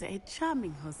 She is a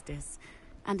charming hostess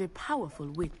and a powerful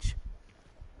witch.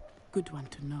 Good one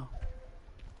to know.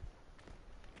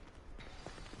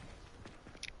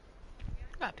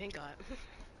 Got pink eye.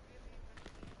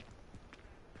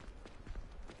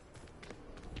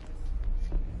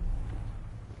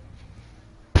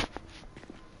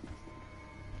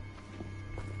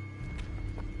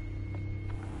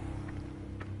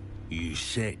 You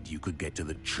said you could get to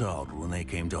the child when they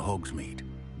came to Hogsmeade.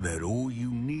 That all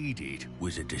you needed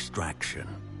was a distraction.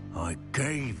 I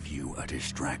gave you a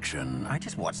distraction. I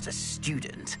just watched a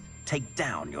student take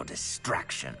down your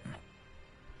distraction.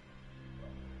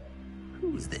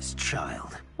 Who's this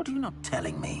child? What are you not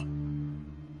telling me?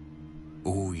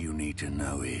 All you need to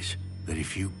know is that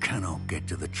if you cannot get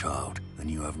to the child, then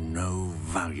you have no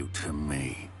value to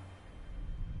me.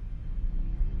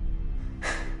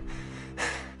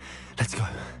 Let's go.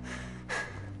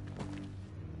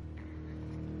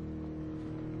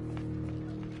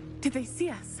 Did they see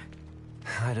us?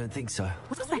 I don't think so.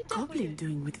 What was that goblin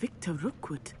doing with Victor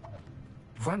Rookwood?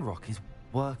 Ranrock is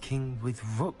working with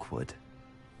Rookwood.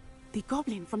 The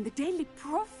goblin from the Daily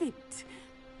Prophet.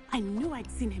 I knew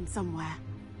I'd seen him somewhere.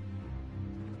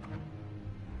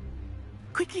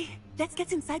 Quickly, let's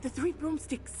get inside the Three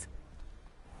Broomsticks.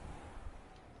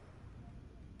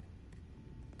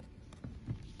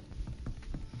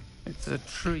 It's a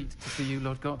treat to see you,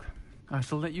 Lord Gok. I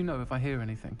shall let you know if I hear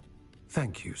anything.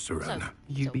 Thank you, Serona.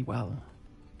 You be well.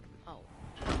 Oh.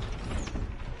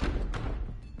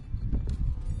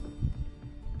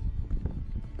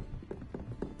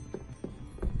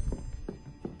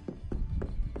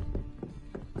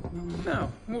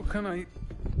 Now, what can I...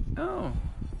 Oh.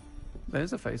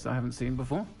 There's a face I haven't seen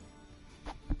before.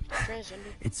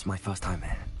 It's my first time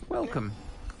here. Welcome.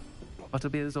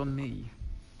 Butterbeer's on me.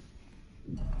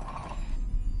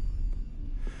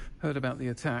 Heard about the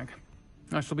attack.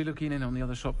 I shall be looking in on the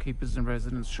other shopkeepers and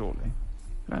residents shortly.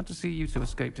 Glad to see you two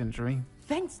escaped injury.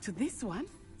 Thanks to this one,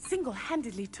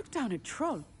 single-handedly took down a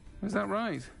troll. Is that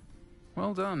right?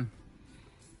 Well done.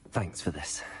 Thanks for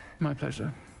this. My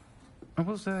pleasure. I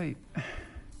will say,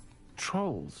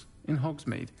 trolls in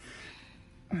Hogsmeade.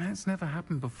 That's never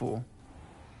happened before.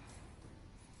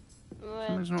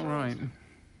 Something's not right.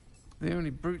 The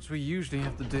only brutes we usually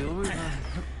have to deal with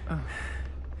are...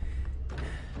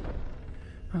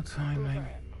 Oh, timing.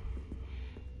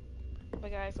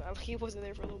 But guys, he wasn't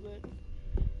there for a little bit.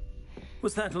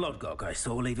 Was that Lodgok I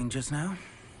saw leaving just now?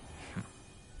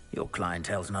 Your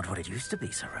clientele's not what it used to be,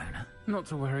 Serona. Not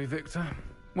to worry, Victor.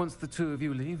 Once the two of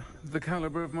you leave, the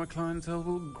caliber of my clientele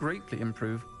will greatly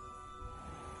improve.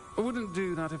 I wouldn't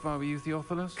do that if I were you,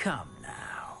 Theophilus. Come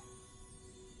now.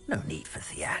 No need for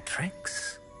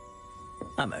theatrics.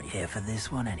 I'm only here for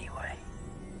this one anyway.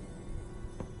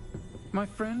 My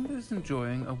friend is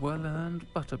enjoying a well-earned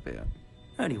butterbeer.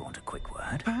 Only want a quick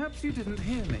word. Perhaps you didn't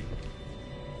hear me.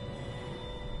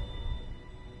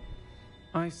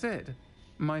 I said,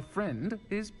 my friend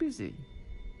is busy.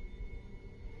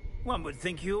 One would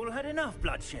think you all had enough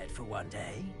bloodshed for one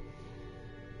day.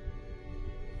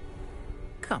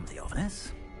 Come,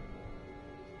 Theophilus.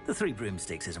 The Three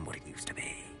Broomsticks isn't what it used to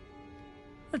be.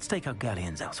 Let's take our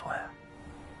galleons elsewhere.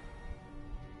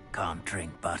 Can't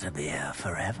drink butterbeer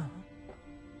forever.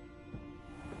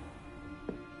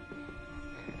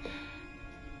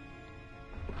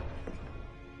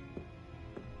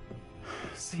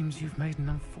 Seems you've made an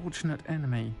unfortunate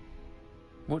enemy.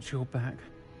 Watch your back.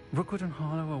 Rookwood and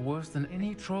Harlow are worse than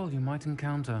any troll you might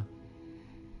encounter.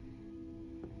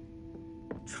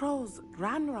 Trolls,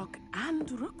 Ranrock, and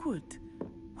Rookwood.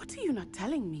 What are you not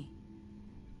telling me?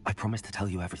 I promised to tell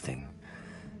you everything,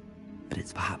 but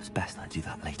it's perhaps best I do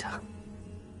that later.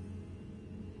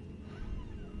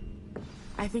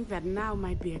 I think that now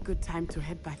might be a good time to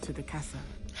head back to the castle.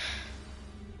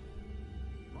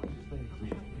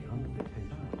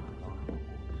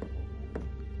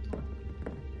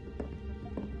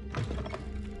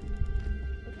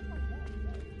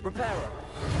 Repairer!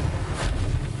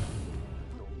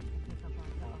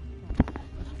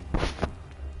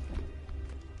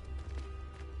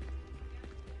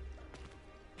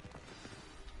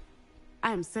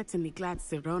 I am certainly glad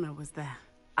Serona was there.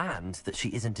 And that she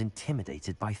isn't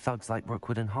intimidated by thugs like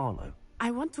Rookwood and Harlow. I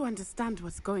want to understand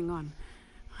what's going on,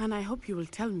 and I hope you will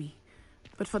tell me.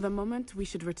 But for the moment, we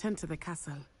should return to the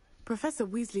castle. Professor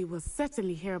Weasley will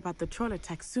certainly hear about the troll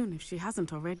attack soon if she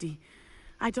hasn't already.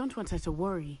 I don't want her to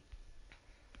worry.